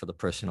on it for the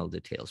personal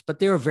details. But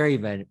there are very,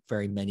 very,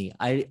 very many.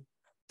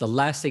 The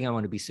last thing I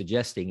want to be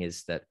suggesting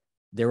is that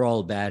they're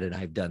all bad and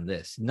I've done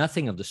this.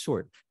 Nothing of the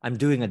sort. I'm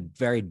doing a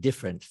very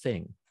different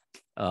thing.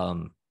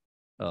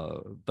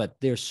 But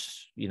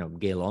there's,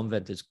 Gail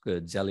Omvent is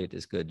good, Zeliot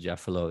is good,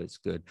 Jaffalo is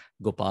good,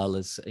 Gopal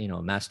is, a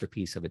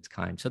masterpiece of its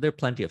kind. So there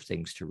are plenty of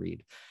things to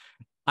read.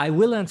 I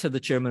will answer the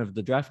chairman of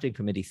the drafting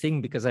committee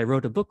thing because I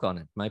wrote a book on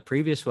it. My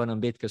previous one,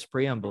 Ambedkar's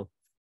Preamble,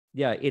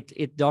 yeah,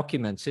 it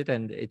documents it,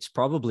 and it's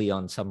probably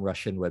on some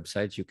Russian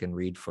websites you can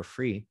read for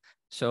free.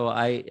 So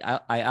I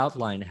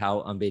outline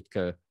how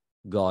Ambedkar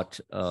got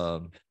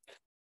to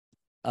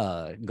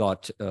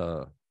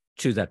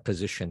that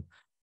position.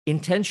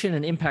 Intention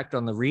and impact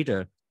on the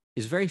reader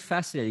is very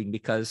fascinating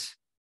because,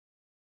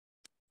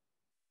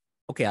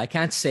 okay, I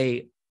can't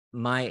say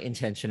my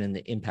intention and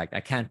the impact.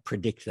 I can't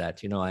predict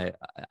that.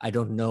 I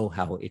don't know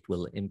how it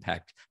will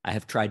impact. I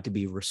have tried to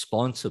be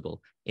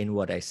responsible in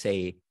what I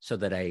say so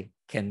that I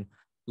can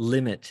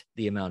limit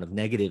the amount of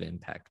negative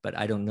impact, but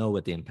I don't know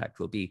what the impact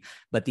will be.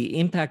 But the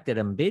impact that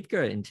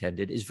Ambedkar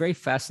intended is very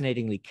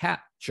fascinatingly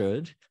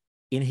captured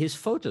in his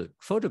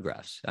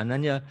photographs.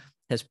 Ananya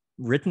has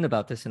written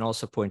about this and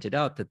also pointed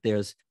out that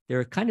there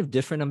are kind of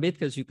different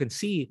Ambedkars you can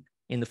see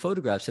in the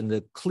photographs. And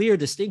the clear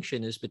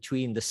distinction is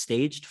between the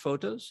staged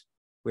photos,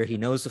 where he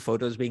knows the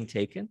photo is being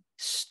taken,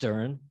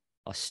 stern,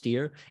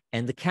 austere,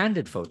 and the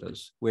candid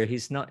photos, where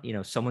he's not,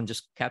 someone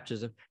just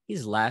captures him.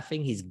 He's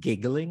laughing, he's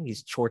giggling,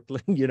 he's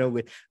chortling,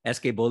 with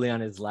S.K. Bole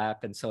on his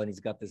lap and so on. He's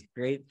got this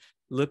great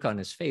look on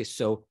his face.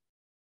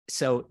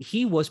 So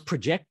he was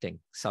projecting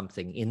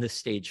something in the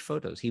stage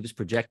photos. He was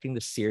projecting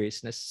the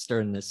seriousness,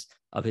 sternness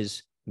of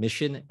his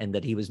mission, and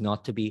that he was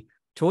not to be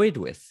toyed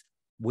with.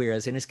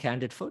 Whereas in his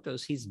candid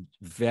photos, he's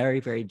very,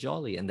 very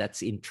jolly. And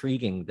that's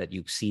intriguing that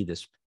you see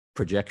this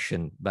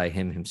projection by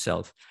him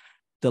himself.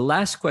 The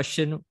last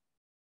question,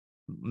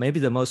 maybe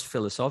the most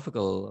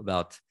philosophical,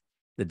 about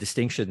the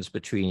distinctions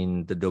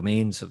between the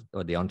domains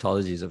or the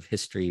ontologies of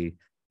history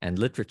and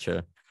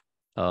literature.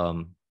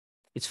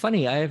 It's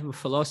funny, I am a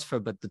philosopher,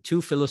 but the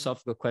two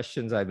philosophical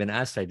questions I've been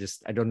asked, I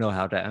don't know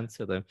how to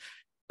answer them.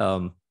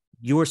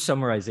 Your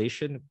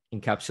summarization,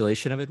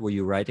 encapsulation of it, were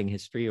you writing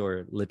history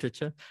or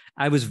literature?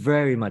 I was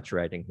very much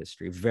writing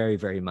history, very,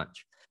 very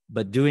much,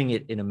 but doing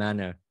it in a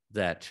manner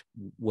that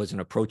was an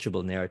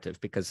approachable narrative,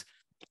 because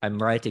I'm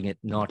writing it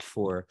not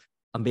for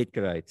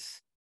Ambedkarites,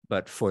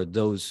 but for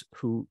those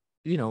who,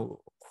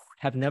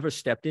 have never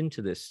stepped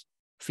into this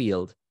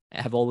field,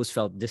 have always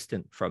felt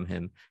distant from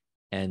him,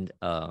 and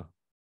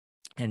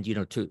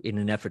in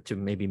an effort to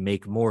maybe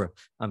make more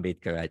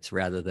Ambedkarites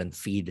rather than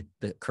feed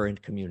the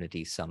current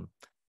community some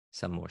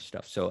more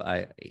stuff. So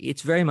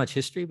it's very much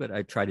history, but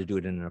I try to do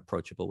it in an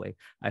approachable way.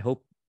 I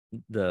hope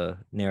the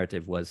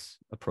narrative was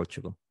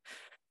approachable.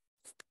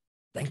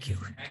 Thank you.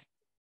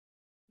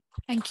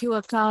 Thank you,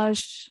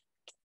 Aakash.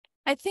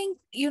 I think,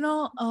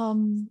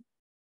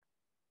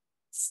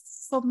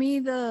 for me,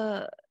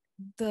 the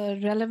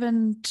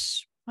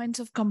relevant points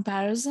of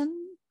comparison,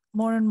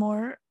 more and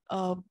more,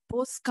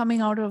 both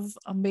coming out of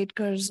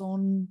Ambedkar's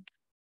own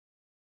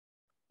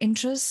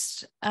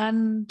interest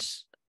and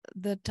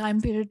the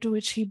time period to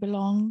which he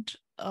belonged,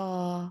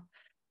 are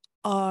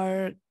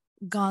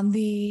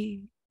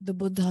Gandhi, the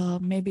Buddha,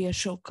 maybe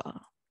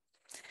Ashoka.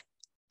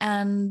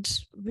 And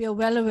we are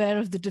well aware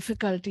of the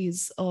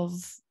difficulties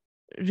of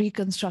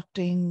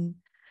reconstructing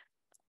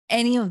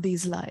any of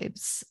these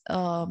lives,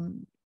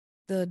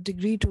 the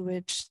degree to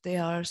which they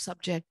are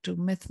subject to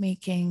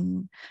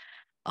myth-making,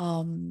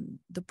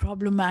 the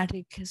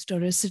problematic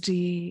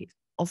historicity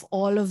of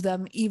all of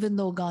them, even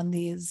though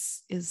Gandhi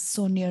is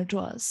so near to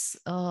us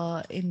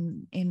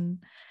in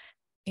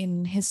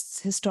his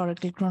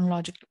historical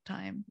chronological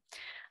time.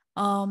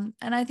 And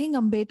I think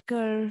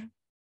Ambedkar's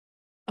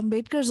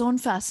own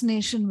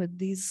fascination with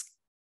these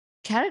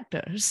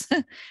characters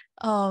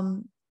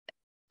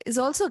is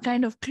also a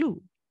kind of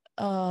clue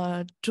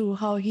to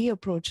how he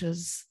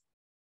approaches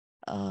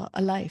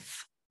a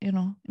life,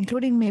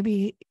 including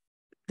maybe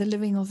the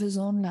living of his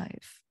own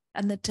life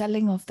and the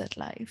telling of that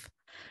life.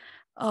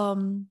 I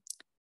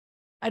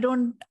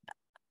don't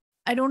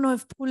know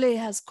if Phule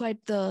has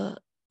quite the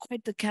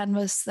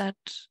canvas that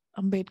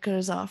Ambedkar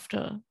is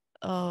after,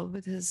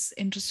 with his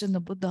interest in the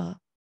Buddha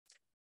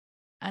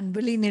and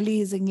willy-nilly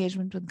his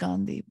engagement with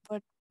Gandhi.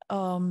 But,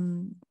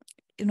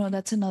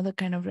 that's another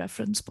kind of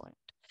reference point.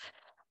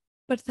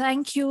 But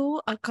thank you,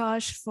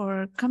 Aakash,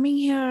 for coming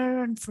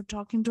here and for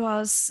talking to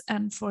us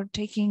and for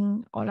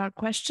taking all our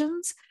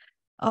questions.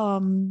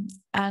 And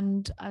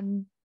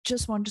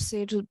just want to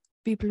say to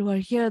people who are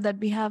here that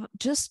we have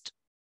just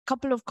a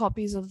couple of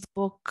copies of the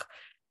book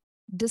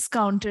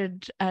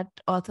discounted at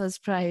author's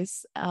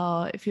price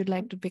if you'd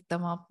like to pick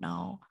them up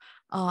now.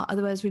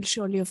 Otherwise, we'll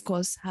surely, of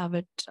course, have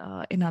it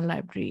in our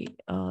library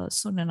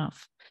soon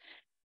enough.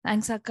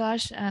 Thanks,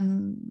 Aakash,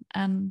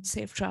 and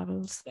safe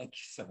travels. Thank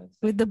you so much.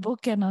 With the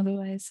book and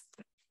otherwise.